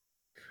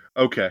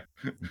 Okay.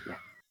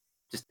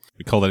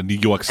 We call that a New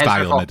York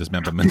style in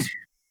dismemberment.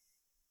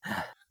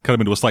 Cut him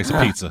into a slice of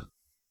pizza.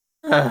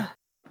 I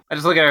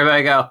just look at everybody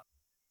and go,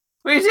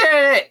 "We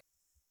did it!"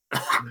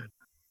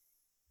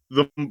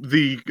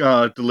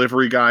 The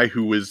delivery guy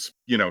who was,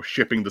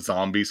 shipping the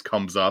zombies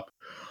comes up.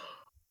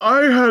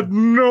 I had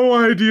no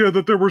idea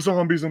that there were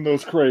zombies in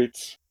those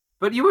crates.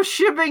 But you were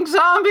shipping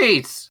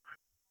zombies!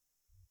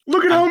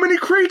 Look at how many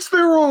crates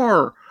there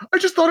are! I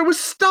just thought it was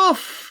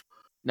stuff!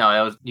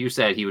 No, you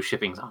said he was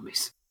shipping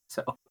zombies.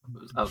 So,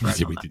 I was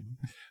right on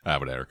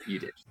that. Whatever. You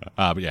did.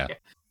 But yeah.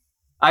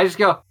 I just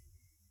go,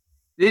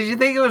 did you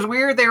think it was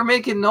weird they were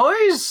making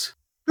noise?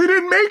 They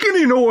didn't make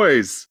any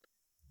noise!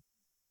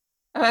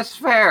 That's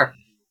fair.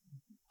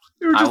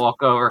 Just... I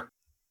walk over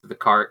to the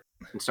cart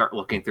and start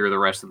looking through the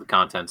rest of the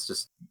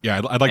contents.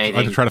 I'd like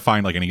to try to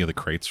find like any of the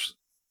crates.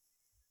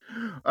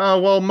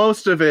 Well,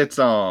 most of it's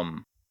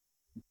normal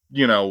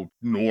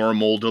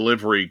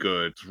delivery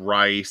goods,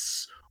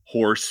 rice,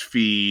 horse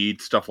feed,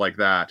 stuff like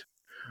that.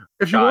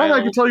 If you want,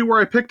 I can tell you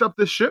where I picked up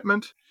this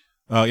shipment.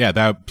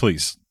 That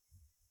please.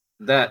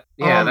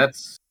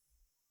 That's.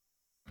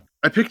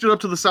 I picked it up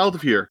to the south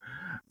of here,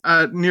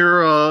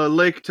 near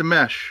Lake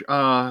Tamesh.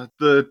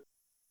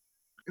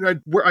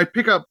 Where I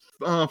pick up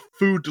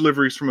food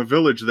deliveries from a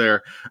village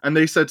there, and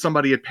they said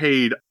somebody had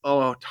paid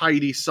a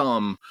tidy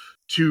sum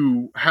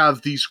to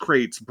have these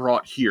crates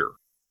brought here.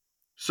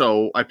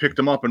 So I picked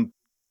them up and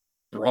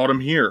brought them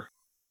here.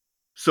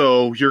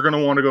 So you're going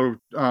to want to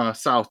go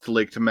south to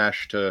Lake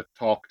Tamesh to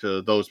talk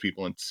to those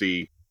people and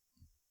see.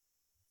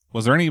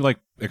 Was there any like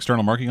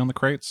external marking on the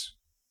crates?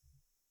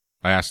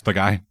 I asked the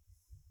guy.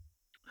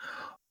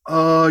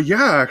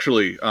 Yeah,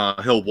 actually.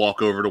 He'll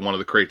walk over to one of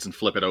the crates and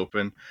flip it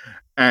open,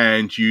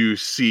 and you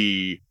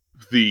see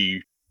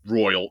the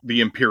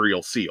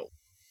imperial seal,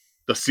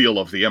 the seal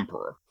of the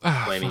emperor.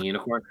 Flaming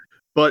unicorn.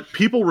 But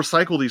people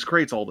recycle these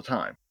crates all the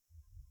time.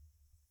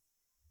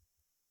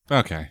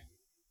 Okay.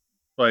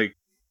 Like,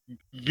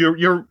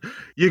 you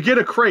get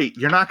a crate,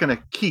 you're not going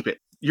to keep it.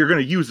 You're going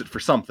to use it for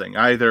something,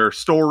 either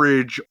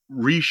storage,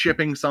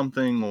 reshipping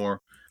something,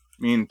 or,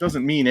 it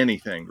doesn't mean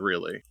anything,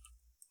 really.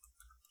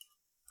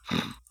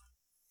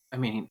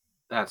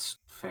 That's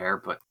fair,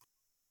 but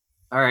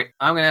all right.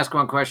 I'm going to ask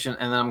one question,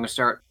 and then I'm going to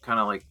start kind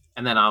of like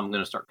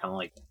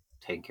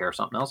taking care of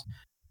something else.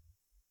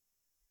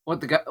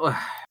 Did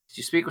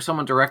you speak with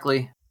someone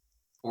directly,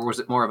 or was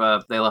it more of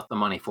a they left the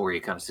money for you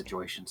kind of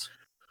situations?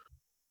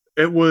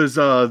 It was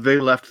they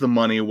left the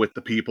money with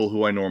the people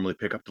who I normally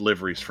pick up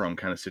deliveries from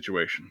kind of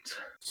situations.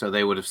 So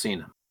they would have seen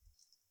them.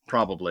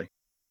 Probably.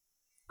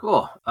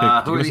 Cool. Who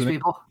are these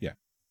people? Yeah.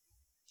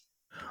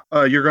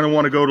 You're going to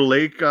want to go to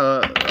Lake.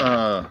 You're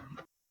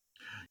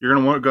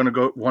going to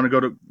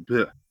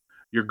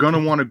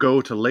want to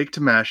go to Lake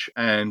Tamesh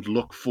and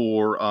look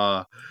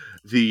for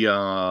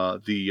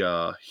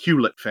the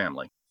Hewlett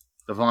family,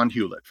 the Von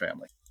Hewlett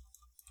family.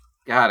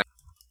 Got it.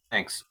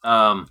 Thanks.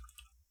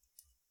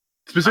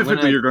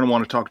 Specifically, you're going to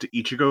want to talk to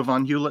Ichigo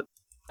Von Hewlett.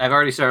 I've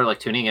already started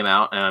tuning him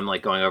out, and I'm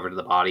going over to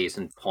the bodies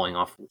and pulling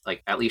off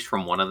at least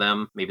from one of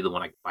them, maybe the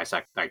one I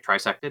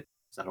trisected.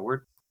 Is that a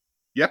word?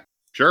 Yep,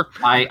 sure.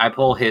 I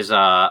pull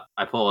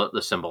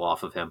the symbol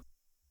off of him.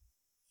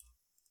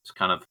 Just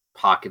kind of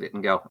pocket it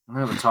and go, I'm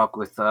going to have a talk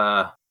with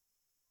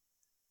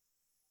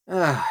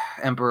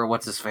Emperor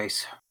what's his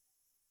face.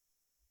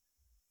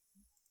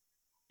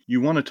 You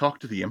want to talk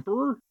to the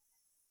Emperor?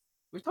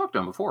 We've talked to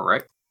him before,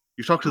 right?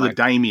 You talked to the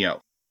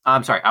daimyo.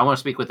 I'm sorry. I want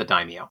to speak with the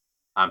daimyo.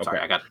 I'm sorry.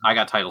 I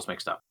got titles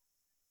mixed up.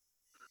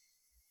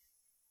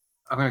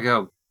 I'm gonna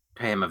go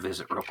pay him a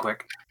visit real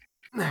quick.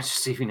 Just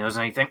see if he knows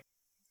anything.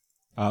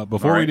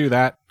 Before we do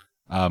that,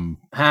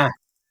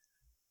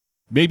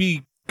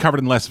 maybe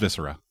covered in less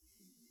viscera.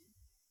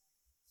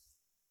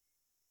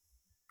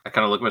 I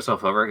kind of look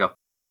myself over and go,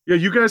 yeah,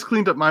 you guys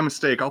cleaned up my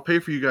mistake. I'll pay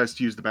for you guys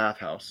to use the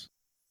bathhouse.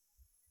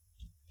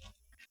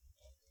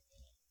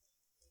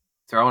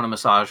 Throw in a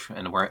massage,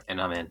 and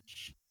I'm in.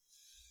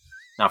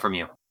 Not from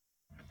you.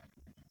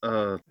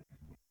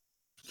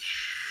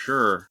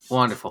 Sure.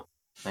 Wonderful.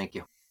 Thank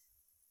you.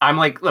 I'm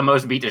the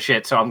most beat to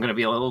shit, so I'm gonna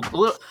be a little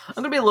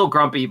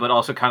grumpy, but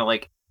also kind of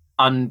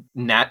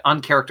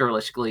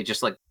uncharacteristically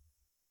just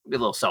be a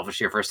little selfish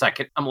here for a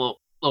second. I'm a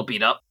little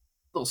beat up,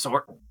 a little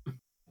sore.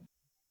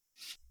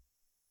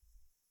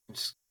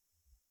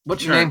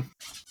 What's your name?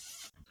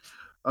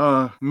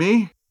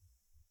 Me?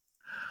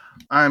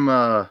 I'm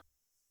Sasuke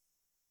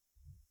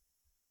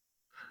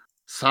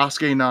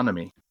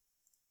Nanami.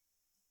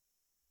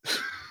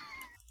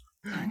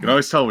 You can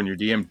always tell when your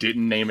DM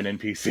didn't name an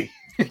NPC.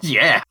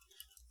 Yeah.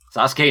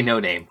 Sasuke, no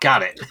name.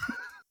 Got it.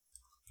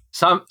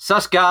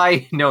 Sus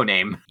guy, no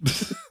name.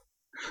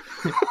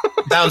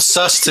 Sounds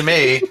sus to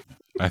me.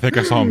 I think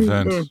I saw him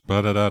vent.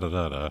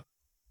 Ba-da-da-da-da-da.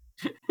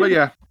 But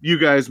yeah, you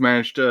guys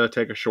managed to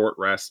take a short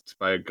rest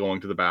by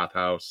going to the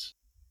bathhouse.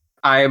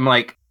 I'm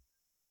like,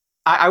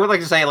 I would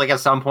like to say, like, at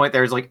some point,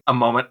 there's like a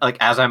moment, like,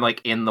 as I'm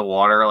like in the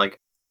water, like,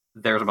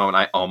 there's a moment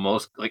I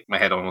almost, like, my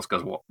head almost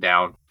goes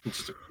down.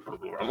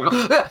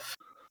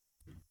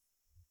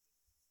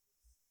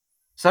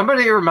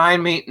 Somebody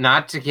remind me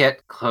not to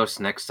get close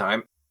next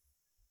time.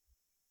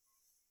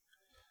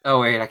 Oh,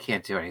 wait, I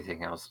can't do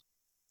anything else.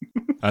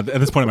 At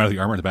this point, I'm out of the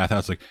armor in the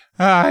bathhouse. Like,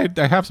 I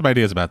have some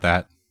ideas about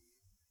that.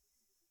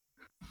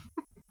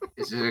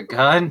 Is it a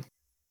gun?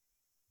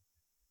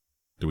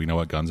 Do we know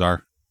what guns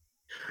are?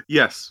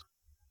 Yes.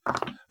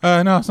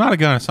 No, it's not a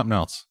gun. It's something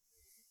else.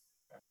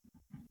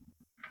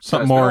 Something So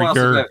it's more no one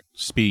your else's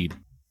speed.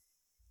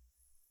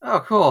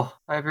 Oh, cool.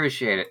 I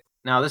appreciate it.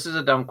 Now, this is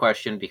a dumb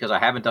question because I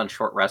haven't done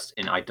short rest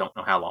in I don't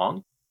know how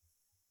long.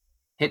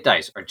 Hit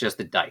dice are just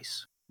the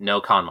dice. No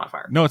con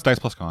modifier. No, it's dice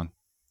plus con.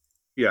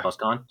 Yeah. Plus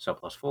con, so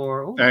plus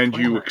 4. Ooh, And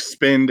you 21.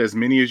 expend as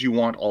many as you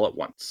want all at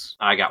once.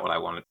 I got what I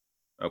wanted.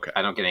 Okay.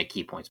 I don't get any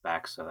key points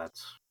back, so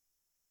that's...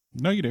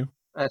 No, you do.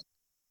 I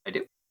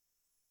do.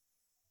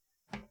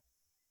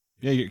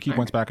 Yeah, you get key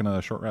points back in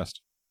a short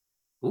rest.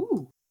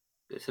 Ooh,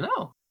 good to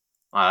know.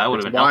 Wow, that would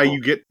have It's been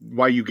helpful.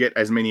 why you get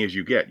as many as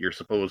you get. You're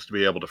supposed to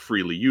be able to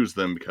freely use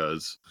them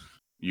because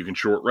you can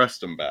short rest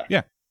them back.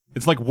 Yeah.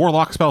 It's like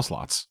warlock spell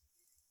slots.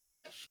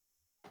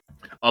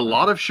 A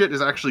lot of shit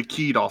is actually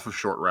keyed off of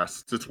short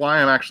rests. It's why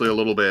I'm actually a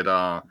little bit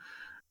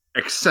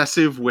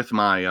excessive with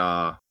my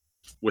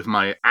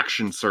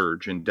action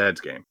surge in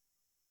Dead's game.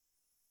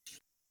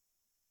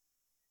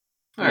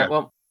 All right, yeah.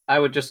 well, I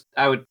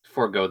would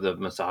forego the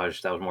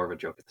massage. That was more of a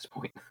joke at this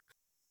point.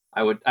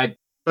 I'd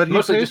But he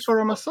Mostly pays just- for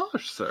a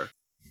massage, sir.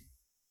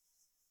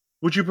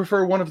 Would you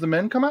prefer one of the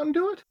men come out and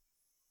do it?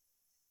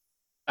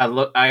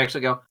 I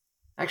actually go,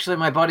 actually,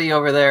 my buddy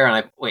over there,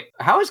 and wait,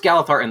 how is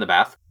Galithar in the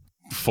bath?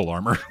 Full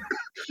armor.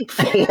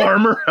 Full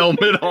armor,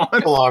 helmet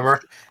on. Full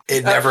armor.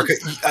 It never.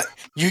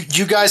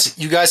 You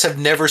guys have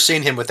never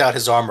seen him without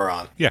his armor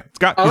on. Yeah, it's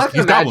got. I like to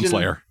He's Goblin imagine-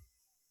 Slayer.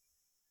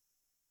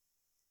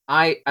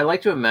 I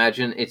like to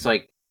imagine it's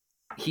like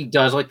he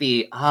does like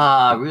the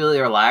really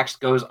relaxed,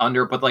 goes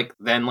under, but like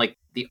then like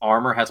the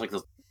armor has like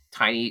this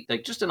tiny,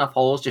 like just enough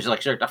holes just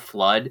like start to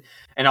flood,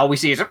 and all we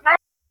see is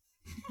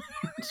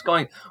what's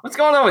going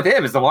on with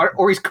him? Is the water,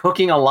 or he's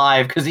cooking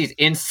alive because he's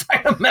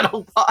inside a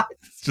metal pot?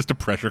 It's just a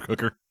pressure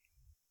cooker.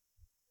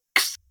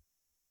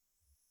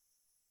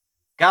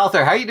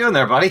 Galithar, how you doing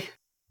there, buddy?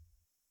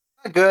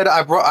 Good.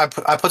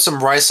 I put some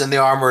rice in the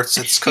armor.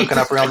 It's cooking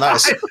up real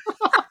nice.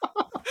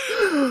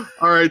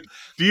 All right.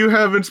 Do you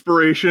have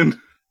inspiration?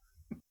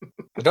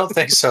 I don't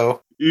think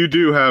so. You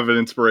do have an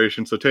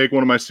inspiration, so take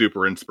one of my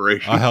super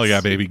inspirations. Oh hell yeah,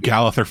 baby!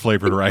 Galithar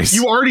flavored rice.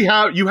 You already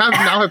have. You now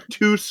have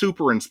 2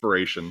 super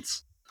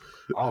inspirations.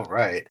 All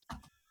right.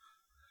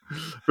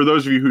 For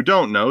those of you who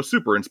don't know,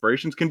 super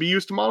inspirations can be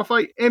used to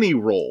modify any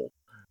roll.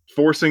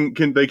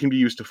 They can be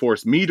used to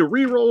force me to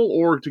reroll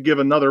or to give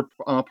another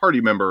party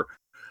member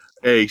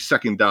a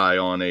second die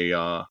on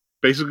a.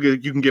 Basically,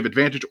 you can give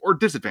advantage or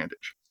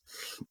disadvantage.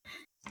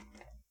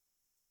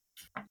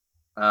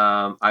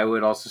 I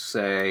would also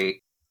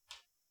say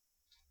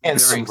And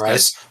During some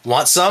rice.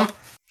 Want some?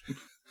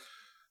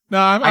 No,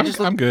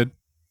 I'm good.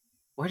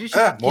 where did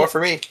you More get-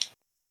 for me.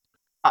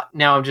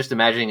 now I'm just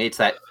imagining it's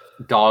that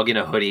dog in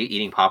a hoodie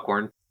eating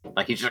popcorn.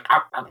 Like he's just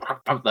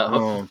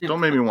Oh, don't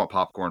make me want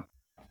popcorn.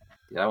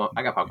 Yeah,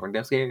 I got popcorn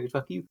downstairs.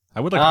 Fuck you.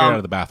 I would like to get out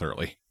of the bath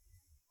early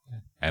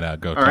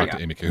and go talk right. to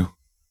Imiku.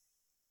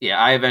 Yeah,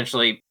 I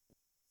eventually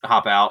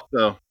hop out.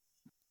 So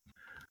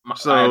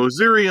I-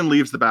 Zirian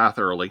leaves the bath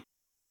early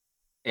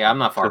yeah, I'm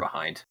not far so-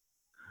 behind.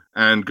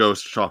 and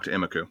goes to talk to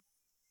Imiku.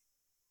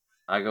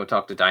 I go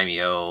talk to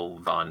Daimyo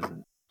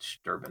von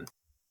Sturban.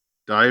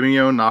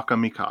 Daimyo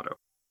Nakamikado.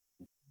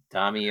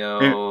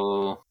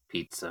 Daimyo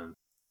Pizza.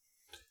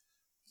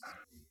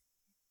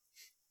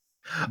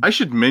 I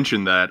should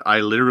mention that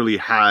I literally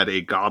had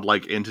a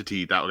godlike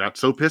entity that got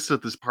so pissed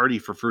at this party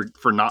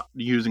for not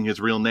using his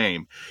real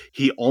name,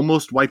 he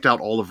almost wiped out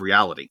all of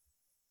reality.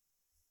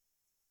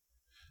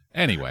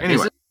 Anyway,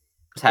 Anyway,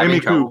 Is having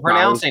Imiku trouble bows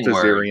pronouncing to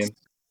words. Zirian.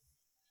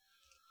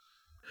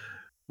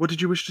 What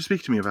did you wish to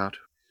speak to me about?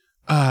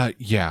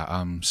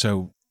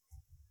 so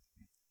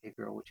Hey,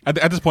 girl, what you-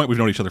 at this point we've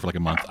known each other for like a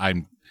month.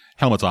 I'm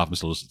helmets off.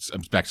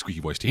 I'm back to squeaky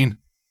voice teen.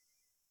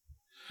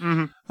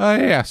 Mm-hmm.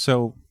 Yeah.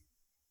 So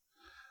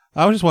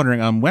I was just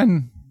wondering,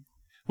 when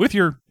with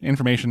your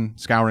information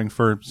scouring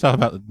for stuff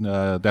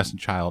about Destined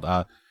Child,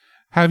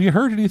 have you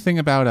heard anything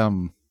about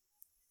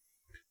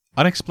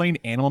unexplained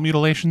animal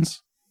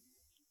mutilations?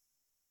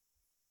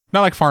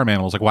 Not like farm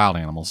animals, like wild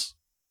animals.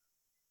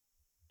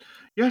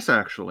 Yes,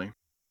 actually.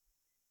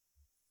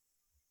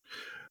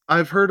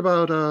 I've heard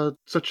about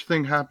such a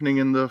thing happening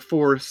in the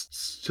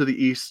forests to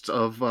the east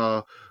of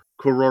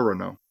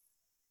Kororono.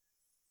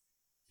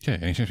 Okay,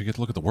 any chance we get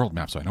to look at the world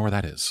map so I know where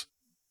that is?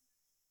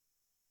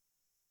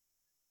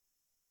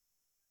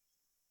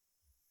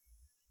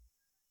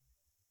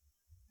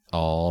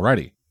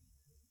 Alrighty.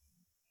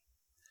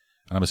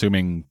 And I'm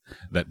assuming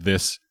that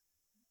this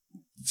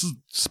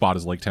spot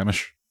is Lake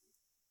Temish?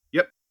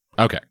 Yep.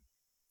 Okay.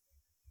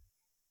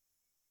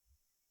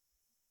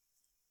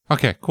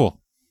 Okay, cool.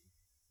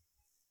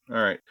 All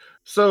right.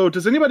 So,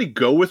 does anybody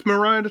go with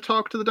Mariah to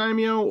talk to the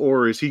daimyo,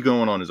 or is he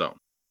going on his own?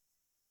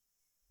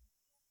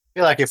 I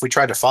feel like if we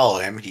tried to follow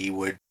him, he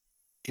would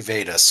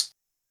evade us.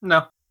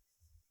 No,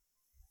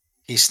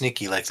 He's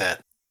sneaky like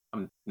that.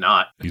 I'm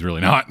not. He's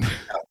really not.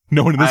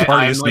 No one in this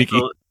party is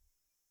sneaky.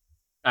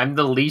 I'm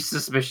the least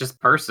suspicious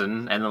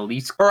person and the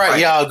least. All right,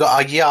 yeah, I'll go.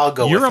 I'll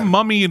go. You're with a him.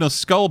 mummy in a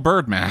skull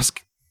bird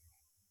mask.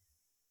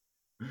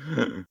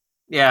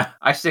 Yeah,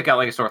 I stick out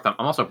like a sore thumb.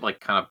 I'm also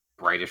like kind of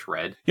brightish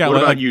red. Yeah, what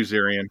about like you,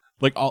 Zirian?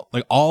 Like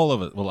all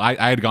of it. Well, I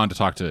had gone to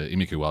talk to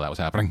Imiku while that was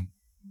happening.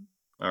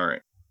 All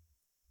right.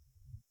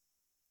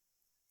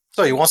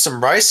 So you want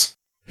some rice?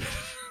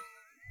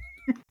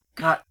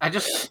 God,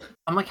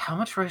 I'm like, how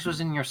much rice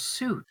was in your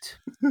suit?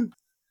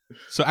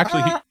 So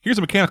actually, here's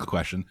a mechanical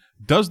question: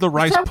 does the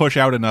rice push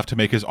out enough to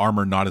make his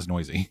armor not as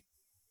noisy?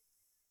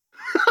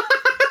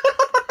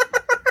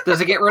 Does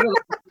it get rid of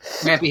the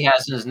cramp he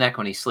has in his neck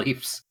when he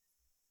sleeps?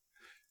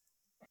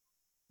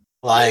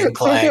 Clang,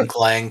 clang,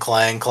 clang,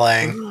 clang,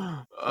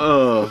 clang.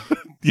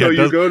 Yeah, so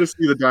you go to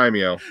see the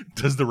daimyo.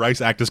 Does the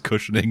rice act as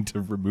cushioning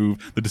to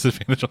remove the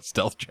disadvantage on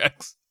stealth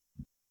checks?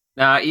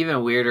 Nah,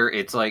 even weirder.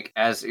 It's like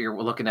as you're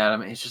looking at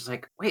him, it's just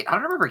like, wait, I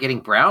don't remember getting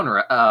brown.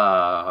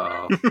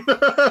 Oh,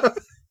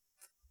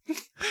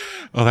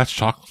 that's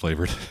chocolate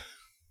flavored.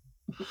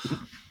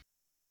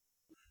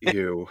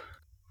 Ew.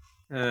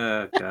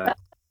 Oh God.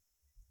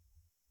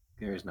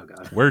 There is no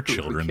God. We're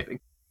children.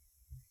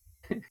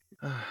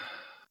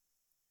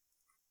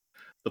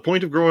 The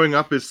point of growing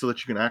up is so that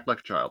you can act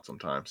like a child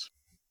sometimes.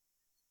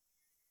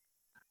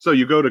 So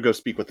you go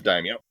speak with the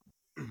daimyo.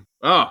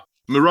 Ah,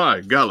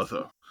 Mirai,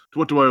 Galatha. To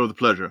what do I owe the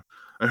pleasure?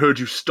 I heard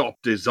you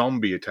stopped a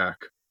zombie attack.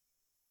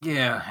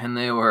 Yeah, and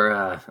they were,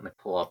 and I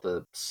pull out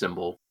the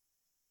symbol.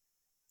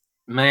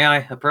 May I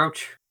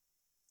approach?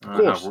 Of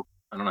course.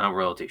 I don't know how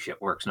royalty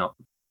shit works. No,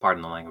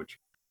 pardon the language.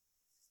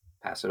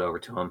 Pass it over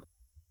to him.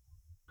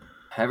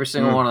 Every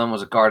single one of them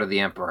was a guard of the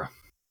Emperor.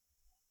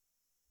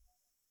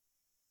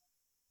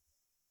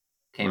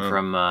 Came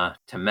from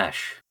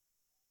Temesh.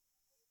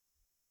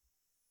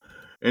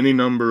 Any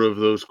number of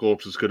those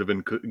corpses could have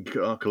been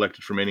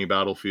collected from any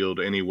battlefield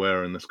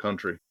anywhere in this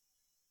country.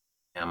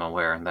 I'm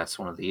aware, and that's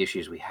one of the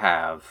issues we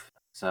have.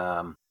 It's,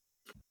 look,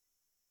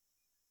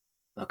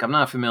 I'm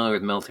not familiar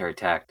with military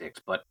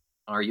tactics, but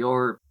are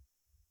your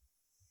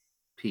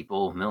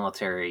people,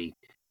 military,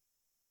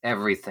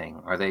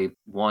 everything, are they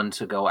one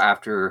to go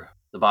after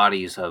the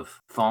bodies of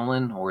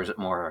fallen, or is it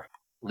more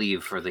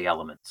leave for the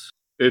elements?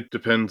 It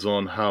depends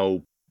on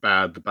how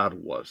bad the battle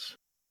was.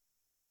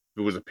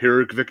 If it was a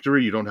Pyrrhic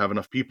victory, you don't have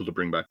enough people to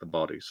bring back the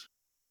bodies.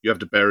 You have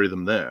to bury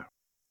them there.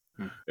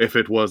 If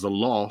it was a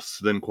loss,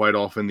 then quite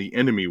often the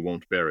enemy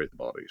won't bury the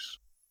bodies.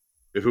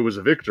 If it was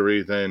a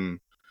victory,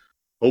 then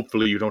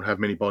hopefully you don't have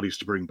many bodies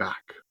to bring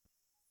back.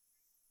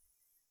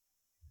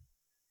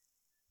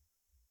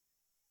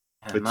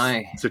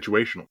 It's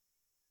situational.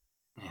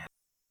 Yeah,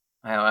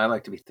 I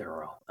like to be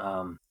thorough.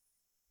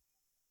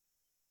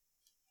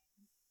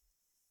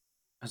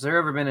 Has there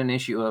ever been an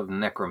issue of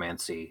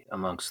necromancy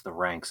amongst the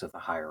ranks of the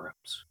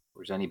higher-ups?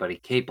 Or is anybody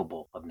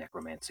capable of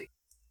necromancy?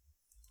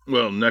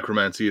 Well,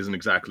 necromancy isn't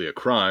exactly a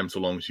crime so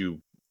long as you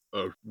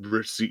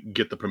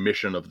get the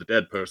permission of the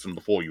dead person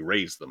before you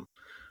raise them.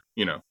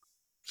 You know,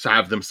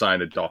 have them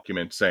sign a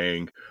document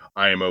saying,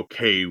 I am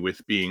okay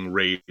with being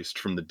raised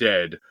from the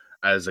dead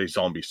as a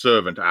zombie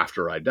servant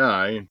after I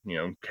die,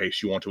 in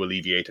case you want to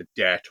alleviate a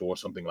debt or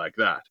something like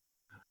that.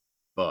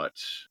 But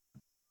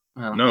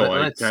Well, no,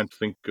 I can't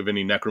think of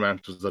any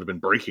necromancers that have been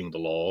breaking the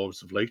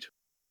laws of late.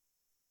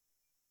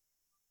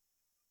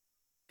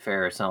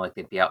 Fair, it's not like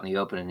they'd be out in the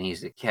open and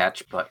easy to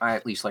catch, but I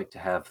at least like to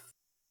have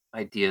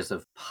ideas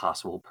of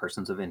possible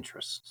persons of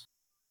interest.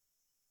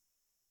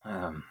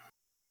 Gonna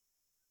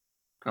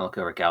look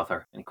over at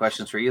Galthar. Any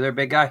questions for you there,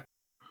 big guy?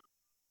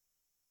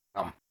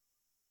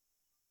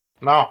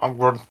 No, I'm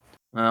good.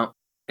 Well,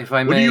 if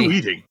I may... What are you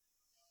eating?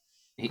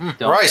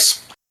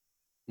 Rice.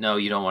 No,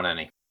 you don't want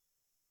any.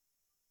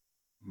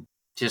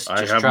 Just I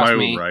have trust my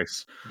me. own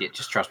rice. Yeah,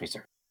 just trust me,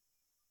 sir.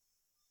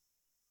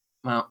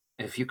 Well,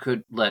 if you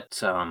could let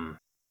some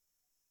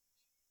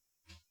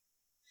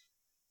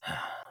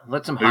Are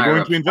you higher going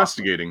ups to be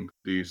investigating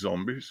these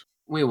zombies?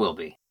 We will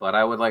be, but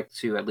I would like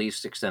to at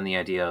least extend the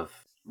idea of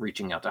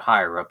reaching out to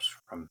higher ups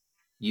from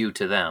you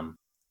to them.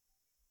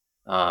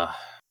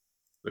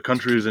 The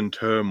country is in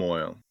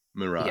turmoil,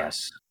 Mirai.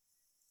 Yes.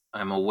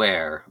 I'm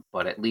aware,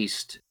 but at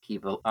least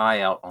keep an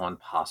eye out on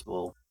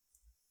possible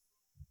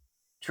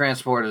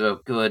transport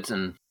of goods,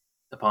 and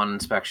upon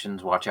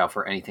inspections, watch out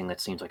for anything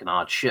that seems like an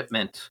odd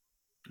shipment.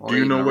 Do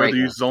you know even a where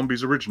regular- these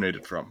zombies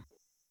originated from?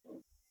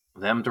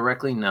 Them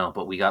directly? No,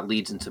 but we got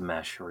leads into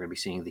Mesh. We're going to be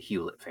seeing the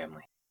Hewlett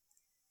family.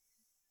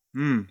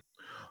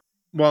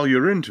 While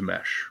you're into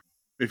Mesh,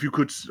 if you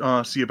could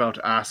see about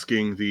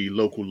asking the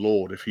local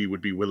lord if he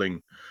would be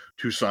willing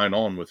to sign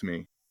on with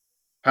me.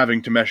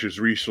 Having Temesh's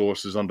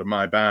resources under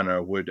my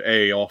banner would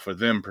A, offer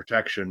them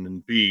protection,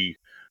 and B,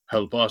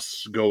 help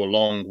us go a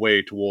long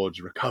way towards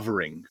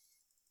recovering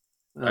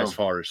as Well,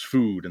 far as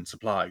food and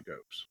supply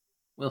goes.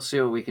 we'll see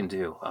what we can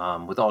do.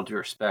 With all due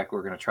respect,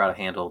 we're going to try to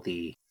handle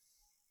the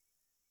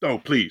Oh,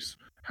 please,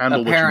 handle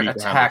what you apparent need to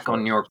attack handle on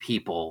first. your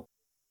people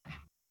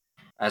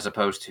as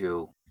opposed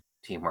to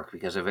teamwork,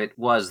 because if it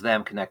was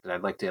them connected,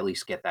 I'd like to at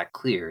least get that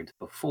cleared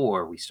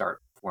before we start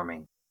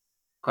forming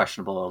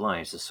questionable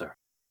alliances, sir.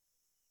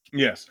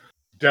 Yes,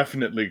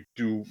 definitely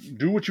do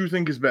what you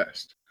think is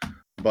best.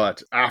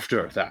 But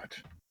after that,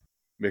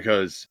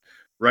 because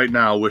right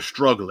now we're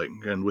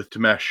struggling, and with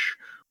Temesh,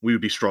 we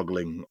would be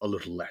struggling a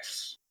little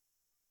less.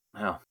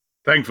 Well,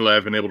 Thankfully,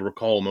 I've been able to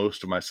recall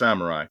most of my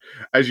samurai.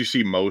 As you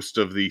see, most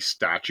of the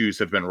statues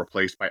have been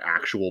replaced by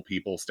actual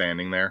people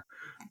standing there.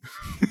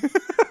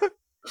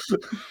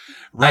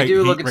 Right,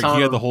 do look at some he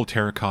of had them. the whole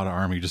terracotta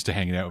army just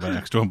hanging out right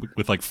next to him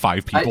with like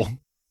 5 people.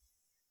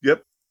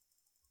 Yep.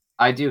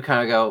 I do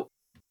kind of go,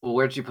 well,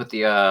 where'd you put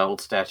the old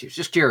statues?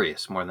 Just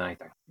curious, more than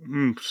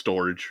anything.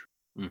 Storage.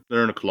 Mm.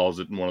 They're in a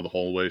closet in one of the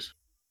hallways.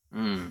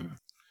 The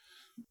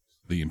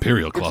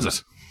Imperial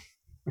closet.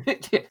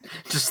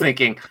 Just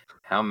thinking,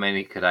 how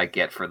many could I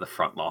get for the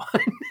front lawn?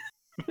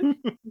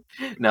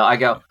 No, I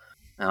go,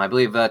 no, I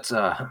believe that's,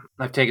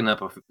 I've taken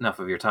up enough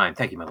of your time.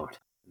 Thank you, my lord.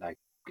 And I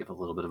give a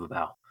little bit of a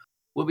bow.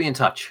 We'll be in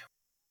touch.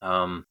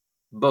 Boku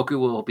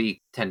will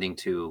be tending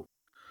to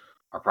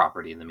our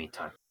property in the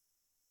meantime.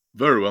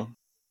 Very well.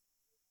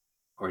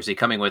 Or is he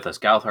coming with us?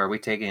 Galthar, are we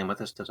taking him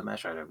with us to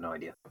Temesh? I have no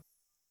idea.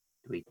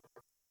 Do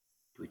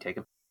we take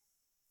him?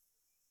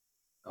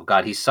 Oh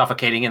god, he's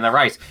suffocating in the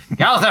rice.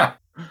 Galthar!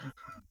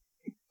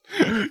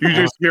 You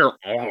just hear.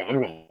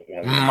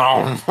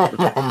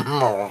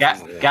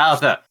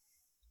 Galtha,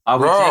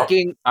 Roar.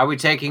 are we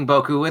taking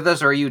Boku with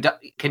us, or are you?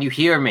 Can you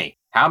hear me?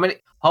 How many?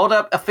 Hold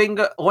up a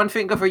finger. One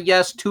finger for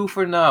yes, 2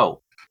 for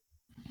no.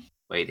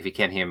 Wait, if he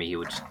can't hear me, he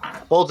would. Just,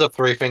 Hold up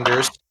 3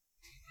 fingers.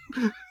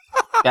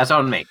 that's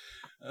on me.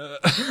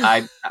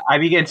 I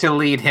begin to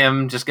lead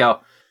him. Just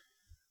go.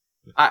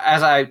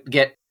 As I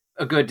get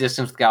a good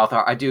distance with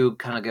Galthar, I do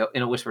kind of go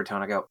in a whispered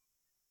tone. I go.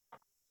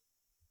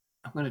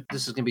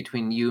 This is gonna be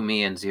between you,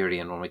 me, and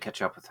Zirian when we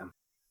catch up with him.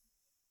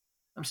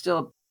 I'm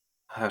still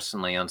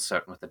personally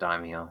uncertain with the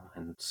daimyo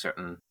and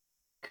certain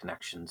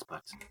connections,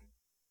 but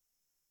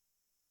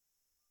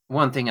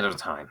one thing at a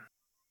time.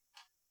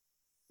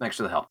 Thanks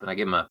for the help, and I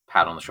give him a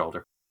pat on the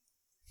shoulder.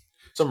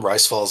 Some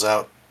rice falls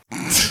out.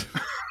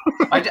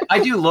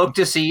 I do look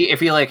to see if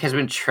he has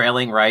been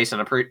trailing rice,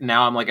 and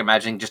now I'm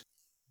imagining just.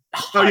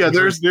 Oh yeah,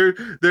 hundreds-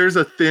 there's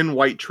a thin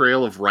white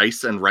trail of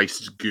rice and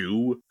rice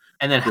goo.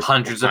 and then just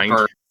hundreds of behind.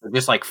 birds are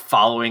just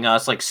following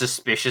us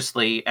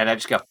suspiciously, and I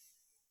just go,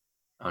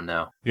 oh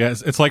no. Yeah,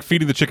 it's like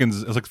feeding the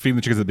chickens. It's like feeding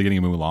the chickens at the beginning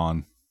of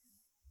Mulan.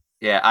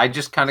 Yeah, I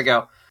just kind of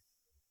go,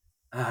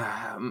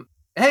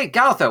 hey,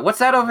 Galtha, what's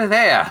that over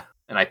there?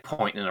 And I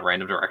point in a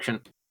random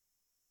direction.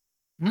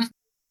 Hmm?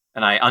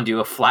 And I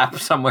undo a flap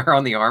somewhere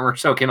on the armor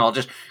so it can all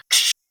just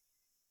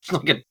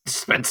like a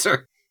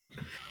dispenser.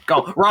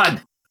 Go,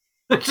 run!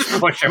 Just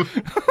push him.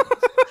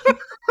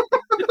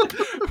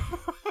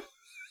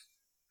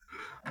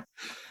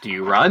 Do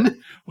you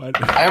run?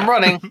 What? I am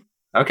running.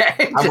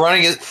 Okay. I'm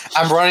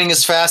running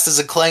as fast as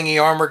a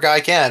clangy armor guy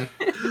can.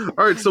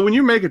 All right, so when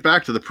you make it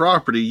back to the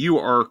property, you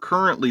are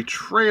currently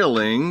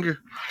trailing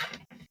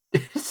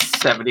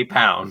 70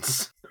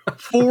 pounds.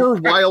 4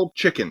 wild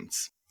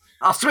chickens.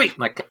 Oh, sweet!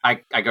 I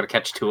go to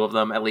catch 2 of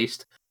them at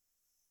least.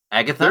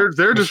 Agatha?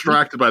 They're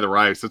distracted by the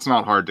rice. It's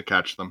not hard to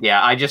catch them.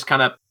 Yeah, I just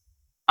kind of,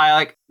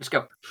 just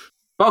go,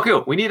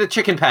 Boku, we need a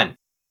chicken pen.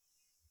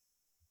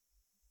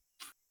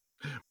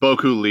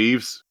 Boku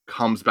leaves,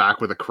 comes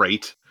back with a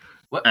crate,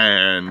 What?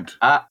 and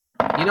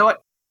You know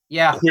what?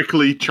 Yeah,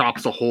 quickly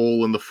chops a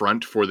hole in the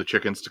front for the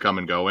chickens to come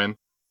and go in.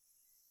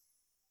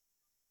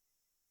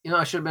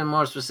 I should have been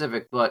more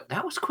specific, but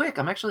that was quick.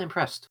 I'm actually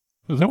impressed.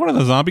 Is that one of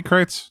the zombie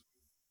crates?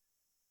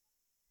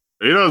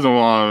 He doesn't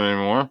want it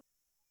anymore.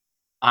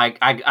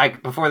 I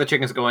before the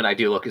chickens go in, I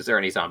do look. Is there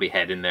any zombie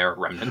head in there?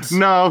 Remnants?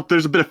 No,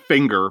 there's a bit of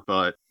finger,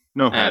 but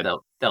no head.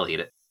 They'll eat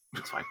it.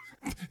 It's fine.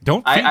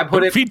 Don't I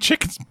put it- feed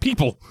chickens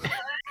people.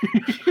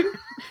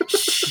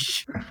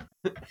 Shh.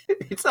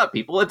 It's not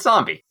people. It's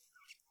zombie.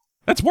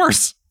 That's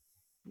worse.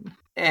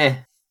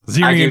 I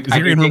Zirian do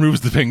think-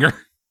 removes the finger.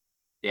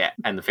 Yeah,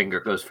 and the finger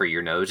goes for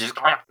your nose. Just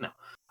no.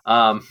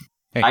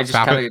 Hey, I just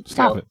stop kinda it.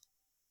 Stop go- it.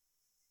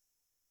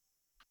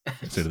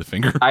 Instead of the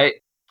finger.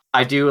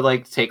 I do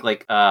take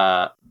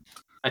I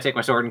take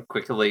my sword and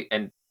quickly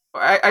and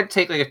I'd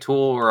take like a tool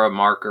or a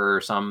marker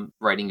or some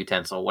writing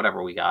utensil,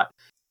 whatever we got,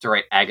 to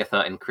write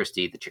Agatha and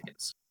Christy the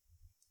chickens.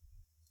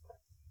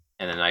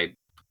 And then I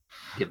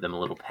give them a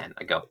little pen.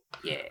 I go,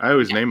 yeah. I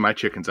always name my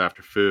chickens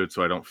after food,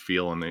 so I don't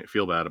feel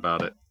bad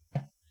about it.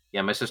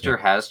 Yeah, my sister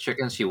has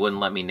chickens. She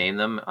wouldn't let me name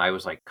them. I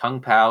was like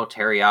Kung Pao,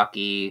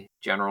 Teriyaki,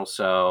 General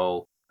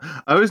So.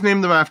 I always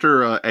name them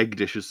after egg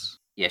dishes.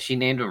 Yeah, she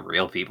named them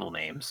real people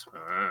names.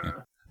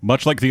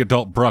 Much like the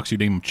adult Brooks, you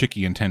name them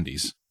Chicky and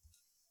Tendies.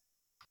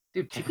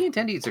 Dude, Chicky and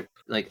Tendies are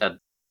like a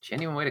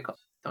genuine way to call.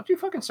 Don't you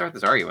fucking start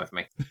this argument with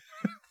me.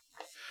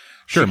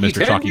 Sure, Chicky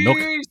Mr. Chalky Milk.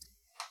 Tendies!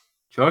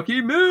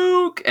 Chalky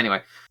Milk!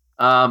 Anyway,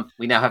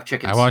 we now have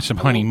chickens. I want some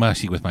honey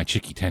musty with my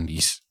Chicky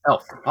Tendies. Oh,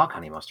 fuck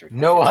honey mustard.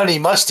 No honey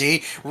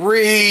musty.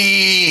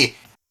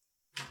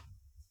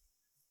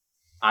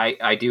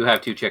 I do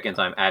have 2 chickens.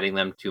 I'm adding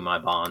them to my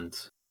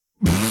bonds.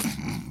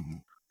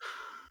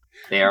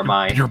 They are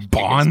my Your chickens.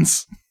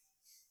 bonds?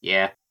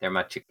 Yeah, they're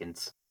my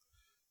chickens.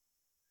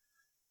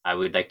 I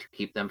would like to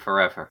keep them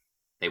forever.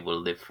 They will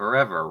live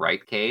forever,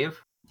 right, Cave?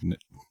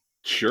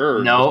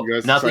 Sure. No, you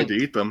guys nothing- decide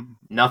to eat them.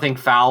 Nothing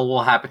foul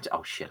will happen to...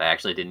 Oh, shit, I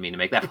actually didn't mean to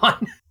make that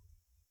pun.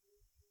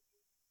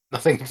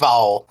 Nothing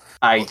foul.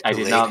 I did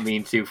Delayed. not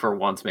mean to, for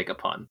once, make a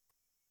pun.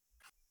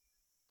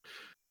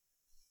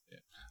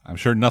 I'm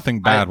sure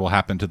nothing bad will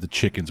happen to the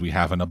chickens we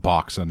have in a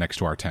box next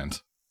to our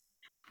tent.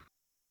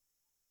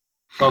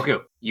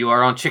 Boku, you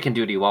are on chicken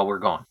duty while we're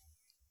gone.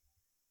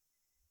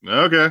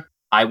 Okay.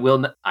 I will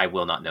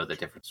not know the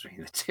difference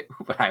between the two,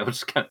 but I was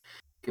just gonna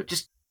go.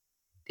 Just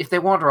if they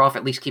wander off,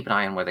 at least keep an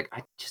eye on where they.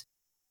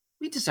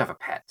 We deserve a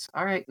pet,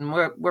 all right? And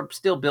we're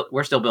still building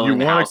You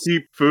the want house. to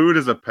keep food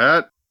as a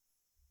pet?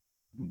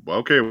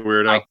 Okay,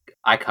 weirdo.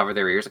 I cover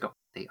their ears. I go.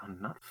 They are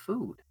not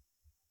food.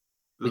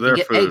 We They're can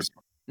get food. eggs.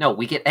 No,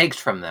 we get eggs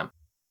from them.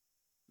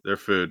 They're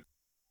food.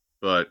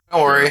 But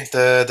Don't worry.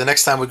 The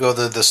next time we go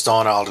to the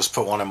stone, I'll just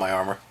put one in my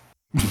armor.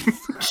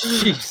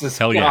 Jesus,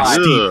 Hell yeah,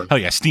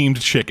 God. steamed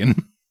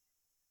chicken.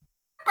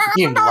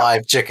 Steamed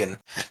live chicken.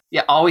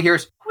 Yeah, all we hear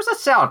is what's that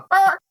sound?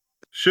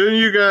 Shouldn't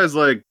you guys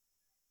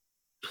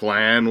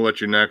plan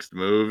what your next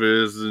move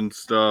is and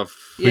stuff?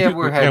 Yeah,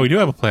 we're heading. we do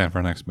have a plan for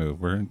our next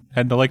move. We're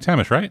heading to Lake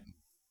Tamish, right?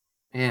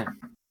 Yeah,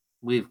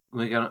 we're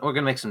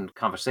gonna make some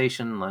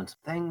conversation, learn some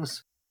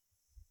things,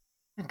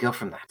 and go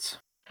from that.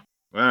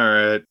 All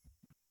right.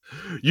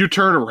 You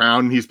turn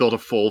around and he's built a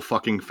full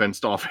fucking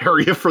fenced off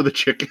area for the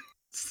chickens.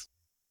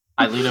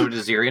 I lean over to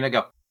Ziri and I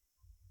go,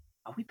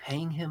 "Are we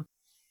paying him?"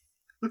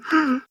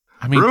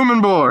 I mean, Room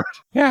and board.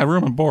 yeah,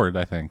 room and board,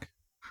 I think.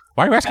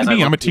 Why are you asking As I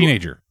me? I'm a look to-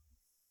 teenager.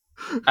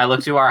 I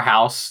look to our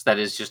house that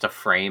is just a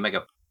frame. I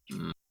go,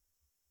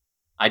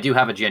 I do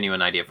have a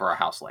genuine idea for our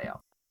house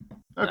layout.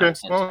 Okay,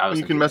 since I well, was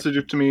you in can the- message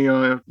it to me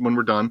when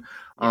we're done.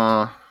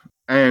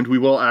 And we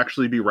will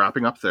actually be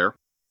wrapping up there.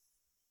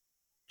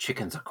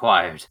 Chickens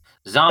acquired.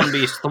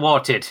 Zombies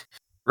thwarted.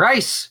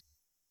 Rice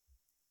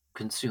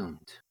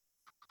consumed.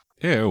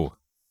 Ew.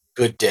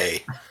 Good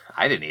day.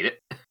 I didn't eat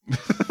it.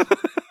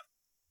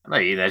 I'm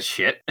not eating that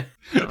shit. I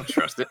don't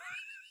trust it.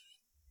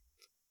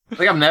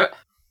 Like I'm never.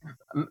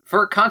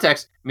 For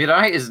context,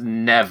 Mirai is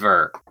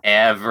never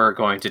ever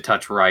going to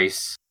touch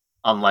rice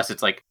unless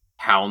it's like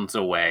pounds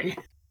away.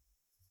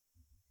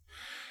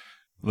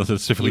 Unless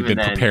it's specifically Even been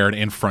then- prepared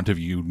in front of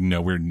you,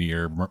 nowhere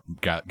near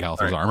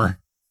Galth's Right. armor.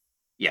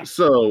 Yeah.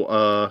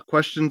 So,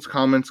 questions,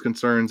 comments,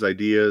 concerns,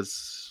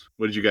 ideas.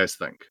 What did you guys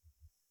think?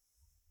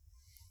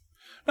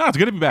 No, it's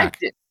good to be back.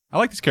 I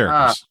like these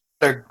characters.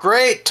 A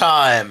great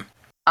time.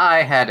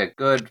 I had a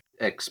good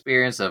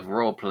experience of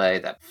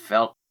roleplay that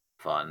felt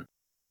fun.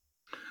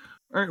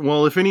 All right.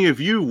 Well, if any of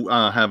you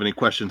have any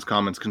questions,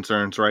 comments,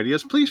 concerns, or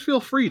ideas, please feel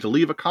free to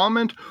leave a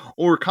comment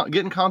or get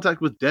in contact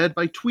with Dead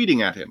by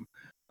tweeting at him.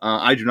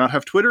 I do not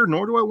have Twitter,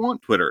 nor do I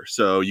want Twitter,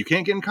 so you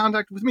can't get in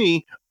contact with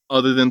me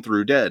other than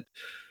through Dead.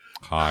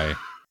 Hi.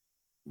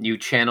 You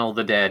channel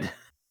the dead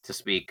to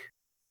speak.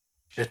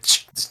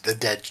 It's the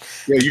dead.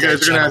 Yeah, you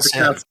guys are going to have to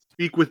channels cast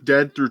Speak with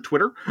Dead through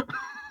Twitter.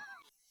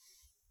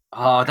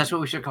 Oh, that's what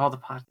we should call the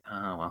pod.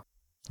 Oh well,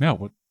 No,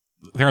 what?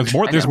 There's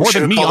more. I There's know. more We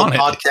should than have me called on the it.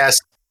 podcast.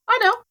 I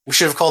know. We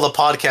should have called the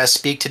podcast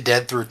 "Speak to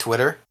Dead" through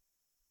Twitter.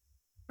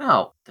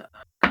 No,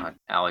 God,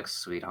 Alex,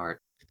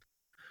 sweetheart.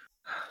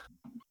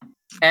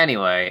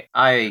 Anyway,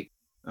 I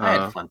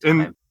had a fun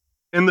time.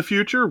 In the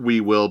future, we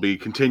will be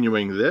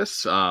continuing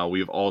this.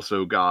 We've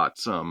also got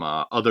some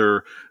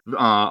other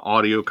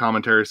audio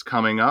commentaries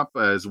coming up,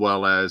 as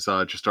well as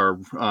just our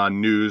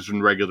news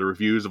and regular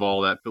reviews of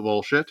all that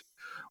bullshit.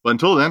 But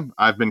until then,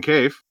 I've been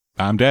Cave.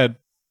 I'm dead.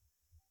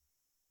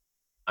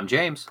 I'm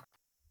James.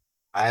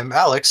 I'm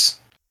Alex.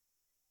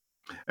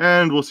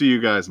 And we'll see you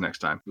guys next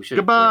time. We should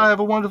Goodbye. Have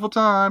a wonderful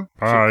time.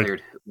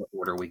 Cleared what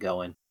order we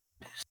go in.